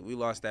lost that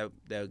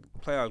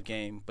playoff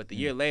game. But the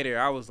year later,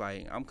 I was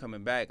like, I'm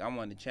coming back. I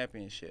won the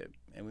championship,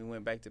 and we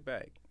went back to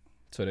back.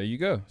 So there you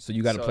go. So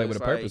you got to play with a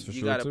purpose for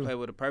sure. You got to play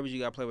with a purpose. You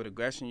got to play with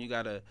aggression. You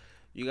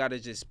gotta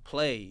just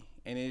play.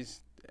 And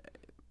it's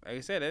like I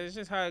said, that's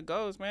just how it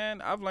goes,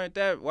 man. I've learned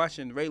that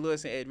watching Ray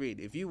Lewis and Ed Reed.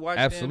 If you watch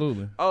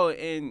absolutely. them,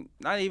 and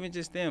not even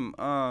just them.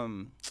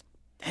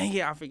 Dang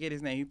it, I forget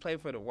his name. He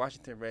played for the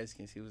Washington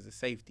Redskins. He was a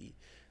safety.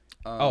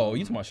 You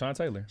talking about Sean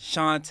Taylor?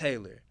 Sean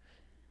Taylor.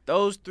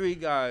 Those three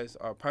guys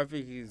are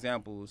perfect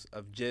examples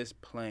of just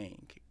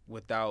playing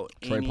without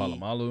Troy any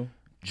Polamalu.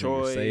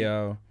 Troy,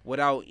 Seau.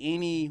 without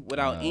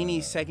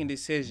any second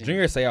decision.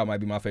 Junior Seau might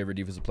be my favorite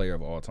defensive player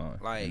of all time.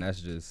 Like, and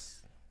that's just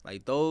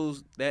like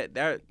those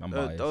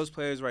those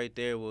players right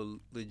there will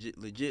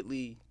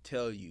legitly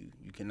tell you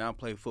cannot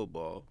play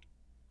football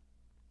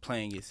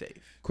playing it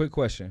safe. Quick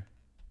question.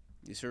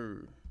 Yes,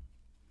 sir.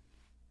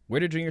 Where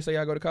did Junior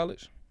Seau go to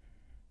college?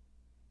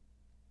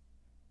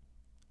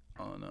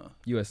 I don't know.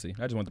 USC.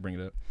 I just want to bring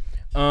it up.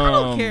 I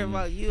don't care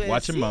about USC.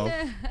 Watch your mouth.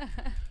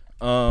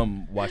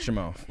 Watch your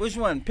mouth. Which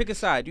one? Pick a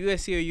side.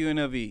 USC or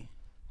UNLV?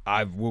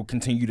 I will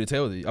continue to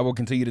tell you. I will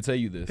continue to tell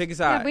you this. Pick a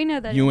side. Yeah, we know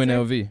that.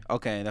 UNLV.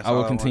 Okay, that's I all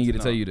will continue to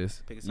know. tell you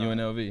this. Pick a side.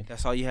 UNLV.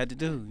 That's all you had to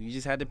do. You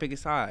just had to pick a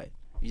side.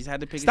 You just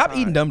had to pick a Stop side.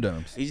 eating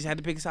dum-dums. You just had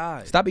to pick a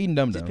side. Stop eating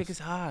dum-dums. Just pick a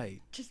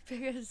side. Just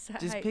pick a side.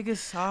 Just pick a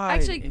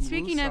side. Actually,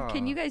 speaking of,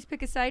 can you guys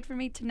pick a side for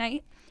me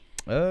tonight?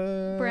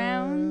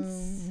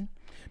 Browns.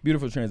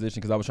 Beautiful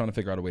transition because I was trying to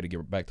figure out a way to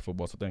get back to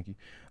football, so thank you.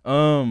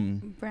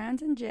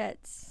 Browns and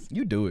Jets.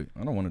 You do it.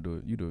 I don't want to do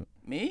it. You do it.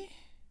 Me?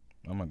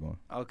 I'm not going.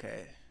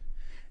 Okay.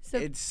 So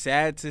it's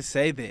sad to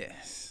say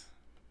this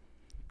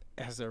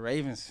as a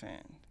Ravens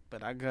fan,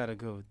 but I gotta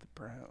go with the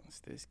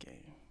Browns this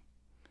game.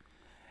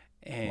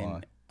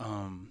 And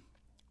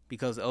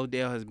because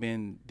Odell has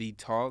been the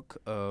talk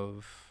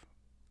of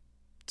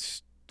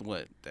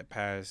the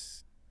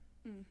past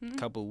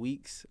couple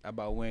weeks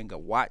about wearing a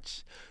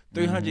watch,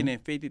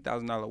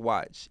 $350,000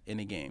 watch in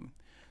the game.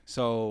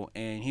 So,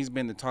 and he's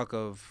been the talk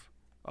of,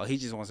 he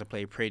just wants to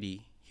play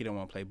pretty. He don't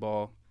want to play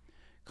ball,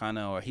 kind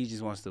of, or he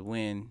just wants to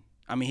win.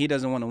 I mean, he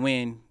doesn't want to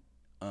win.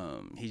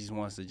 He just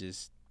wants to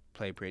just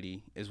play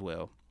pretty as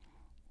well.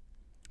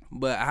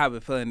 But I have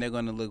a feeling they're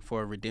going to look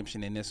for a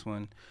redemption in this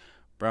one.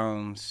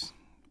 Browns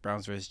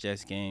versus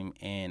Jets game,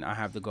 and I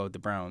have to go with the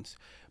Browns.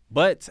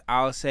 But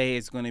I'll say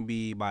it's going to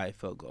be by a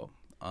field goal.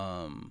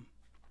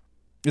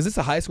 Is this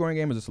a high-scoring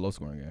game or is this a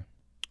low-scoring game?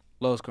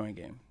 Low-scoring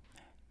game.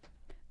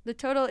 The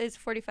total is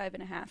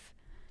 45.5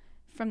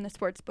 from the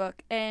sports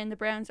book, and the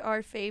Browns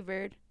are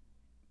favored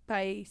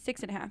by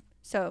 6.5.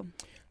 So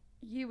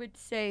you would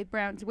say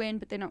Browns win,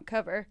 but they don't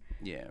cover.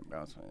 Yeah,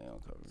 Browns win, they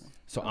don't cover.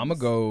 So I'm going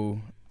to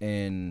go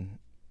and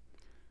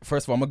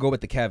first of all, I'm going to go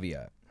with the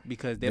caveat.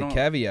 Because they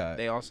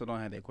also don't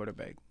have their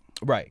quarterback.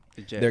 Right.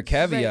 The Jets. Their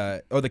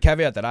caveat, or the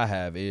caveat that I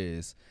have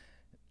is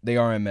they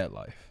are in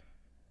MetLife.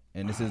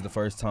 And this is the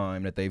first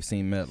time that they've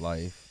seen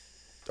MetLife,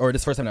 or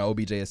this first time that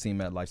OBJ has seen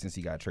MetLife since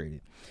he got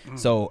traded.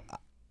 So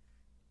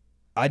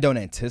I don't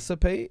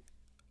anticipate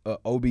a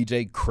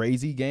OBJ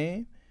crazy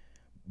game,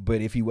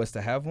 but if he was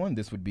to have one,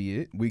 this would be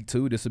it. Week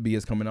 2, this would be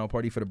his coming out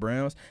party for the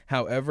Browns.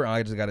 However,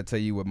 I just got to tell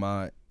you what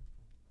my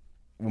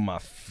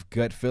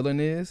gut feeling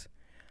is.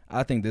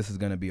 I think this is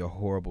going to be a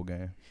horrible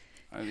game.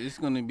 It's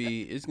going to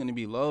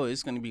be low.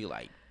 It's going to be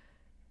like,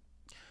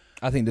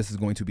 I think this is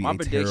going to be a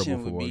terrible football game. My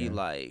prediction would be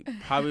like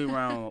probably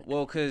around,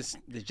 because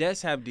the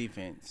Jets have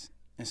defense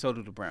and so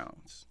do the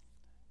Browns.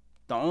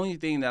 The only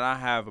thing that I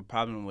have a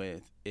problem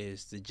with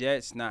is the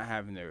Jets not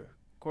having their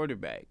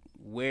quarterback.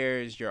 Where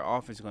is your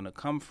offense going to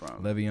come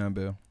from? Le'Veon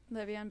Bell.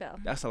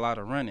 That's a lot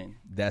of running.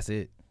 That's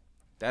it.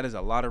 That is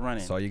a lot of running.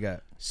 That's all you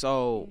got.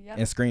 So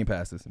and screen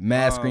passes.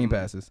 Mass screen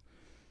passes.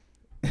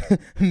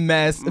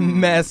 mass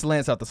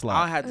slants out the slot.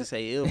 I'll have to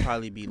say it'll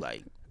probably be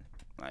like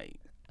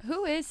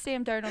Who is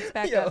Sam Darnold's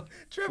backup? Yo,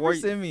 Trevor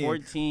Siemian.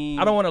 14.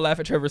 I don't want to laugh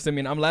at Trevor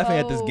Siemian. I'm laughing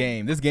at this Oh.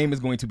 game. This game is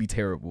going to be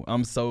terrible.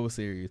 I'm so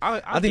serious. I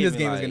think give this it,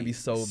 game is like, going to be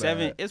so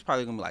 7. bad. It's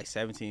probably gonna be like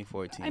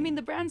 17-14. I mean,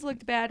 the Browns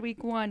looked bad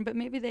week 1, but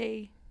maybe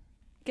they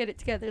get it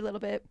together a little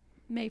bit.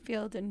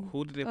 Mayfield and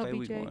who did they play OBJ.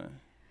 week 1?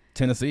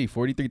 Tennessee,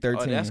 43-13.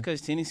 Oh, that's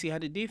because Tennessee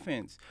had the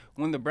defense.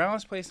 When the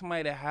Browns play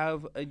somebody that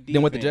have a defense,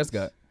 Then what the Jets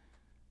got?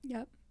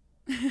 Yep.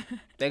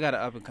 they got an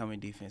up and coming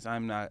defense.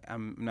 I'm not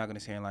gonna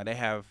say a lie. They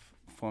have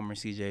former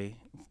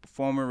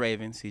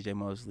Raven CJ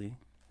Mosley.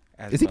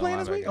 Is he playing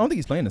this week? I don't think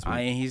he's playing this week.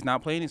 He's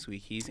not playing this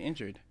week. He's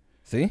injured.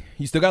 See,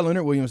 you still got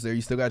Leonard Williams there.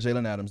 You still got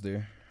Jalen Adams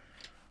there.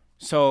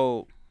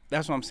 So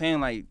that's what I'm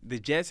saying. Like, the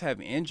Jets have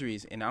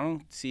injuries, and I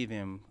don't see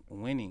them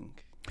winning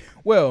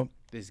Well,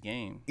 this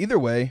game. either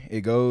way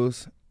it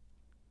goes,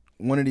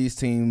 one of these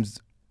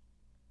teams,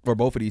 or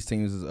both of these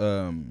teams,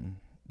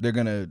 they're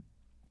gonna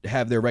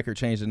have their record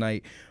changed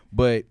tonight.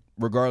 But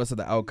regardless of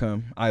the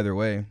outcome, either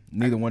way,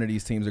 neither one of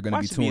these teams are gonna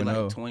be 2-0.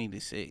 Like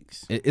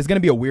 20-6. It's gonna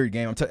be a weird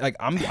game.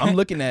 I'm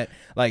looking at,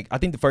 like, I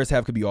think the first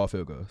half could be all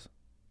field goals.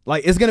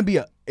 Like, it's gonna be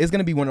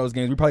one of those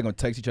games we're probably gonna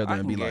text each other I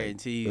and can be like,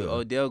 guarantee you,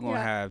 Odell gonna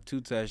have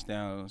 2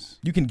 touchdowns.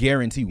 you can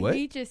guarantee what?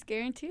 He just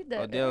guaranteed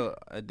that.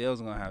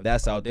 Odell's gonna have.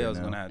 That's out there Odell's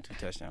now. gonna have 2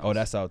 touchdowns. Oh,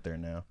 that's out there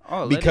now.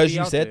 Oh, let it because be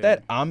you out said there.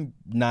 that, I'm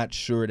not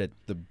sure that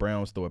the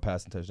Browns throw a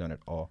passing touchdown at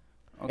all.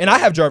 Okay. And I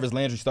have Jarvis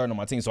Landry starting on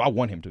my team, so I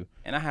want him to.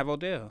 And I have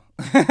Odell.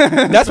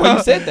 That's why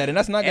you said that, and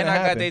that's not And gonna I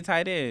happen. got their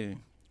tight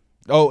end.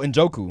 Oh,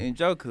 Njoku.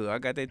 Njoku. I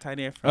got their tight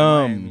end from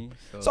Miami.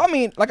 So I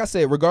mean, like I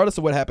said, regardless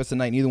of what happens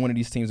tonight, neither one of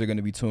these teams are going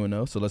to be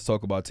 2-0. So let's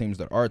talk about teams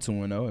that are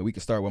 2-0, and we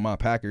can start with my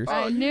Packers.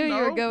 I knew you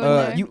were going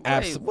there. You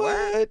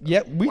what?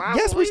 Yeah,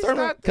 we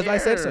started because I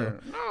said so.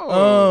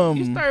 No,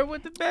 you started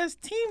with the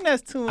best team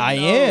that's 2-0. I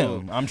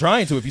am. I'm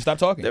trying to. If you stop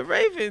talking, The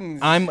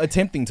Ravens. I'm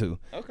attempting to.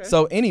 Okay.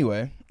 So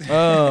anyway,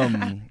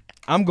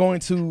 I'm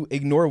going to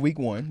ignore week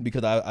 1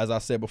 because, as I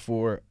said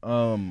before,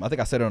 I think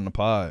I said it on the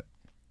pod.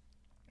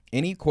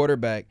 Any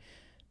quarterback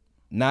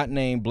not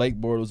named Blake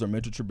Bortles or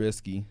Mitchell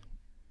Trubisky,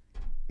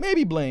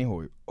 maybe Brian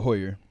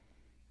Hoyer,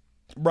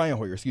 Blaine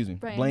Hoyer.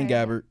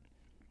 Gabbert.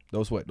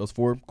 Those 4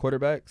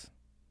 quarterbacks?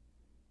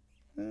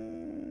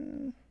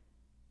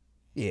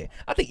 Yeah,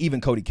 I think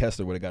even Cody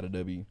Kessler would have got a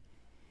W.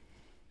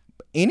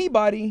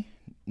 Anybody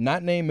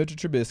not named Mitchell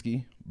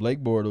Trubisky,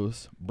 Blake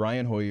Bortles,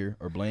 Brian Hoyer,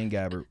 or Blaine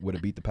Gabbert would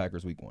have beat the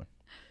Packers week 1.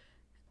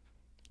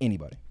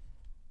 Anybody.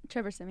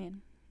 Trevor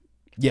Siemian.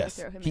 Yes,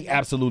 Throw him he in there.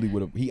 absolutely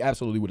would have. He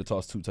absolutely would have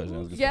tossed 2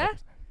 touchdowns. against the Yeah?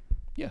 Packers.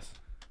 Yes.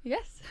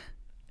 Yes.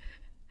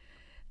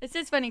 It's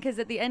just funny because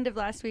at the end of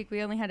last week,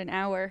 we only had an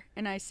hour,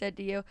 and I said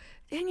to you,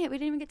 dang it, we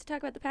didn't even get to talk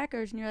about the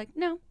Packers. And you're like,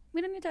 no,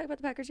 we don't need to talk about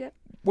the Packers yet.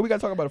 What we got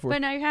to talk about it for? But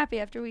now you're happy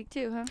after week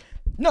 2, huh?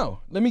 No,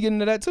 let me get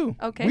into that too.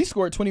 Okay. We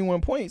scored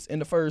 21 points in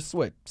the first,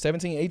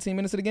 17, 18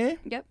 minutes of the game?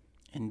 Yep.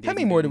 And How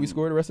many more did we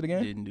score the rest of the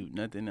game? Didn't do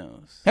nothing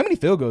else. How many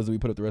field goals did we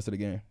put up the rest of the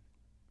game?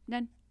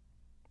 None.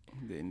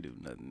 Didn't do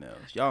nothing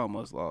else. Y'all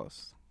almost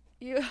lost.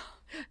 It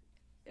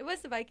was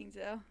the Vikings,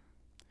 though.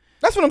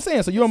 That's what I'm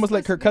saying. So you almost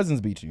let supposed to Kirk be-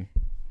 Cousins beat you.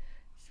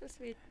 It's supposed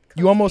to be a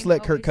You close almost game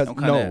let Kirk always. Cousins.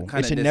 I'm kinda- No, kinda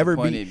it should never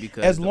be. disappointed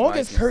because As the long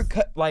as Vikings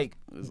Kirk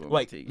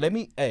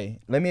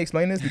let me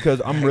explain this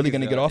because I'm really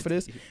gonna Vikings get off of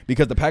this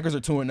because the Packers are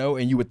 2-0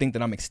 and you would think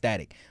that I'm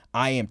ecstatic.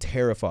 I am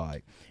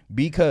terrified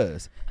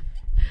because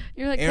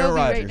You're like Aaron Kobe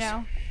right Rodgers.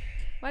 now.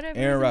 Why did Aaron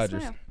everyone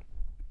Rodgers. smile?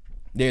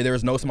 there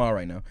is no smile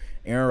right now.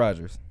 Aaron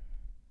Rodgers.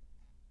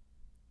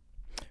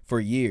 For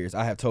years,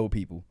 I have told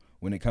people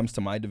when it comes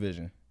to my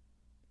division,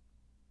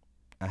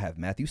 I have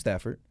Matthew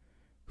Stafford,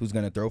 who's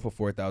going to throw for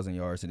 4,000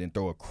 yards and then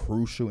throw a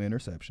crucial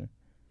interception.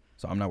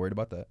 So I'm not worried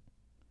about that.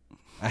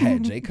 I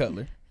had Jay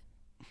Cutler.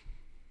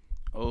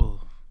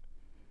 Oh.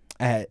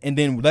 And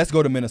then let's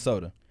go to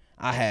Minnesota.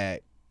 I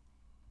had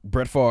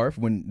Brett Favre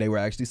when they were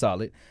actually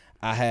solid.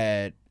 I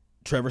had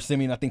Trevor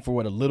Siemian, I think,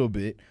 for a little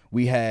bit.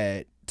 We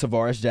had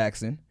Tavares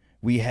Jackson.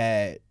 We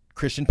had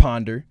Christian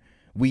Ponder.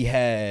 We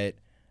had,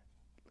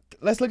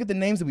 let's look at the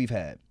names that we've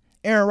had.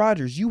 Aaron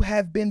Rodgers, you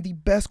have been the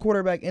best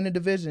quarterback in the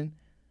division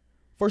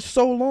for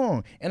so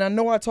long. And I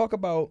know I talk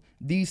about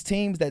these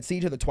teams that see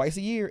each other twice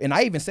a year. And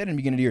I even said in the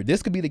beginning of the year,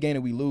 this could be the game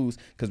that we lose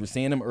because we're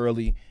seeing them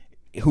early.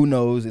 Who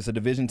knows? It's a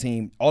division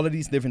team. All of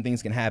these different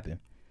things can happen.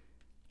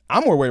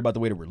 I'm more worried about the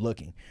way that we're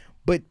looking.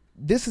 But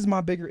this is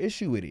my bigger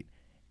issue with it.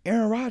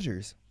 Aaron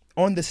Rodgers,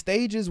 on the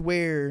stages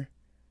where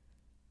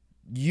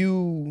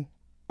you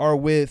are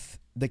with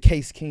the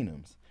Case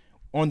Keenums,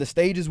 on the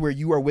stages where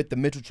you are with the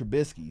Mitchell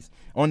Trubiskys,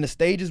 on the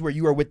stages where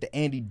you are with the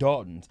Andy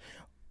Daltons,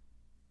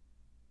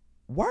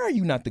 why are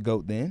you not the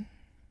GOAT then?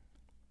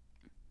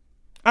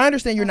 I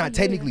understand you're not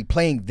technically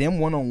playing them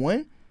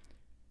one-on-one,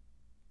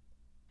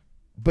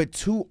 but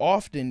too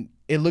often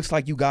it looks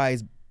like you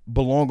guys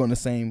belong on the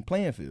same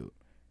playing field.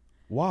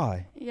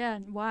 Why? Yeah,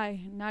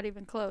 why? Not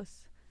even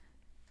close.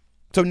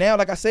 So now,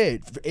 like I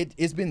said,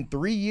 it's been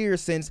 3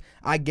 years since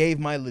I gave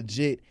my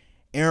legit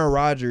Aaron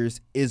Rodgers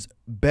is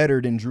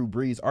better than Drew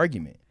Brees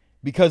argument.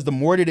 Because the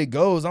more that it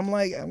goes, I'm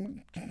like,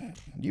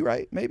 you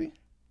right, maybe.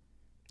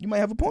 You might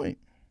have a point.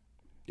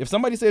 If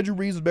somebody said Drew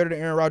Brees was better than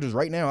Aaron Rodgers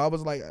right now, I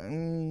was like,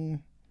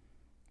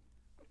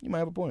 You might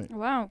have a point.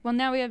 Wow. Well,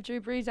 now we have Drew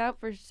Brees out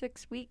for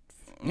 6 weeks.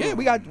 Yeah,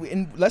 we got,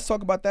 and let's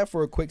talk about that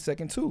for a quick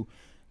second too.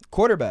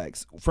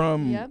 Quarterbacks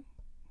from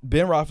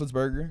Ben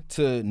Roethlisberger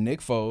to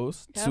Nick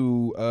Foles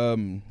to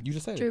you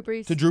just said Drew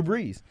Brees. to Drew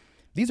Brees.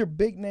 These are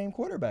big name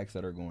quarterbacks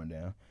that are going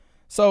down.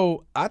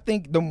 So I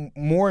think the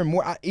more and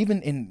more,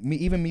 even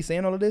me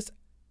saying all of this,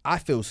 I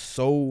feel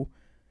so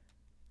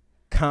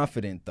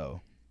confident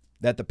though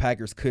that the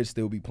Packers could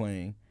still be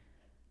playing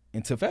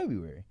until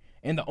February.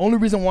 And the only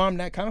reason why I'm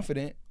that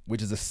confident,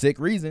 which is a sick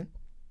reason,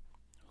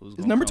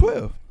 is number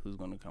 12. Who's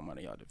going to come out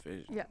of y'all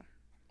division? Yeah.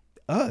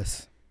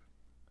 Us.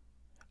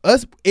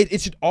 It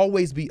should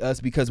always be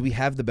us because we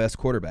have the best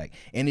quarterback.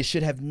 And it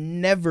should have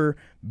never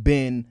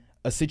been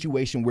a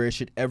situation where it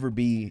should ever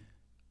be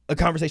a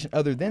conversation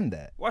other than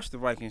that. Watch the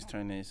Vikings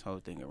turn this whole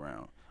thing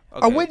around.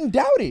 Okay. I wouldn't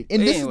doubt it.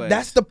 And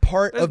that's the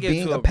part of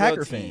being a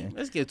Packer fan.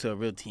 Let's get to a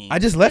real team. I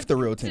just left the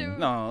real team.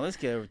 No, let's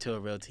get to a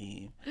real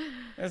team.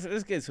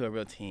 Let's get to a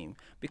real team.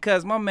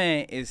 Because my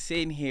man is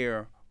sitting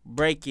here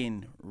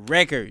breaking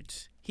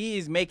records. He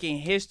is making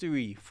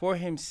history for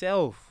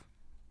himself.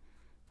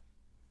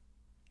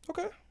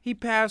 Okay. He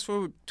passed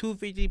for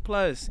 250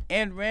 plus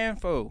and ran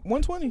for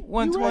 120.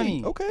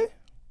 120. Right. Okay.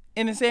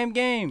 In the same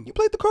game. You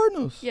played the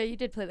Cardinals. Yeah, you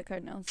did play the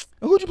Cardinals.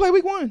 Who'd you play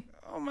week 1?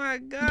 Oh my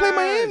God! You played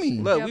Miami.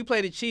 Look, we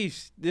play the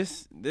Chiefs.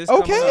 This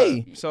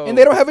okay. So and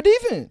they don't have a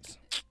defense.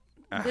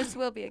 This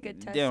will be a good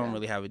test. They don't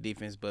really have a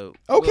defense, but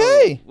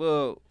okay.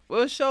 We'll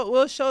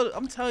show.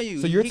 I'm telling you.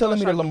 So you're telling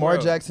me that Lamar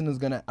Jackson is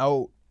gonna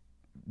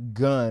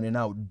outgun and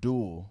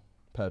outduel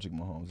Patrick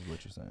Mahomes? Is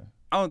what you're saying?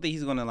 I don't think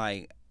he's gonna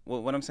like.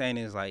 What I'm saying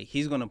is like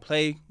he's gonna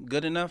play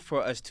good enough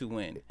for us to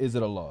win. Is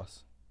it a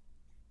loss?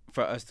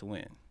 For us to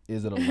win.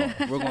 Is it a loss?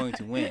 We're going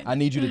to win. I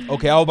need you to.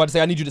 Okay, I was about to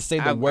say I need you to say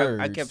the words.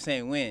 I kept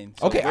saying win.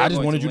 So okay, I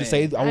just wanted you to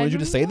say. I wanted you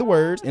to say the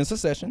words in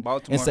succession.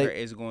 Baltimore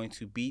is going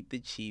to beat the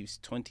Chiefs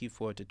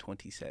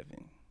 24-27.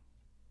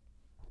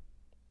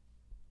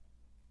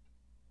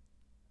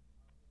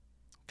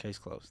 Case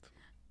closed.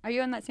 Are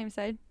you on that same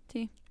side,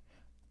 T?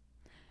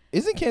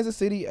 Isn't Kansas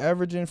City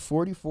averaging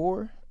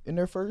 44 in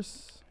their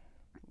first?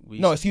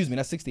 No, excuse me,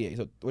 that's 68.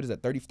 So what is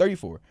that?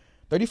 34.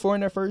 34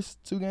 in their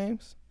first 2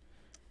 games.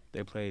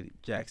 They played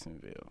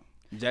Jacksonville.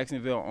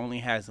 Jacksonville only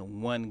has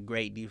one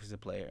great defensive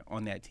player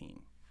on that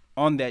team,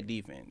 on that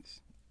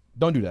defense.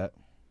 Don't do that.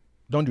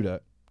 Don't do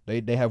that.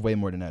 They have way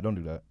more than that. Don't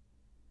do that.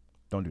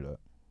 Don't do that.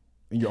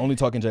 And you're only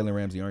talking Jalen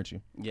Ramsey, aren't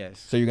you? Yes.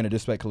 So you're going to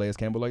disrespect Calais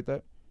Campbell like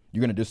that? You're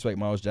going to disrespect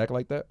Miles Jack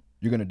like that?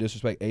 You're going to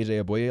disrespect A.J.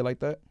 Aboye like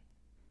that?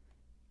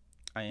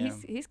 I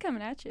am. He's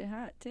coming at you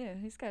hot, too.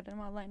 He's got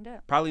them all lined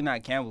up. Probably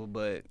not Campbell,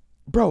 but...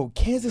 Bro,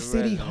 Kansas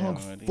City hung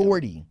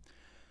 40.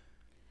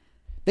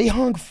 They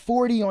hung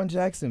 40 on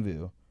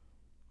Jacksonville.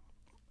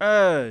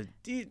 They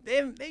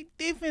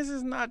defense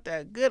is not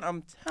that good.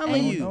 I'm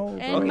telling you.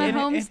 And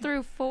Mahomes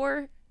threw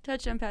 4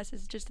 touchdown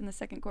passes just in the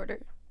second quarter.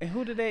 And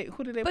who did they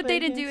play But they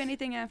didn't against? Do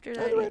anything after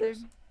that either.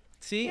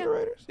 See,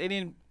 yeah. They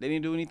didn't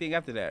do anything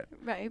after that.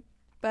 Right,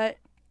 but.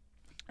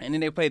 And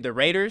then they played the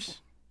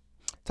Raiders.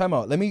 Time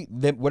out.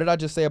 What did I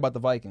just say about the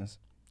Vikings?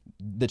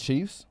 The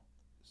Chiefs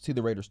see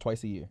the Raiders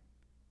twice a year.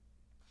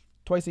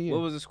 Twice a year.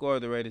 What was the score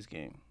of the Raiders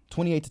game?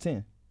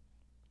 28-10.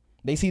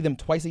 They see them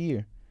twice a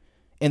year,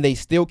 and they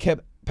still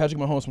kept Patrick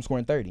Mahomes from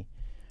scoring 30.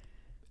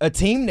 A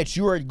team that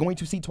you are going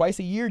to see twice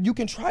a year, you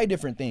can try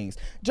different things.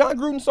 John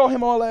Gruden saw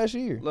him all last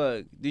year.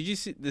 Look, did you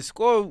see the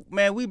score?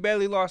 Man, we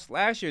barely lost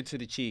last year to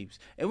the Chiefs,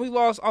 and we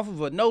lost off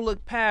of a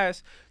no-look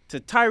pass to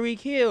Tyreek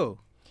Hill.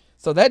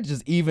 So that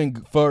just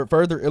even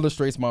further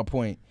illustrates my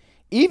point.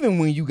 Even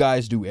when you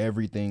guys do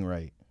everything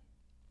right,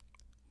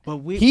 but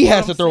he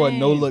has to throw a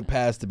no-look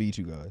pass to beat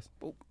you guys.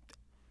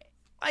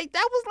 Like,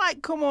 that was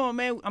like, come on,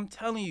 man. I'm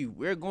telling you,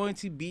 we're going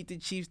to beat the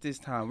Chiefs this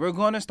time. We're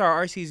going to start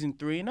our season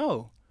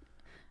 3-0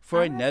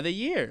 for another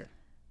year.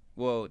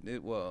 Well,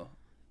 did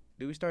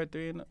we start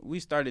 3-0? We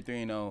started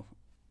 3-0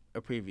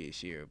 a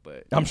previous year,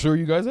 but I'm sure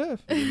you guys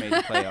have. We made the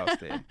playoffs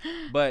then.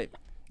 But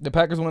the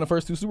Packers won the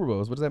first 2 Super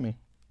Bowls. What does that mean?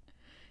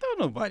 Don't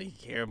nobody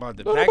care about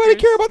the Packers. Nobody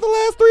care about the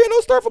last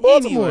 3-0 start for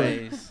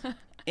Baltimore.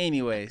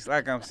 Anyways,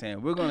 like I'm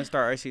saying, we're going to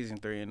start our season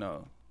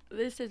 3-0.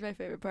 This is my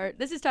favorite part.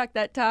 This is Talk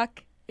That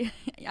Talk.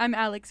 I'm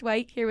Alex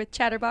White here with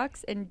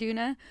Chatterbox and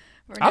Duna.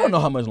 I don't know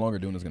how much longer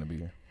Duna's going to be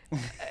here.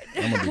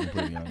 I'm going to be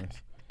completely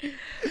honest.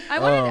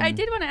 I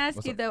did want to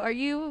ask you, though, are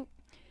you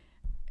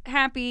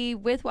happy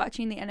with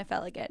watching the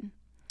NFL again?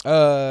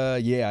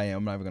 Yeah, I am.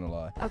 I'm not even going to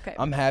lie. Okay.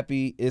 I'm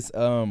happy. It's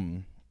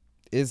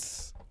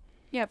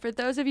Yeah, for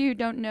those of you who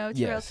don't know,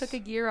 Terrell took a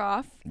year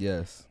off.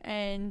 Yes.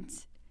 And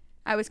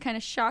I was kind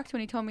of shocked when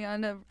he told me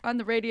on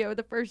the radio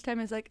the first time.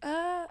 I was like,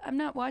 I'm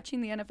not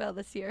watching the NFL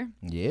this year.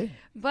 Yeah.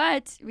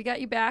 But we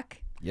got you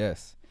back.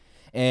 Yes.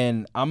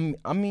 And I'm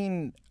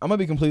gonna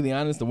be completely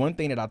honest. The one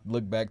thing that I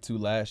look back to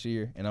last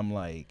year, and I'm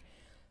like,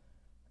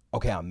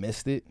 okay, I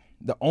missed it.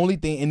 The only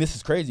thing, and this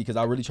is crazy because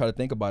I really try to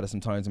think about it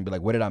sometimes and be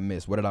like, what did I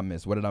miss? What did I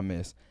miss? What did I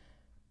miss?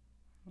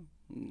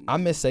 I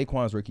missed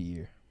Saquon's rookie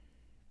year.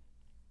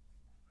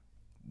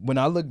 when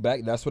I look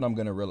back, that's what I'm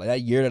gonna realize.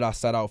 That year that I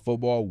sat out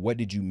football, what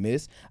did you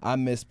miss? I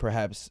missed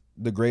perhaps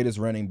the greatest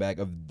running back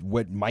of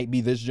what might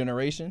be this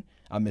generation.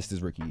 I missed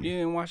his rookie You year.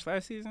 didn't watch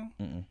last season?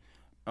 Mm-mm.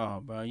 Oh,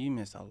 bro, you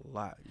missed a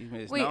lot. You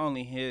missed Wait. not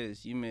only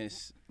his, you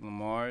missed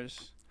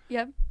Lamar's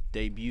Yep.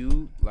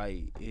 debut,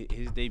 like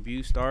his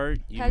debut start.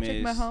 You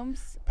Patrick missed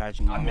Mahomes.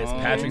 Patrick Mahomes. I missed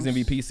Patrick's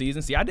MVP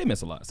season. See, I did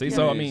miss a lot. See, Yeah.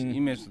 so I You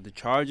mean, missed what the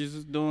Chargers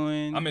was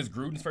doing. I missed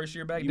Gruden's first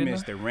year back. You didn't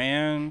missed I? the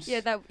Rams. Yeah,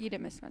 that you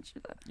didn't miss much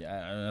of that.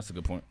 Yeah, that's a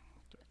good point.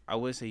 I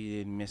would say you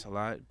didn't miss a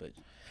lot, but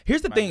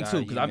Here's the My thing God, too,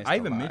 you because missed I a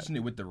even lot. mentioned it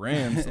with the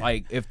Rams.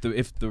 Like if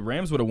the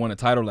Rams would have won a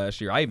title last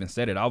year, I even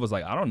said it. I was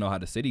like, I don't know how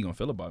the city gonna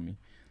feel about me.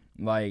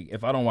 Like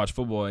if I don't watch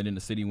football and then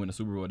the city win the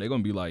Super Bowl, they're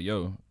gonna be like,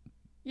 yo,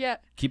 Yeah.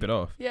 keep it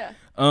off. Yeah.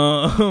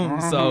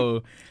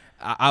 So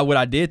I what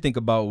I did think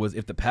about was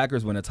if the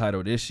Packers win a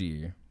title this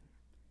year,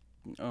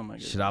 oh my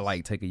god, should I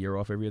like take a year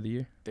off every other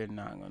year? They're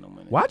not gonna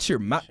win. it. Watch your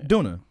mouth,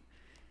 Duna.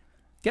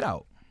 Get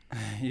out.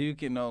 You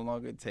can no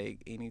longer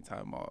take any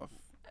time off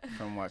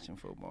from watching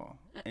football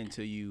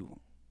until you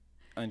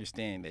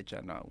understand that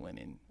you're not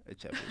winning a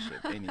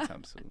championship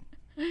anytime soon.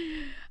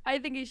 I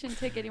think you shouldn't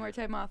take any more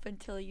time off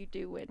until you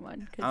do win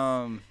one.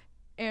 Because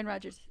Aaron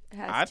Rodgers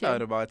has I to.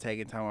 thought about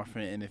taking time off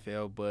from the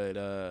NFL, but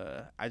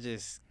I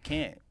just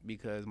can't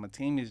because my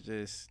team is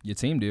just Your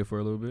team did for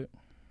a little bit.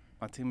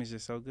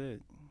 so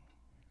good.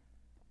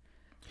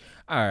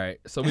 All right,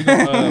 so we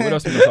gonna, what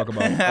else we gonna talk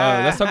about?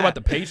 Let's talk about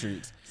the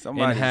Patriots.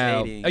 Somebody's and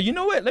how, hating. you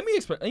know what? Let me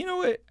explain. You know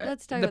what?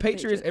 Let's talk the about the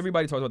Patriots. Patriots.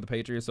 Everybody talks about the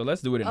Patriots, so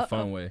let's do it in a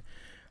fun Uh-oh. way.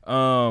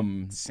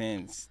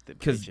 Since the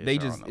 'cause Patriots they are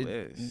just- on the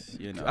list,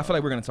 you know. I feel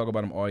like we're gonna talk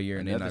about them all year,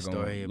 and they're Another not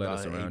gonna story let about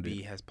us around AB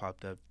it. has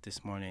popped up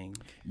this morning.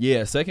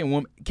 Yeah, second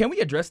one. Can we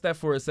address that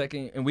for a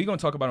second? And we're gonna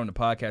talk about it on the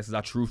podcast because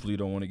I truthfully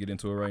don't want to get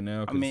into it right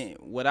now. I 'cause mean,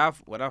 what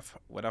I've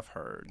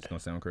heard, it's gonna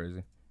sound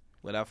crazy.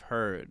 what I've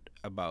heard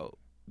about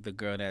the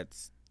girl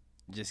that's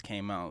just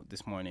came out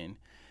this morning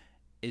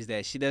is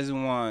that she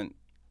doesn't want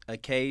a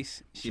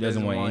case. She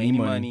doesn't want any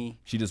money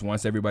She just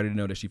wants everybody to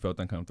know that she felt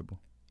uncomfortable.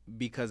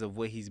 because of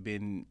what he's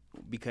been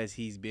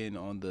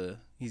in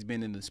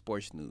the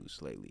sports news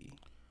lately.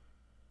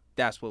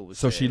 That's what was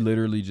So said. she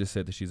literally just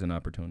said that she's an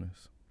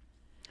opportunist.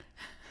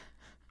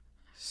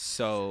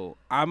 So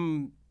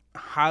I'm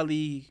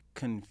highly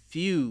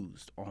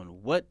confused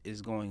on what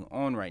is going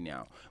on right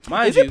now.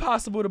 Mind Is you, it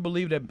possible to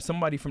believe that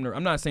somebody from the,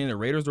 I'm not saying the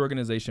Raiders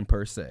organization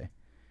per se,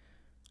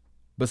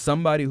 but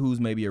somebody who's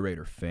maybe a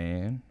Raider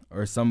fan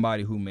or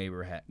somebody who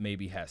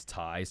maybe has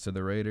ties to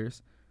the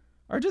Raiders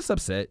are just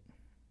upset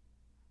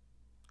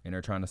and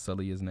they're trying to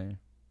sully his name?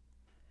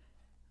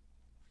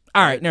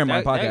 All right, never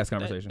mind. Podcast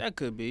conversation. That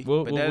could be.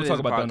 We'll but that talk is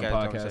about that on the podcast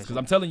conversation. because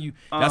I'm telling you,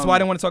 that's why I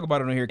didn't want to talk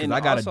about it on here because and I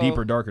got also- a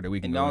deeper, darker that we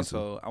can And go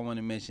also, I want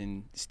to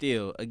mention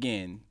still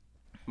again,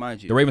 mind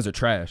into. you, The Ravens are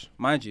trash.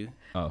 mind you,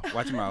 Oh.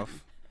 watch your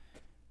mouth.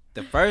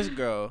 The first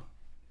girl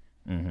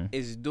Mm-hmm.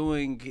 is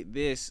doing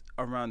this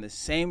around the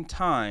same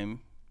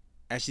time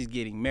as she's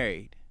getting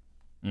married.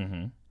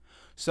 Mm-hmm.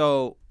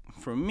 So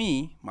for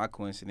me, my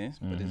coincidence,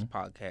 but Mm-hmm.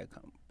 this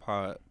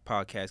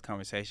podcast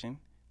conversation,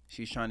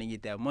 she's trying to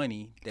get that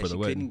money that For she the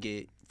wedding. couldn't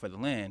get for the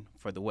land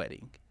for the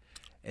wedding,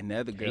 and the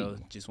other girl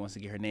just wants to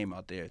get her name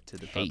out there to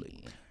the public.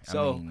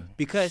 So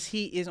because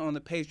he is on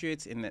the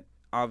Patriots, and that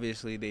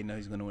obviously they know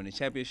he's going to win the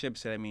championship,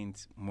 so that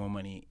means more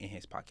money in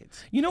his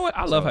pockets. You know what?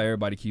 I love how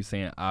everybody keeps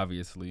saying,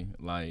 obviously,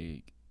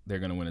 like they're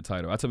going to win a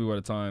title. I tell people all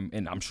the time,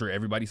 and I'm sure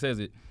everybody says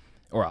it,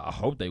 or I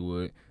hope they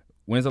would.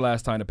 When's the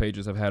last time the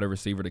Patriots have had a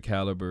receiver the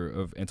caliber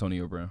of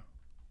Antonio Brown?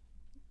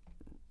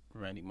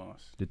 Randy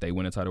Moss. Did they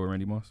win a title with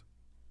Randy Moss?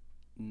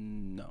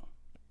 No,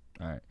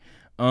 All right.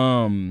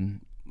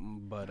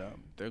 but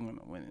they're going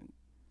to win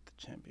the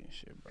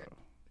championship, bro.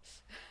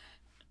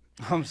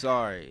 I'm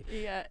sorry.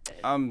 Yeah.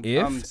 I'm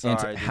If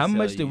sorry. how to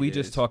much tell did we you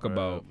just this, talk bro,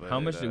 about? How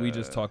but, much did we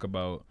just talk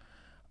about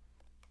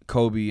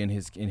Kobe and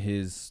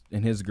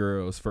his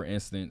girls? For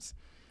instance,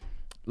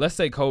 let's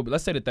say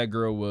that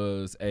girl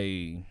was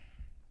a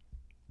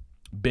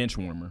bench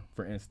warmer.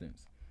 For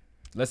instance,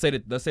 let's say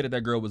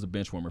that girl was a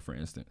bench warmer. For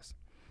instance,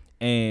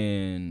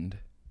 and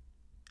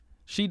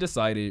she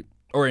decided,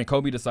 and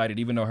Kobe decided,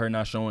 even though her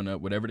not showing up,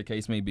 whatever the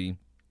case may be,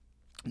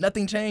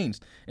 nothing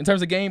changed in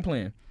terms of game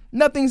plan.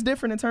 Nothing's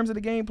different in terms of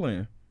the game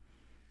plan.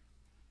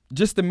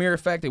 Just the mere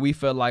fact that we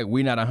felt like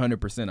we're not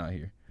 100% out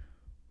here.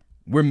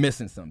 We're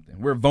missing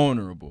something. We're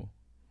vulnerable.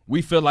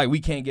 We feel like we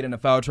can't get into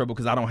foul trouble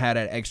because I don't have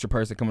that extra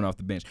person coming off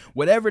the bench.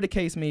 Whatever the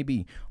case may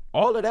be,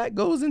 all of that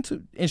goes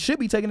into and should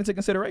be taken into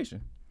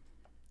consideration.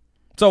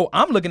 So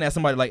I'm looking at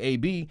somebody like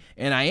AB,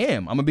 and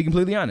I'm going to be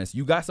completely honest.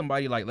 You got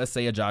somebody like, let's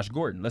say, a Josh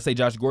Gordon. Let's say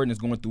Josh Gordon is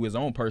going through his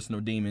own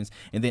personal demons,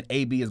 and then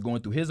AB is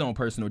going through his own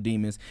personal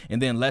demons.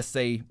 And then let's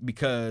say,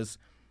 because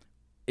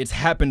it's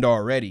happened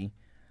already,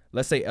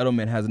 let's say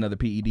Edelman has another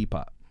PED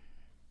pop.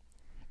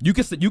 You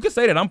could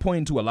say that I'm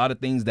pointing to a lot of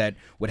things that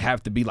would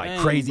have to be like Dang,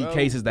 crazy bro.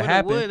 cases to What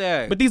happen. would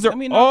that? But these are Let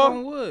me knock all.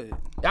 on wood.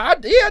 I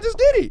just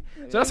did it.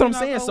 So that's what I'm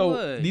knock saying. on So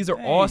wood. these are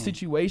all Dang.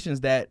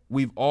 situations that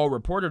we've all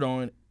reported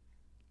on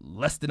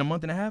less than a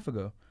month and a half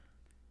ago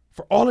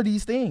for all of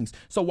these things.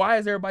 So why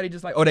is everybody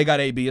just like, oh, they got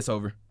AB, it's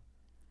over?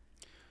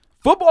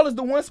 Football is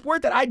the one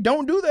sport that I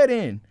don't do that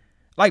in.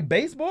 Like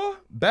baseball,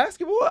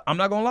 basketball, I'm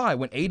not going to lie.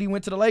 When AD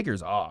went to the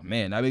Lakers, oh,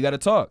 man, now we got to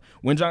talk.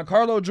 When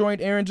Giancarlo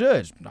joined Aaron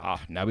Judge,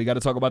 now we got to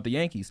talk about the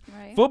Yankees.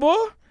 Right.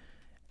 Football,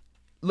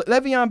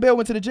 Le'Veon Bell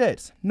went to the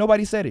Jets.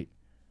 Nobody said it.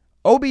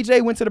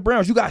 OBJ went to the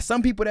Browns. You got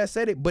some people that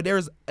said it, but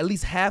there's at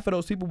least half of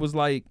those people was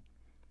like,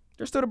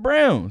 they're still the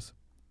Browns.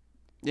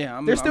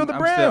 Yeah, They're still the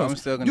Browns. I'm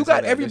still gonna you say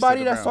got that. everybody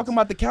They're that's still the talking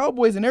about the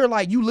Cowboys, and they're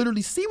like, you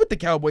literally see what the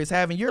Cowboys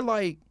have, and you're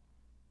like,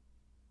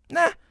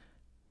 nah.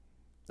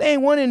 They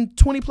ain't won in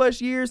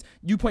 20-plus years.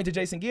 You point to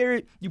Jason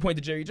Garrett. You point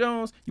to Jerry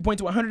Jones. You point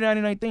to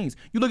 199 things.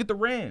 You look at the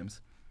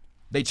Rams.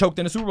 They choked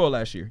in the Super Bowl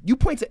last year. You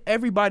point to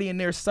everybody, and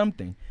there's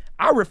something.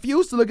 I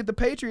refuse to look at the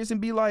Patriots and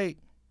be like,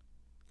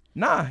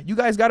 nah, you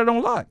guys got it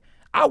on lock.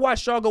 I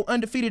watched y'all go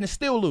undefeated and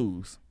still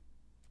lose.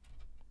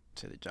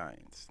 to the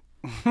Giants.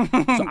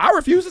 So I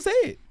refuse to say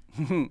it.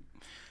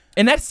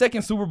 And that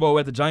second Super Bowl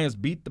where the Giants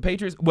beat the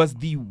Patriots was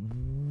the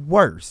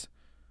worst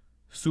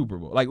Super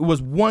Bowl. Like, it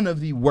was one of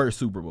the worst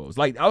Super Bowls.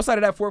 Like, outside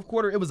of that fourth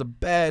quarter, it was a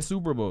bad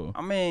Super Bowl.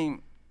 I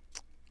mean,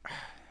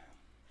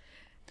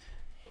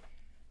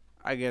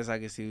 I guess I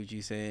can see what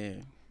you're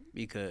saying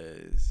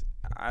because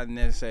I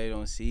necessarily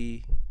don't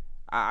see.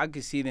 I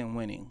could see them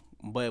winning,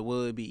 but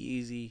will it be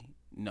easy?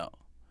 No.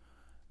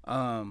 The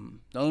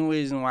only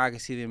reason why I can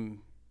see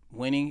them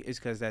winning is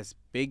because that's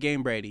Big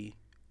Game Brady,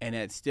 and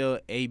that's still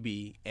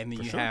AB, and then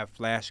For you sure. have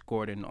Flash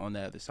Gordon on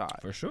the other side.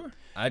 For sure.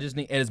 I just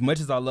need, and as much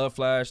as I love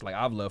Flash, like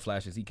I've loved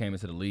Flash since he came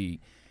into the league,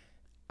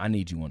 I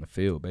need you on the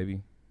field,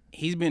 baby.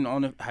 He's been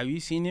on the. Have you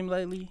seen him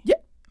lately? Yeah.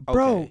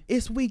 Bro, Okay.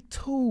 it's week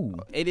 2.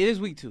 It is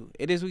week 2.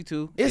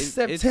 It's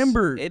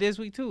September. It is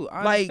week 2.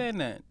 I Like- understand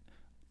that.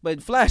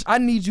 But Flash, I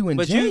need you in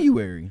But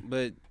January.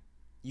 But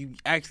you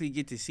actually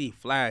get to see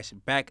Flash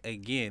back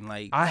again.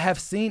 Like, I have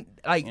seen,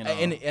 like, You know.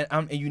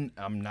 and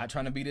I'm not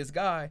trying to be this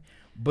guy,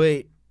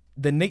 but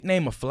the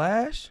nickname of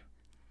Flash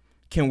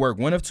can work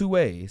one of two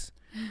ways.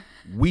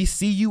 We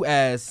see you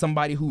as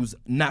somebody who's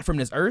not from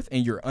this earth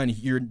and you're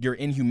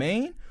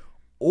inhumane,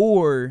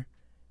 or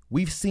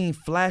we've seen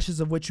flashes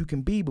of what you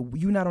can be, but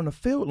you're not on the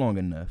field long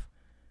enough.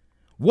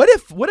 What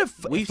if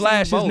We've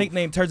Flash, seen his both.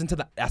 nickname turns into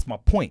that's my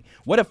point.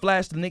 What if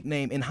Flash, the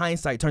nickname, in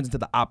hindsight, turns into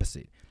the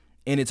opposite?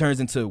 And it turns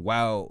into,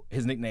 wow,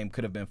 his nickname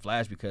could have been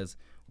Flash because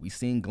we've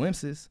seen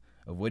glimpses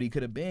of what he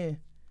could have been.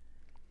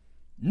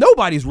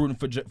 Nobody's rooting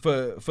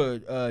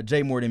for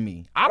Jay more than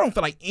me. I don't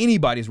feel like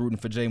anybody's rooting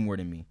for Jay more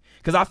than me.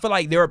 Because I feel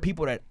like there are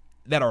people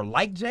that are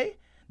like Jay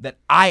that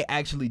I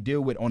actually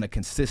deal with on a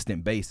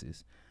consistent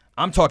basis.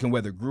 I'm talking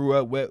whether grew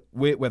up with,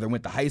 whether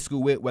went to high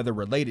school with, whether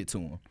related to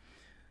him.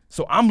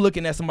 So I'm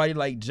looking at somebody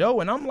like Joe,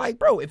 and I'm like,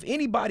 bro, if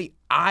anybody,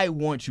 I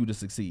want you to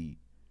succeed.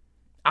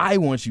 I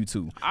want you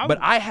to. But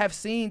I have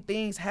seen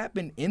things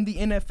happen in the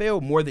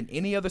NFL more than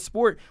any other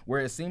sport where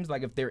it seems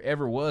like if there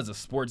ever was a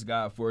sports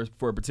guy for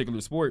a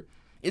particular sport,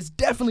 it's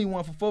definitely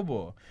one for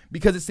football.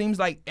 Because it seems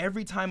like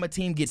every time a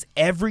team gets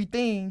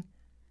everything,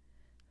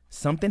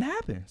 something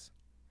happens.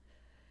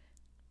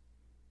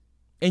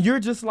 And you're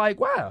just like,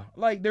 wow,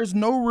 like there's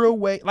no real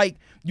way. Like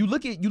you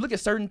look at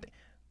certain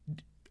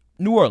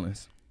New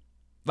Orleans.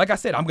 Like I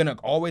said, I'm going to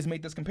always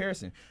make this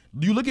comparison.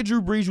 You look at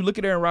Drew Brees, you look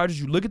at Aaron Rodgers,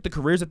 you look at the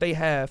careers that they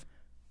have.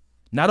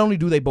 Not only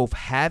do they both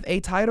have a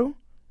title,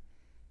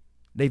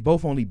 they've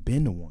both only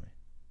been to one.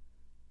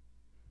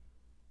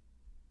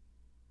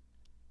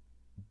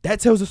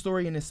 That tells a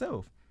story in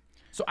itself.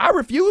 So I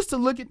refuse to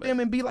look at them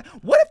and be like,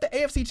 what if the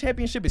AFC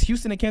Championship is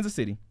Houston and Kansas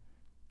City?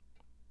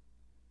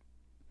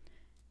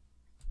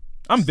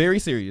 I'm very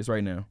serious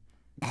right now.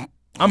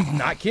 I'm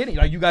not kidding.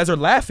 Like, you guys are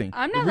laughing.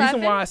 I'm not The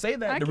reason laughing. why I say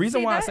that, I the can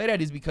reason see why I that. say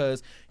that is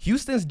because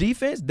Houston's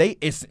defense,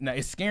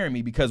 it's scaring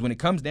me because when it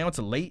comes down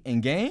to late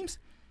in games,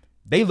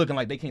 they looking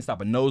like they can't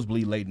stop a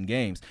nosebleed late in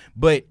games.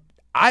 But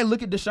I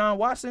look at Deshaun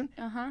Watson,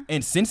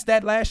 and since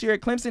that last year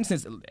at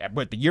Clemson,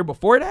 but the year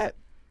before that,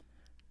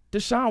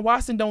 Deshaun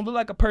Watson don't look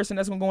like a person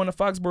that's going to go into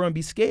Foxborough and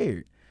be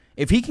scared.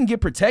 If he can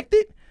get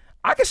protected,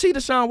 I can see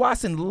Deshaun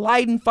Watson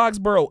lighting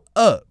Foxborough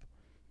up.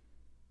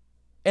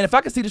 And if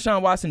I can see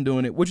Deshaun Watson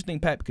doing it, what do you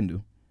think Pat can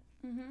do?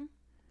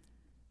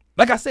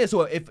 Like I said,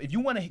 so if you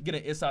want to get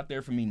an it's out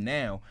there for me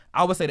now,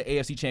 I would say the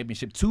AFC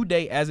Championship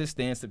today as it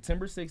stands,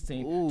 September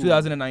 16th,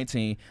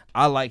 2019.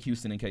 I like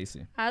Houston and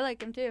KC. I like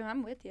them too.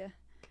 I'm with you.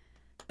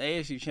 the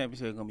AFC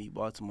Championship is gonna be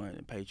Baltimore and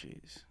the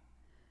Patriots.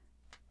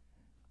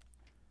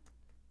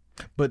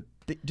 But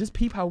just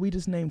peep how we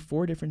just named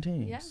 4 different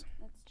teams. Yeah,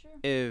 that's true.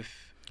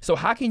 If So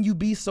how can you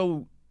be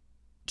so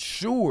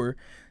sure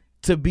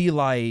to be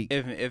like,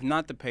 if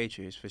not the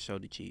Patriots, for sure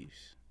the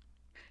Chiefs.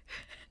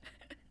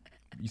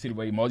 You see the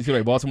way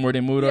Baltimore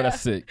didn't move though? Yeah.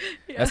 That's sick.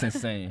 Yeah. That's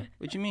insane.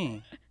 What you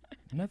mean?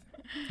 Nothing.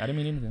 I didn't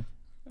mean anything.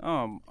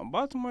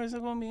 Baltimore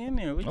isn't gonna be in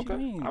there. What Okay. you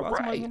mean? All Baltimore's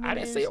right. gonna be I in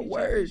the didn't say a AFC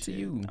word to championship.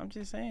 you. I'm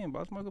just saying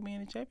Baltimore gonna be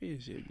in the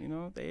championship. You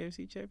know, the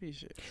AFC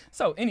Championship.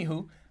 So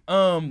anywho,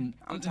 I'm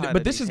tired but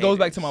of this these just goes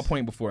back to haters. my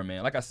point before,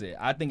 man. Like I said,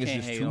 I think it's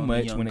Can't just hate too on the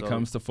much young when it goat.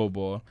 comes to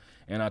football,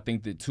 and I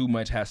think that too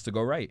much has to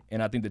go right,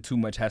 and I think that too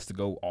much has to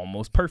go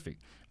almost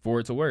perfect for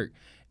it to work.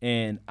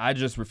 And I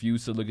just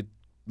refuse to look at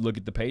look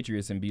at the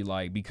Patriots and be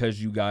like,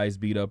 because you guys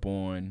beat up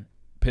on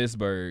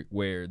Pittsburgh,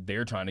 where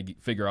they're trying to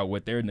figure out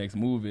what their next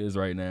move is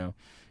right now,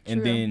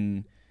 and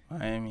then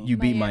Miami. you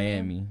beat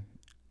Miami.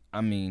 I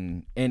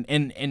mean,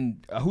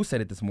 and who said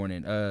it this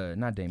morning?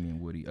 Not Damian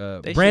Woody.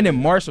 Brandon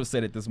Marshall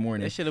said it this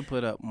morning. They should have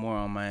put up more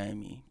on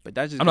Miami, but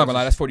that's just. I'm not gonna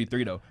lie, that's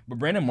 43 though. But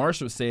Brandon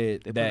Marshall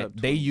said that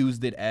they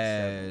used it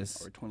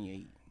as or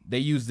 28. They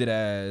used it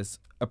as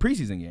a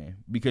preseason game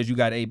because you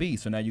got AB,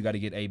 so now you got to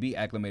get AB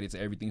acclimated to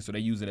everything. So they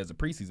use it as a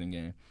preseason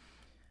game.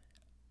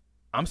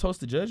 I'm supposed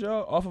to judge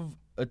y'all off of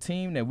a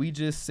team that we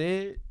just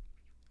said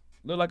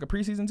look like a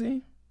preseason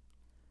team?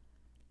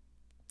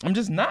 I'm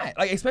just not.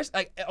 Like, especially,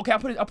 like, okay,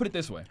 I'll put it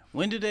this way.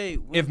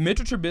 If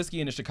Mitchell Trubisky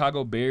and the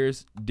Chicago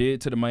Bears did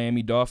to the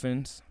Miami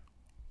Dolphins,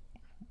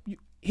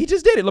 he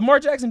just did it. Lamar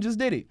Jackson just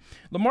did it.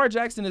 Lamar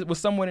Jackson was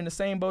somewhat in the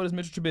same boat as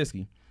Mitchell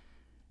Trubisky.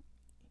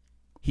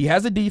 He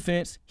has a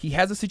defense. He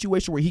has a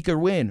situation where he could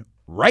win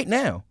right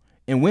now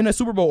and win a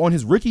Super Bowl on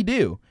his rookie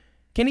deal.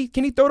 Can he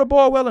throw the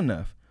ball well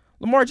enough?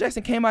 Lamar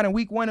Jackson came out in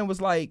week 1 and was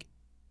like,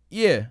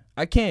 yeah,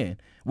 I can.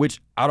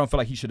 Which I don't feel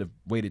like he should have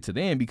waited to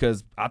then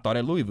because I thought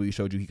at Louisville he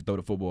showed you he could throw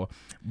the football.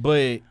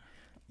 But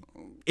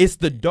it's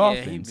the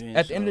Dolphins.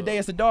 At the end of the day,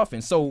 it's the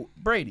Dolphins. So,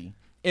 Brady,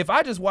 if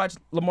I just watched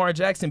Lamar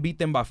Jackson beat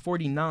them by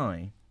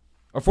 49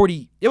 or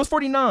 40, it was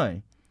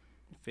 49.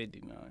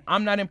 59.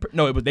 I'm not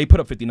no, they put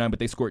up 59, but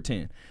they scored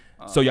 10.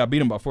 So y'all beat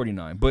them by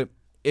 49. But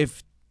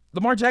if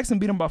Lamar Jackson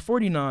beat them by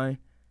 49,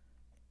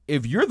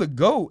 if you're the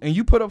GOAT and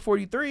you put up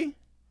 43,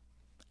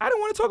 I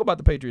don't want to talk about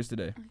the Patriots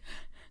today.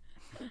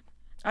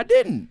 I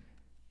didn't.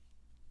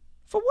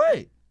 For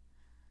what?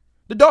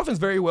 The Dolphins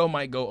very well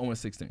might go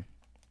 0-16.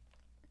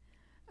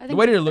 The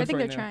way that it looks right now. I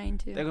think they're trying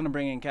to. They're going to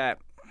bring in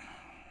Cap.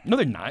 No,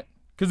 they're not.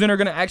 Because then they're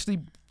going to actually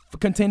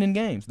contend in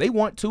games. They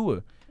want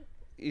Tua.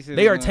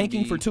 They are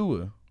tanking for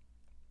Tua.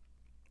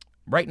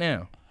 Right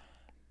now.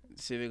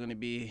 So they're going to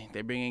be,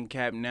 they bring in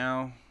Cap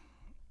now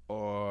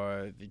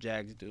or the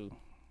Jags do?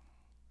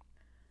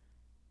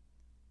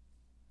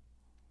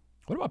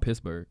 What about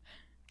Pittsburgh?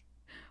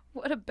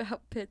 What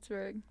about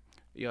Pittsburgh?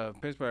 Yo,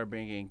 if Pittsburgh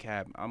bring in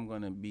Cap, I'm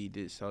going to be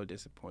so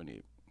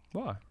disappointed.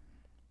 Why?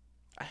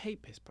 I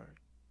hate Pittsburgh.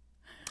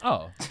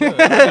 Oh. Duh.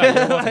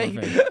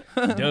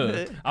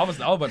 I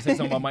was about to say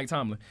something about Mike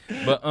Tomlin.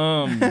 But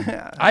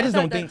I just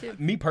don't think,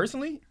 me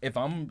personally,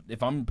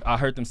 I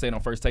heard them say it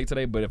on First Take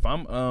today, but if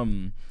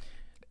I'm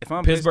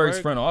Pittsburgh's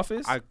front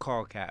office, I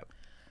call Cap.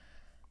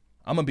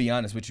 I'm going to be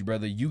honest with you,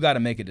 brother. You got to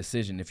make a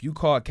decision. If you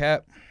call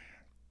Cap,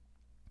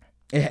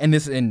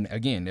 and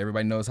again,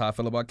 everybody knows how I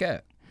feel about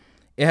Cap.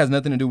 It has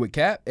nothing to do with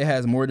Cap. It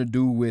has more to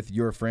do with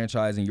your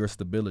franchise and your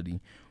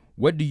stability.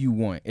 What do you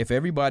want? If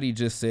everybody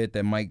just said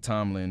that Mike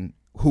Tomlin,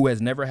 who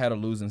has never had a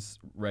losing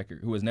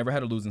record, who has never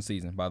had a losing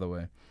season, by the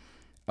way,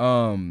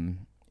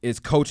 is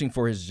coaching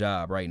for his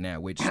job right now,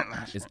 which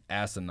is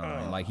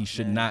asinine. Like, he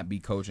should not be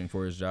coaching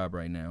for his job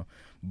right now.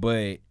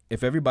 But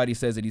if everybody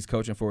says that he's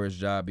coaching for his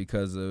job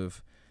because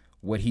of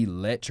what he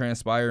let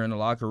transpire in the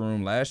locker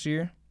room last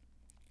year,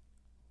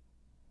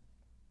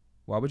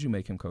 why would you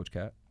make him coach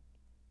Cap?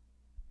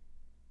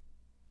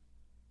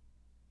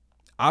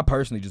 I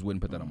personally just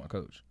wouldn't put that on my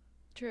coach.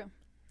 True.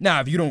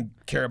 Now, if you don't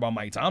care about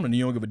Mike Tomlin,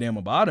 you don't give a damn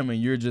about him,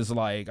 and you're just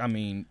like, I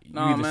mean, you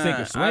either sink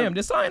or swim,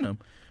 just sign him.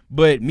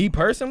 But me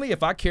personally,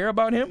 if I care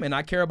about him and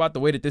I care about the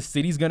way that this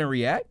city's going to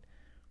react,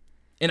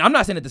 and I'm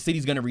not saying that the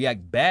city's going to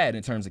react bad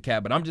in terms of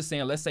Cap, but I'm just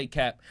saying, let's say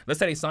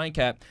they sign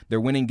Cap,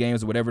 they're winning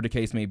games or whatever the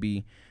case may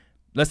be.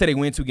 Let's say they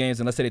win 2 games,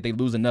 and let's say that they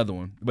lose another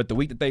one. But the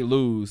week that they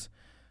lose,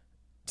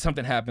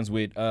 something happens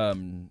with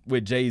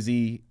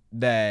Jay-Z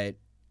that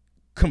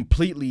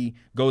completely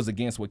goes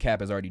against what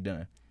Cap has already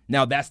done.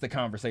 Now that's the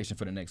conversation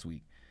for the next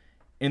week.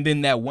 And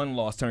then that one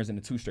loss turns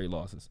into 2 straight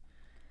losses.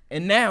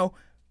 And now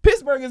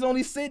Pittsburgh is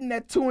only sitting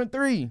at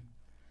 2-3.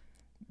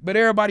 But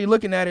everybody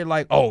looking at it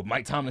like, oh,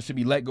 Mike Tomlin should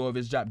be let go of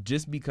his job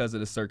just because of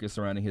the circus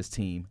surrounding his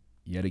team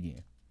yet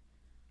again.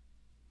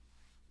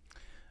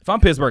 If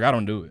I'm Pittsburgh, I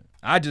don't do it.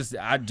 I just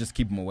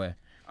keep him away.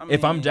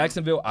 If I'm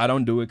Jacksonville, I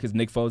don't do it because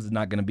Nick Foles is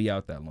not going to be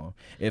out that long.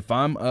 If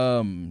I'm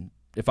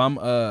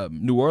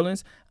New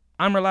Orleans,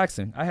 I'm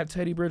relaxing. I have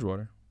Teddy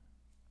Bridgewater.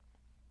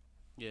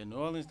 Yeah, New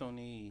Orleans don't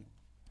need.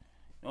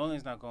 New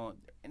Orleans not going.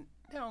 And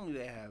they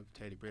only have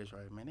Teddy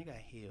Bridgewater, man. They got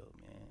Hill,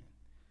 man.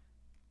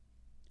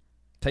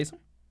 Taysom?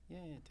 Yeah,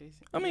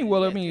 Taysom. I mean,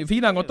 if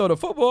he's not going to throw the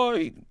football,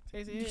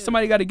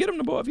 somebody got to get him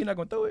the ball if he's not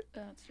going to throw it.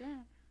 That's true.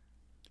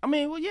 I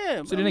mean, well,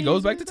 yeah. So then it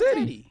goes back to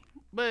Teddy.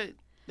 But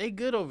they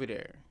good over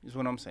there, is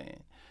what I'm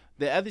saying.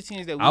 The other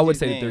teams that I would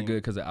say that they're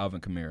good because of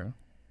Alvin Kamara.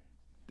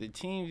 The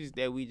teams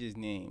that we just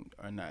named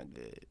are not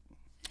good.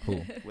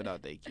 Who?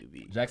 Without their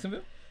QB.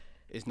 Jacksonville?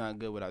 It's not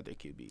good without their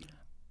QB.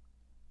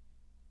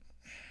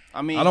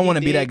 I mean, I don't want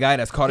to be that guy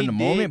that's caught in the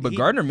moment, but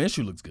Gardner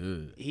Minshew looks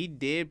good. He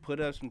did put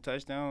up some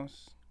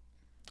touchdowns.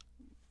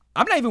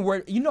 I'm not even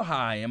worried. You know how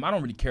I am. I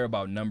don't really care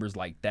about numbers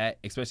like that,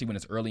 especially when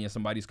it's early in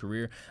somebody's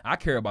career. I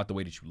care about the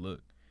way that you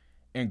look.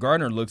 And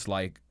Gardner looks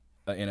like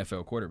an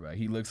NFL quarterback.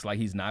 He looks like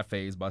he's not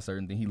fazed by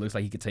certain things. He looks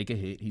like he could take a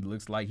hit. He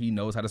looks like he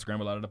knows how to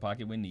scramble out of the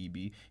pocket when need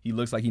be. He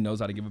looks like he knows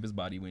how to give up his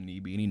body when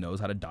need be, and he knows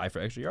how to die for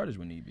extra yardage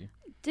when need be.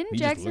 Didn't He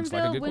just looks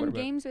like a Jacksonville good win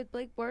quarterback. games with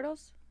Blake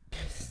Bortles?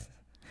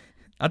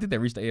 I think they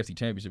reached the AFC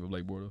Championship with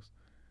Blake Bortles.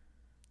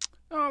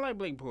 No, I like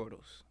Blake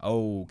Bortles.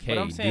 Okay,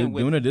 I'm saying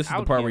Duna, this is the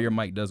without part where him- your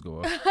mic does go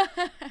off.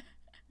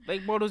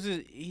 Blake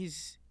Bortles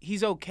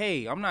he's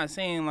okay. I'm not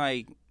saying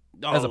like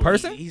As a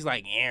person? he's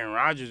like Aaron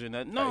Rodgers or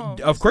nothing. No,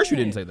 Of course you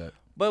didn't say that.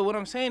 But what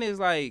I'm saying is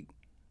like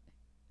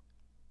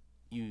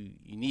you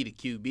need a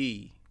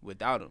QB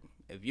without him.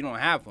 If you don't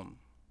have him,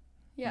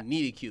 Yeah. you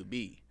need a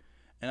QB.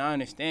 And I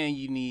understand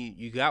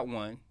you got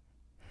one,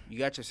 you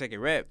got your second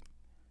rep,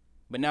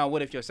 but now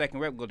what if your second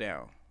rep go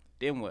down?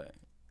 Then what?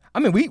 I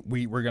mean,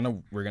 we're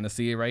gonna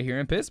see it right here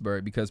in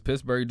Pittsburgh because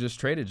Pittsburgh just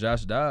traded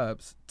Josh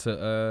Dobbs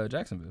to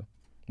Jacksonville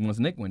once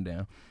Nick went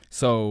down.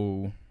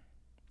 So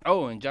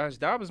Oh, and Josh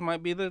Dobbs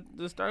might be the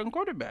starting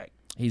quarterback.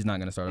 he's not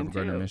gonna start over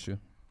Until- Gardner Minshew.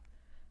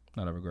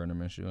 Not over Gardner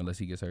Minshew unless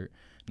he gets hurt.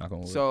 Not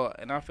gonna work. So,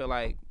 and I feel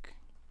like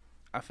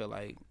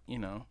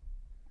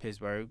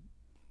Pittsburgh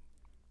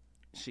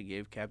should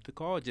give Cap the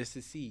call just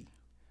to see.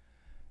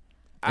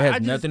 It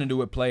has nothing to do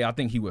with play. I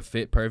think he would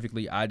fit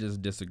perfectly. I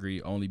just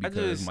disagree only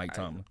because Mike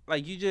Tomlin.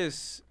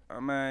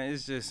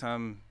 It's just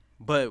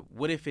But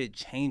what if it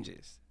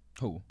changes?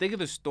 Who? Think of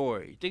the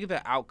story. Think of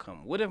the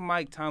outcome. What if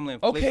Mike Tomlin?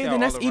 Okay, flips then out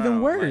that's all even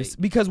around? worse.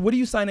 Like, Because what are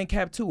you signing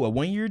Cap to? A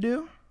 1-year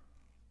deal?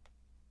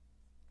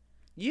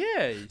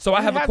 yeah. So I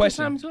you have a to question.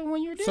 sign him to a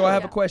 1-year deal. So I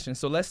have a question.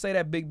 So let's say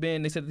that Big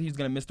Ben, they said that he's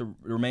going to miss the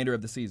remainder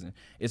of the season.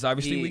 It's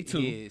obviously He- week 2.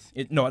 he is.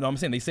 No, I'm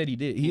saying they said he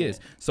did. He Yeah. is.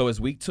 So it's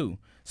week 2.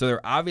 So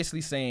they're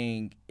obviously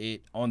saying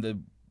it on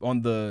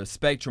the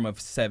spectrum of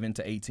 7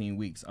 to 18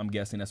 weeks. I'm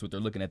guessing that's what they're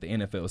looking at the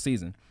NFL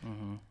season.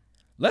 Mm-hmm.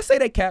 Let's say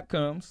that Cap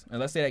comes, and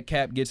let's say that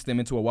Cap gets them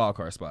into a wild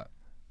card spot.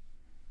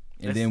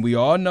 And then we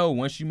all know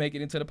once you make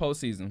it into the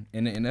postseason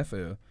in the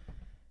NFL,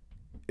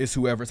 it's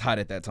whoever's hot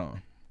at that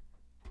time.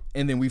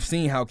 And then we've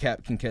seen how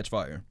Cap can catch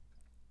fire.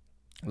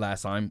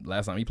 Last time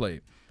he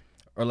played,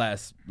 or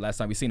last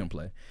time we seen him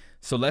play.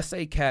 So let's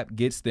say Cap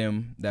gets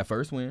them that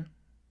first win.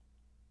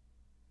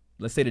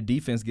 Let's say the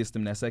defense gets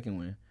them that second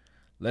win.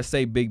 Let's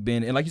say Big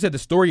Ben, and like you said, the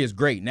story is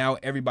great. Now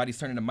everybody's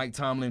turning to Mike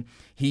Tomlin.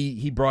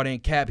 He brought in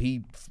Cap.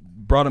 He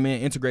brought him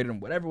in, integrated him,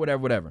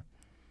 whatever.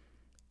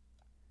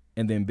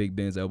 And then Big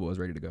Ben's elbow is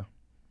ready to go.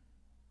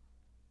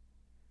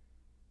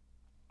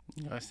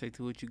 You gotta stick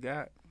to what you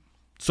got.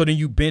 So then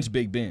you bench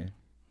Big Ben.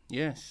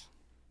 Yes.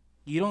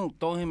 You don't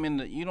throw him in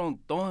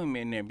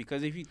there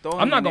because if you throw him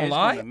I'm not in there, gonna it's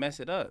lie. gonna mess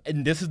it up.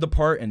 And this is the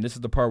part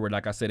where,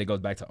 like I said, it goes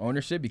back to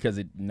ownership because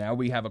now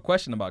we have a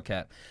question about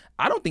Cap.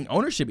 I don't think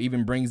ownership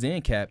even brings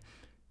in Cap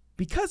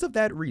because of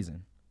that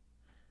reason.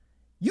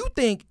 You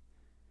think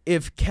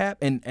if Cap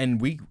and I'm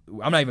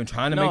not even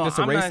trying to make this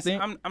a race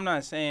thing. I'm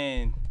not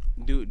saying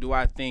do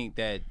I think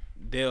that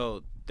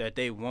they'll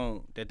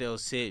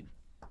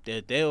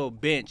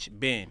bench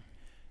Ben.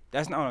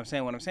 That's not what I'm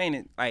saying. What I'm saying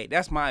is, like,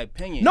 that's my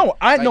opinion. No,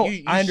 I Like, know.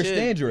 you I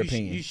understand your you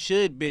opinion. You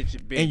should bench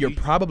Ben. And you're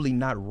probably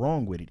not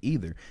wrong with it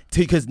either.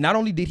 Because not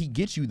only did he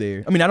get you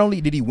there, not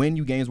only did he win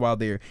you games while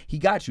there, he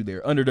got you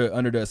there under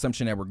the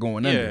assumption that we're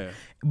going under.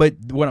 But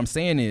what I'm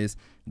saying is,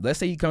 let's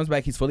say he comes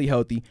back, he's fully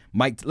healthy.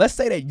 Let's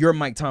say that you're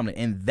Mike Tomlin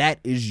and that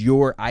is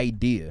your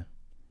idea.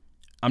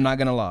 I'm not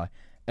gonna lie.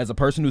 As a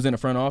person who's in the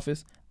front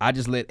office, I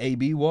just let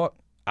AB walk.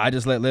 I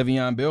just let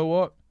Le'Veon Bell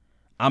walk.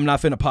 I'm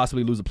not finna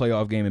possibly lose a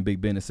playoff game and Big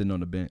Ben is sitting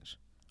on the bench.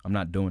 I'm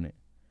not doing it.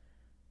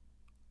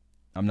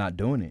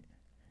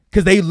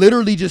 Because they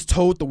literally just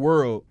told the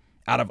world,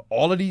 out of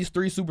all of these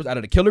 3 supers, out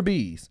of the Killer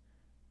Bees,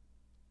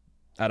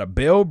 out of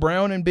Bell,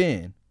 Brown, and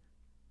Ben,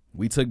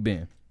 we took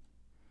Ben.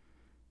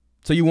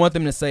 So you want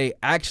them to say,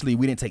 actually,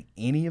 we didn't take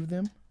any of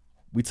them?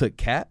 We took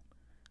Cap?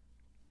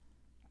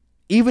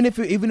 Even if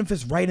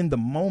it's right in the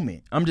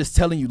moment. I'm just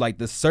telling you, like,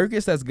 the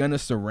circus that's going to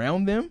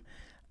surround them,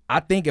 I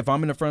think if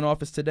I'm in the front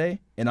office today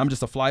and I'm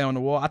just a fly on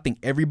the wall, I think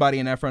everybody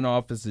in that front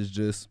office is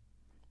just,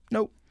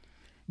 nope.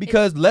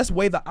 Because let's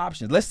weigh the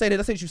options. Let's say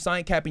you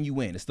sign Cap and you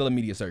win. It's still a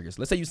media circus.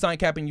 Let's say you sign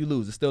Cap and you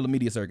lose. It's still a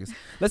media circus.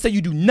 Let's say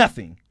you do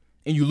nothing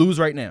and you lose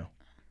right now.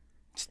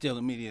 Still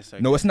a media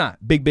circus. No, it's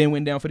not. Big Ben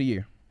went down for the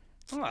year.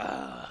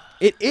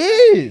 It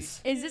is.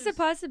 Is this a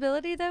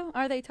possibility, though?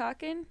 Are they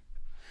talking?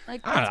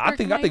 Like, I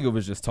think it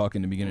was just talking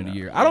in the beginning of the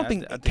year. I don't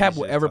think I think Cap it's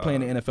will just ever play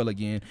in the NFL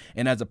again.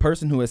 And as a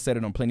person who has said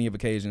it on plenty of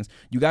occasions,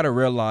 you got to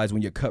realize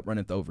when your cup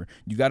runneth over.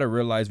 You got to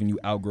realize when you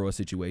outgrow a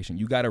situation.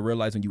 You got to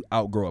realize when you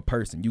outgrow a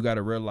person. You got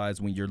to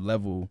realize when your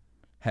level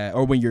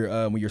when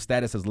your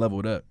status has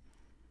leveled up.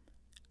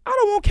 I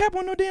don't want Cap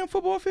on no damn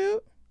football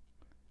field.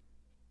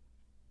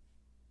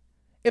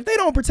 If they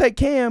don't protect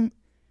Cam,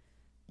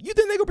 you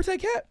think they gonna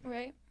protect Cap?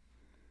 Right.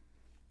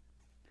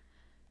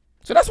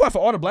 So that's why for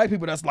all the black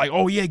people that's like,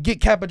 oh yeah,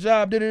 get Cap a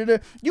job,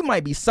 you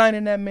might be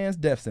signing that man's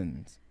death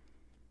sentence.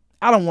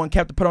 I don't want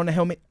Cap to put on the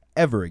helmet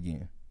ever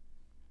again.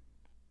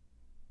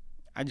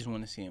 I just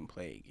want to see him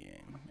play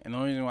again. And the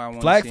only reason why I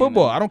want Flag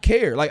football, I don't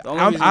care. Like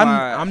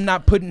I'm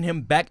not putting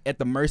him back at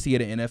the mercy of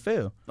the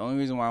NFL. The only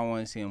reason why I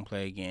want to see him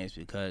play again is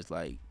because,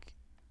 like,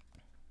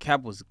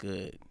 Cap was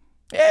good.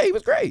 Yeah, he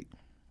was great.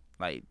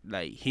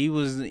 Like he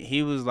was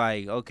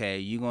like, okay,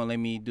 you gonna let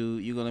me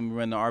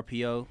run the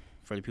RPO.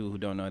 For the people who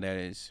don't know, that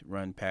is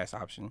run pass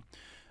option.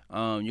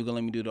 You gonna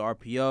let me do the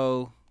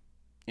RPO.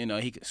 You know,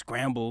 he could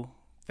scramble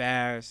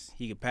fast.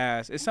 He could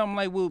pass. It's something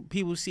like what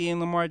people see in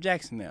Lamar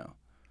Jackson now.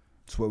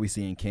 It's what we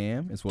see in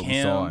Cam. It's what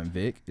we saw in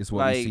Vic. It's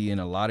what we see in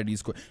a lot of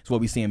these. It's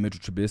what we see in Mitchell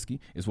Trubisky.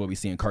 It's what we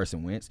see in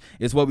Carson Wentz.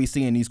 It's what we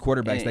see in these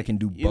quarterbacks that can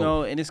do both. You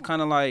know, and it's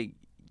kind of like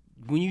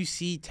when you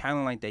see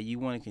talent like that, you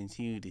want to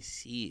continue to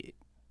see it.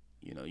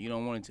 You know, you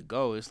don't want it to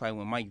go. It's like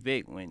when Mike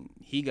Vick, when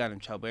he got in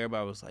trouble,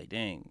 everybody was like,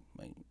 dang,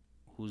 like,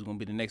 who's going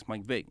to be the next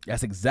Mike Vick?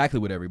 That's exactly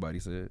what everybody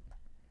said.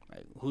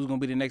 Like, who's going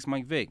to be the next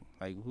Mike Vick?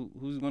 Like,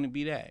 who's going to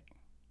be that?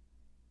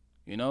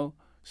 You know?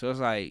 So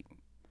it's like,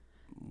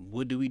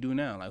 what do we do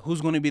now? Like,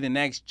 who's going to be the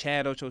next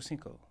Chad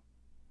Ochocinco?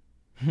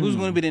 Who's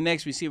going to be the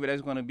next receiver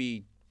that's going to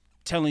be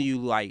telling you,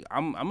 like,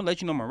 I'm going to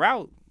let you know my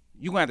route.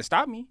 You're going to have to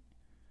stop me.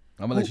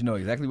 I'm going to let you know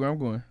exactly where I'm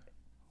going.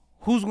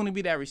 Who's going to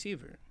be that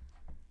receiver?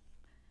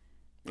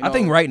 I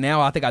think right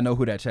now, I know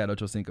who that Chad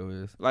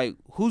Ochocinco is. Like,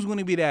 who's going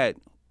to be that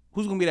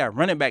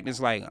running back that's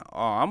like, oh,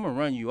 I'm going to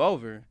run you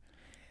over.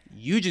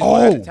 You just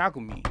have to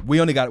tackle me. We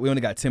only got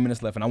 10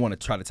 minutes left, and I want to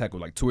try to tackle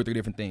like 2 or 3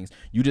 different things.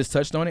 You just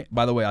touched on it.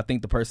 By the way, I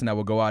think the person that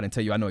will go out and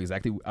tell you, I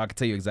can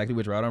tell you exactly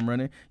which route I'm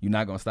running. You're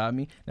not going to stop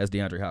me. That's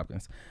DeAndre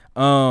Hopkins.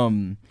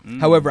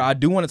 However, I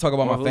do want to talk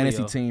about my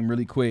fantasy team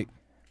really quick.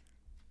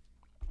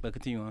 But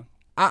continue on.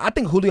 I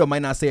think Julio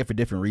might not say it for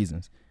different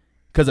reasons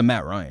because of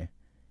Matt Ryan.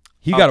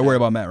 He got to worry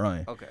about Matt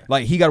Ryan. Okay.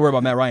 Like, he got to worry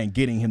about Matt Ryan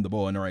getting him the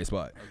ball in the right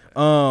spot.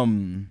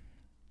 Okay.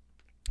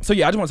 So,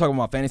 yeah, I just want to talk about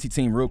my fantasy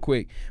team real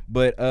quick.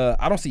 But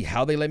I don't see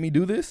how they let me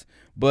do this.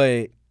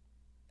 But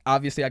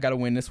obviously, I got to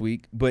win this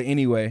week. But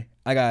anyway,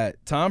 I got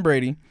Tom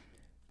Brady,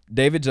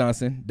 David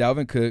Johnson,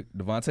 Dalvin Cook,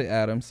 Devontae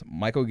Adams,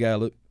 Michael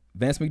Gallup,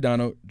 Vance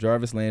McDonald,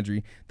 Jarvis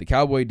Landry, the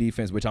Cowboy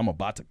defense, which I'm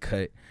about to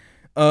cut.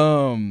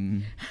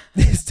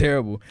 It's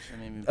terrible.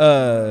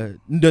 The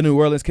New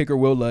Orleans kicker,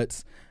 Will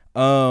Lutz.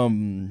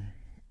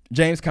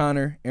 James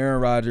Conner,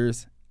 Aaron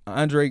Rodgers,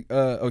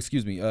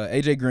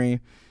 AJ Green,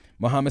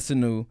 Mohamed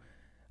Sanu,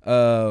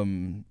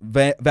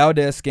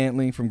 Valdez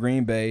Scantling from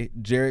Green Bay,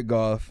 Jared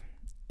Goff,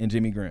 and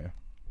Jimmy Graham.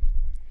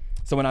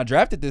 So when I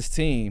drafted this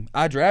team,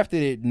 I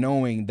drafted it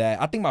knowing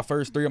that I think my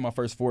first 3 of my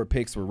first 4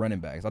 picks were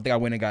running backs. I think I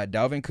went and got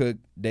Dalvin Cook,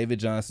 David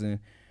Johnson,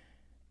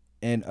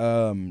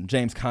 and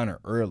James Conner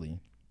early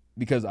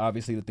because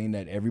obviously the thing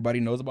that everybody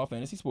knows about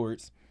fantasy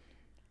sports,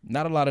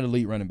 not a lot of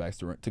elite running backs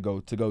to go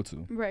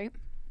to. Right.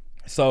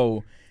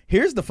 So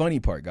here's the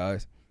funny part,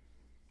 guys.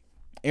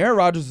 Aaron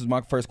Rodgers was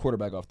my first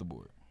quarterback off the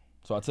board.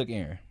 So I took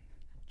Aaron.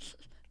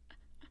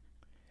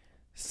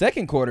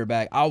 Second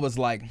quarterback, I was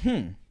like,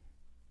 I'm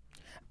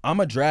going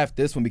to draft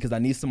this one because I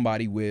need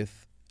somebody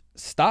with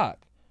stock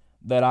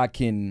that I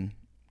can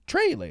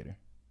trade later.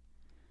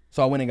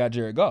 So I went and got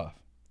Jared Goff.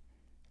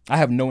 I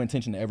have no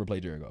intention to ever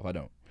play Jared Goff. I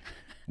don't.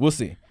 We'll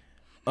see.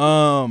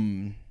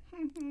 And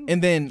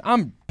then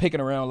I'm picking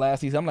around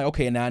last season. I'm like,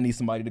 okay, now I need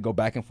somebody to go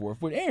back and forth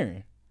with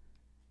Aaron.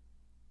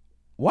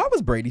 Why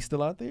was Brady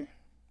still out there?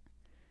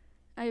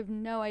 I have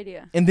no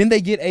idea. And then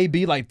they get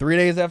AB like 3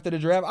 days after the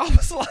draft. I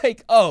was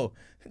like, oh,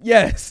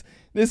 yes,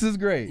 this is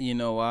great. You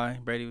know why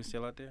Brady was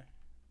still out there?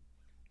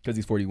 Because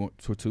he's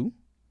 42?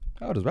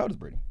 How old is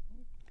Brady?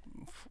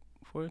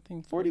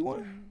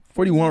 41?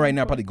 41 right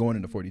now, probably going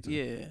into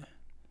 42.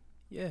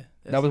 Yeah.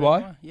 That was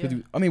why? Yeah.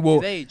 I mean, well,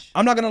 his age.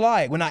 I'm not going to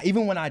lie. When I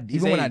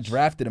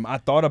drafted him, I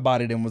thought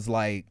about it and was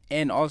like.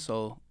 And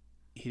also,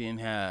 he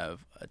didn't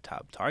have a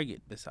top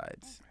target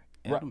besides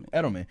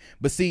Edelman.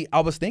 But see,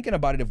 I was thinking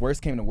about it. If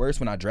worst came to worst,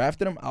 when I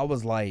drafted him, I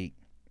was like,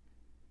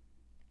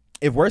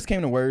 if worst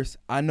came to worst,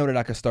 I know that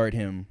I could start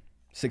him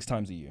 6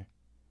 times a year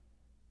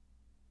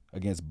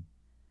against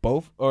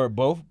both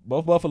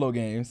Buffalo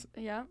games.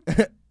 Yeah.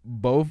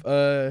 Both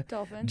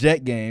Dolphin.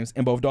 Jet games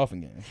and both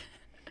Dolphin games.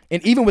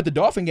 And even with the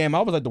Dolphin game,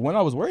 I was like, the one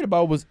I was worried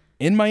about was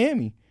in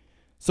Miami.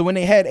 So when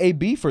they had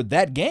AB for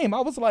that game,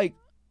 I was like,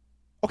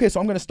 okay,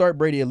 so I'm going to start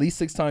Brady at least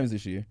 6 times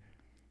this year.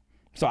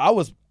 So I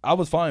was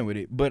fine with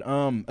it. But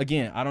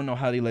again, I don't know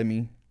how they let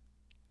me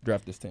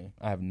draft this team.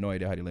 I have no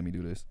idea how they let me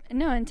do this.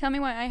 No, and tell me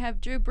why I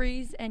have Drew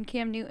Brees and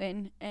Cam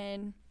Newton,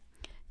 and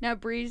now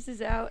Brees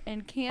is out,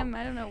 and Cam,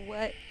 I don't know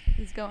what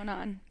is going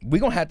on. We're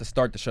going to have to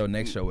start the show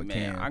next show with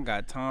Cam. I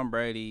got Tom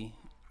Brady.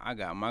 I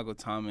got Michael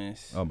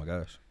Thomas. Oh, my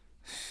gosh.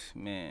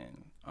 Man,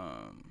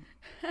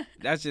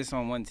 that's just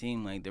on one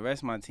team. Like, the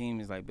rest of my team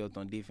is, like, built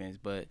on defense,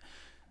 but...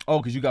 Oh,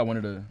 because you got one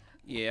of the...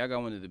 Yeah, I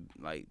got one of the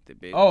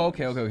big ones.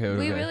 Okay.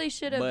 We really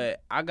should have.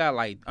 But I got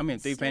 3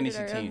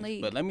 fantasy teams.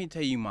 league. But let me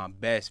tell you my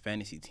best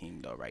fantasy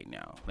team though right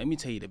now. Let me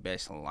tell you the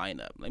best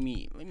lineup. Let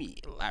me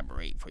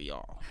elaborate for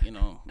y'all. You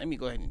know, let me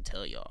go ahead and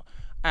tell y'all.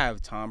 I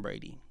have Tom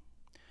Brady.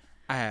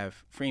 I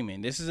have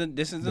Freeman.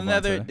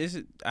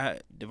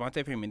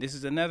 Devontae Freeman. This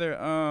is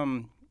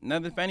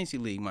another fantasy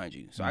league, mind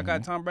you. So I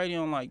got Tom Brady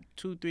on like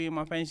 2-3 of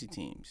my fantasy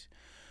teams.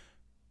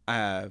 I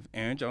have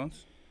Aaron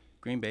Jones,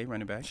 Green Bay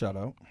running back. Shout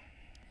out.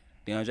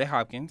 DeAndre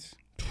Hopkins,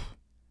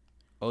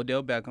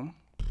 Odell Beckham,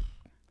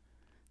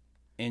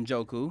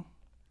 Njoku,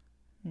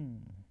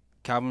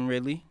 Calvin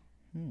Ridley,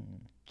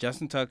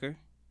 Justin Tucker,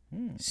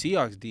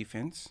 Seahawks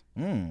defense.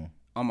 On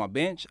my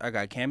bench, I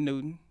got Cam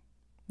Newton.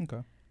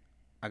 Okay.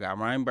 I got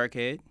Ryan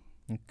Burkhead.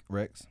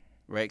 Rex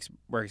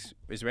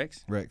Is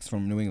Rex? Rex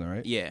from New England,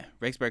 right? Yeah,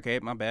 Rex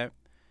Burkhead, my bad.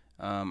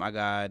 I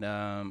got,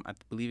 I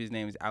believe his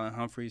name is Alan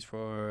Humphreys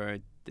for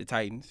the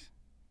Titans.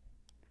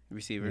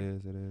 Receiver.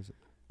 It is.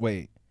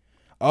 Wait.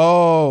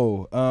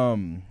 Oh,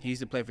 He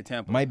used to play for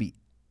Tampa. might be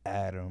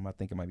Adam. I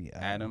think it might be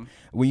Adam. Adam.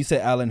 When you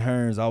said Alan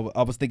Hearns,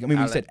 I was thinking. I mean,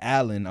 when you Allen. said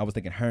Allen, I was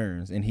thinking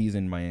Hearns, and he's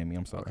in Miami.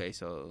 I'm sorry. Okay,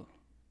 so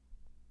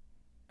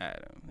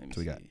Adam. Let me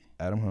So we see. got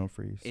Adam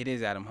Humphries. It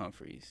is Adam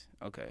Humphreys.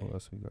 Okay. What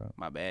else we got?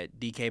 My bad.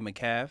 DK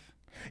Metcalf.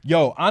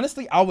 Yo,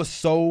 honestly, I was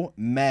so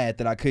mad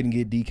that I couldn't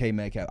get DK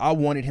Metcalf. I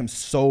wanted him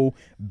so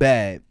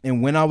bad.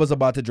 And when I was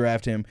about to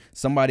draft him,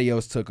 somebody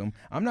else took him.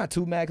 I'm not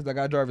too mad because I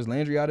got Jarvis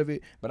Landry out of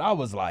it, but I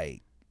was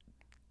like,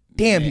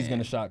 damn, he's Man.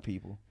 going to shock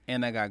people.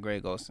 And I got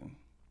Greg Olsen.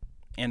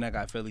 And I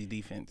got Philly's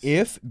defense.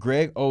 If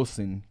Greg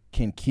Olsen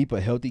can keep a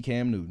healthy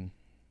Cam Newton,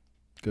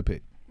 good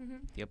pick.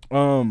 Yep.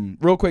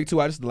 Real quick, too,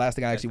 the last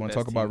thing I That's actually the want to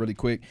talk best about team. really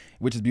quick,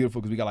 which is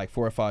beautiful because we got like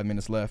 4 or 5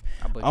 minutes left.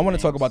 put I want to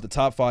names. talk about the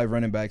top 5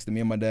 running backs that me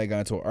and my dad got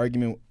into an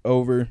argument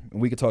over, and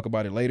we could talk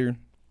about it later.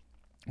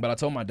 But I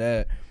told my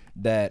dad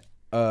that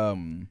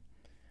mine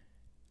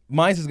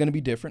is going to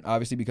be different,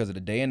 obviously, because of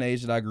the day and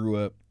age that I grew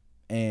up.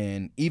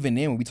 And even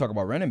then, when we talk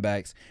about running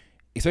backs,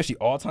 especially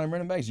all-time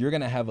running backs, you're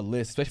going to have a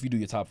list, especially if you do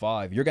your top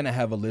 5, you're going to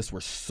have a list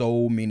where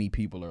so many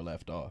people are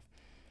left off.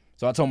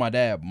 So I told my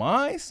dad,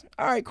 mine's?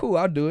 All right, cool,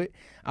 I'll do it.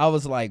 I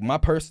was like, my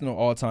personal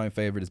all-time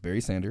favorite is Barry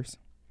Sanders.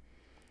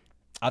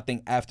 I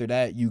think after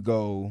that, you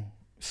go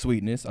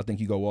Sweetness. I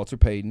think you go Walter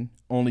Payton,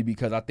 only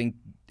because I think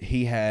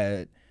he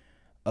had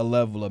a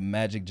level of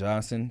Magic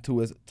Johnson to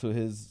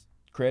his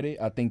credit.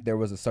 I think there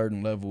was a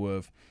certain level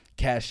of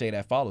cachet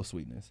that follows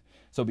Sweetness.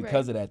 So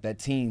because of that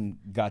team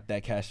got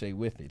that cachet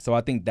with it. So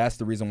I think that's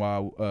the reason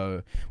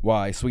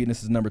why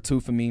Sweetness is number 2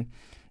 for me.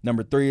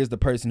 Number 3 is the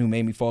person who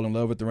made me fall in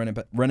love with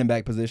the running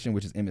back position,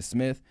 which is Emmitt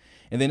Smith.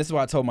 And then this is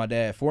why I told my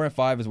dad 4 and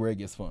 5 is where it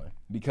gets fun.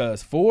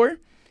 Because 4,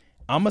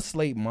 I'm going to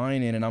slate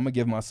mine in and I'm going to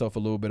give myself a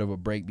little bit of a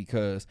break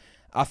because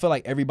I feel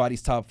like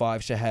everybody's top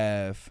 5 should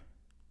have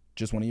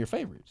just one of your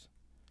favorites.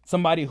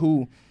 Somebody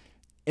who,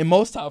 in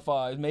most top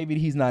 5s, maybe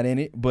he's not in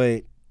it,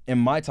 but in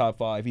my top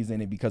 5, he's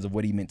in it because of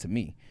what he meant to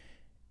me.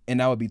 And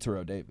that would be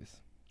Terrell Davis.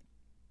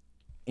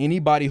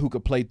 Anybody who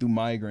could play through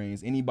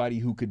migraines, anybody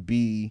who could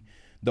be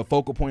the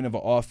focal point of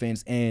an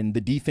offense and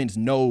the defense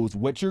knows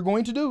what you're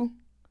going to do,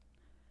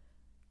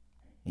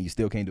 and you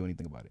still can't do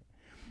anything about it.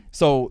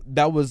 So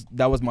that was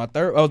my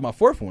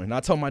 4th one. And I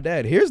told my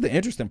dad, here's the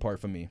interesting part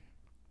for me.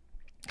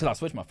 Because I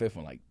switched my 5th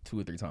one like 2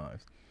 or 3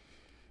 times.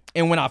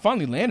 And when I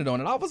finally landed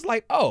on it, I was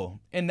like, oh,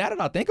 and now that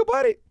I think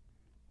about it,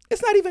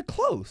 it's not even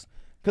close.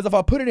 Because if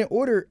I put it in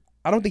order,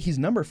 I don't think he's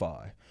number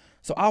 5.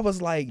 So I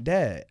was like,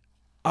 Dad,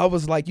 I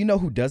was like, you know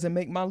who doesn't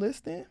make my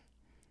list then?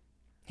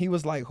 He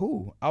was like,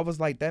 who? I was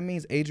like, that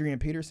means Adrian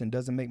Peterson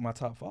doesn't make my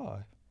top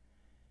 5.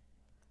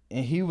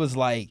 And he was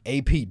like,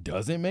 AP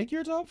doesn't make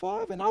your top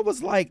 5? And I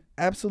was like,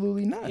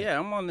 absolutely not. Yeah,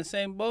 I'm on the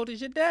same boat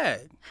as your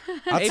dad.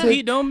 I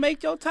AP don't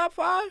make your top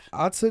 5?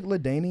 I took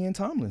LaDainian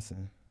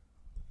Tomlinson.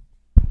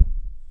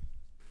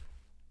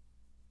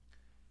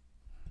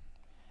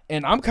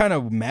 And I'm kind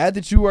of mad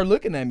that you are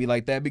looking at me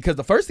like that because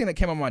the first thing that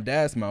came out of my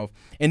dad's mouth,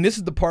 and this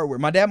is the part where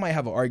my dad might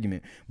have an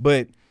argument,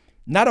 but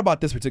not about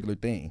this particular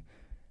thing.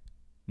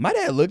 My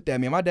dad looked at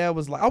me and my dad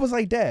was like, I was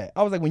like, Dad,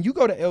 I was like, when you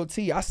go to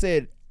LT, I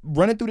said,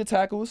 running through the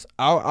tackles,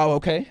 I'll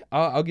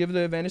give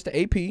the advantage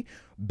to AP.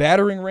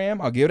 Battering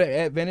ram, I'll give the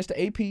advantage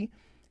to AP.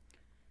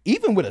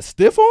 Even with a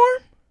stiff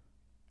arm,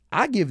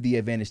 I give the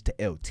advantage to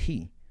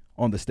LT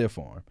on the stiff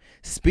arm.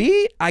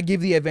 Speed, I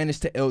give the advantage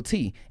to LT.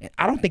 And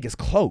I don't think it's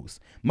close.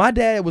 My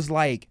dad was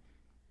like,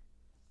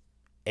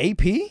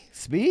 AP,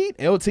 speed,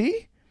 LT.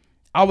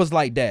 I was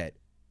like, Dad,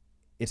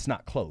 it's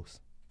not close.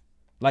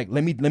 Like,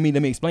 let me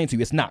explain to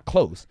you. It's not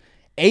close.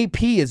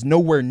 AP is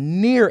nowhere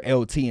near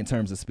LT in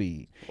terms of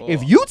speed. Whoa.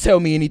 If you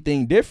tell me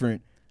anything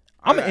different,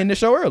 I'm going to end the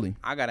show early.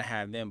 I got to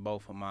have them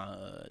both on my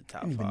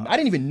top 5. I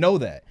didn't even know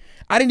that.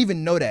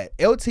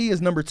 LT is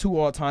number 2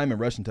 all time in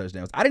rushing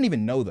touchdowns. I didn't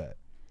even know that.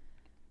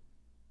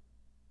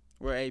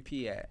 Where AP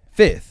at?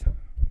 5th.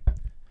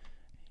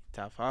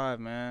 Top 5,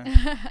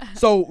 man.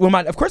 So when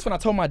I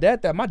told my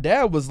dad that, my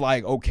dad was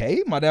like,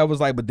 okay. My dad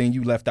was like, but then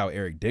you left out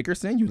Eric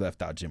Dickerson, you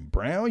left out Jim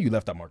Brown, you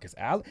left out Marcus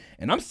Allen.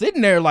 And I'm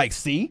sitting there like,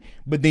 see,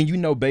 but then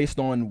based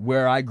on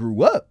where I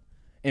grew up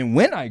and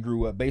when I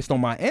grew up, based on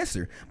my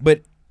answer.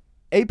 But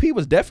AP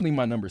was definitely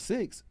my number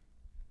 6.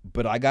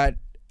 But I got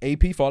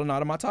AP falling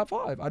out of my top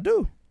 5. I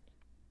do.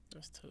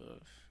 That's tough.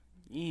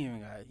 You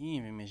didn't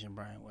even mention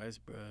Brian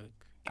Westbrook.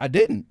 I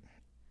didn't.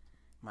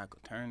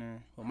 Michael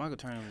Turner. Well, Michael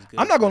Turner was good.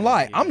 I'm not gonna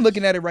lie. Years. I'm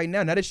looking at it right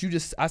now. Now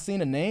that I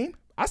seen a name,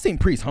 I seen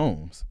Priest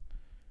Holmes.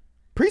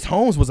 Priest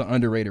Holmes was an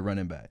underrated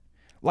running back.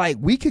 Like,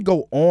 we could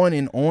go on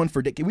and on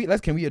for can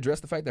we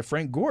address the fact that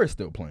Frank Gore is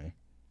still playing?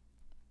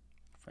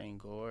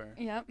 Frank Gore.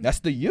 Yep.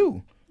 That's the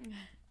U.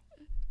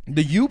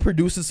 The U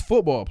produces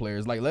football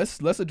players. Like let's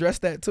address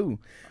that too.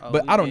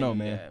 But I don't know,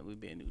 man. We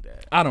been knew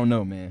that. I don't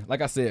know, man.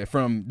 Like I said,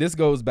 this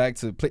goes back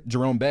to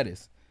Jerome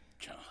Bettis,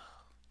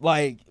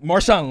 like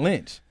Marshawn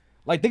Lynch.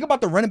 Like think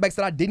about the running backs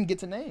that I didn't get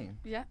to name.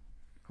 Yeah.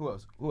 Who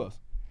else?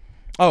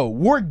 Oh,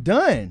 Ward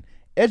Dunn,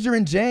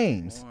 Edgerrin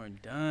James,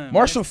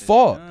 Marshall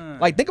Faulk.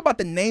 Like think about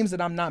the names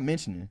that I'm not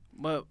mentioning.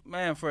 But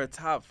man, for a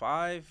top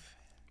 5.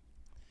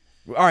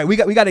 All right, we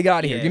got to get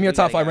out of here. Yeah, Give me your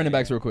top 5 gotta running get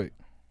backs real quick.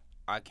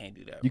 I can't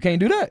do that. You can't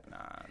do that?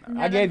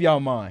 Nah. I gave y'all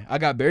mine. I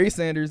got Barry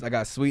Sanders. I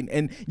got Sweeten.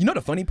 And you know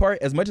the funny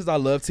part? As much as I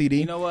love TD,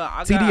 You know what?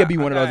 TD would be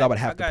one of those I would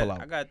have to pull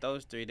out. I got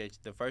those 3 that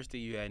the first 3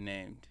 you had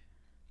named.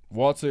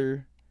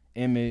 Walter,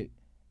 Emmett,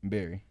 and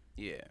Barry.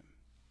 Yeah.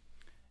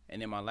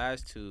 And then my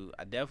last 2,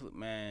 I definitely,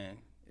 man,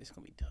 it's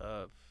going to be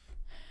tough.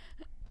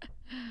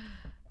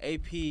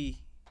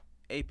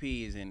 AP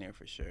is in there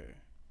for sure.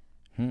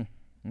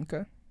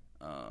 Okay.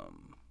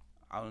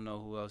 I don't know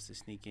who else to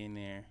sneak in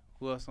there.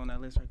 Who else on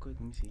that list right quick?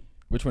 Let me see.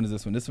 Which one is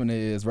this one? This one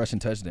is rushing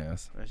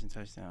touchdowns. Rushing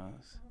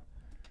touchdowns.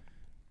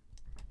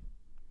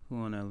 Who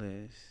on that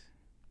list?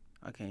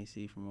 I can't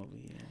see from over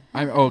here.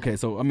 Okay,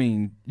 so, I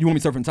mean, you want me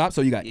to start from top?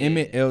 So you got Yeah.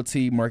 Emmett,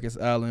 LT, Marcus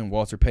Allen,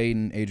 Walter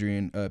Payton,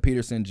 Adrian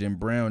Peterson, Jim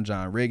Brown,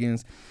 John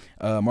Riggins,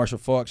 Marshall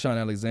Faulk, Sean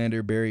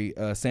Alexander, Barry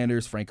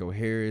Sanders, Franco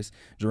Harris,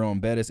 Jerome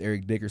Bettis,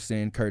 Eric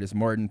Dickerson, Curtis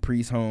Martin,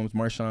 Priest Holmes,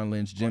 Marshawn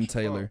Lynch, Jim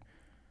Taylor.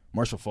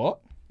 Marshall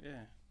Faulk?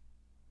 Yeah.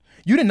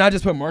 You did not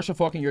just put Marshall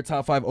Faulk in your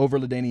top 5 over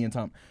LaDainian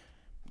Tom.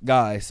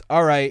 Guys,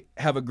 all right,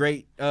 have a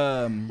great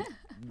week.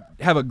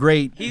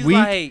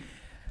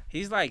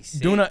 He's like 6.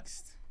 Duna,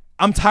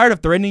 I'm tired of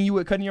threatening you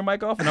with cutting your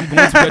mic off, and I'm going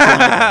to cut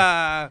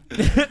your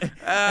mic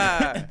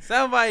off.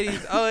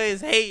 Somebody's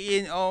always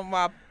hating on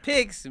my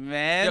picks,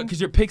 man. Because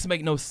your picks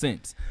make no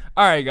sense.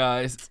 All right,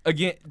 guys.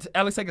 Again,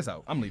 Alex, take us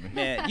out. I'm leaving.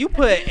 Man, you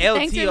put LT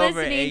Thanks for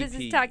over listening. AP. This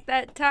is Talk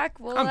That Talk.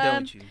 I'm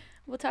done with you.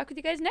 We'll talk with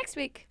you guys next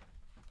week.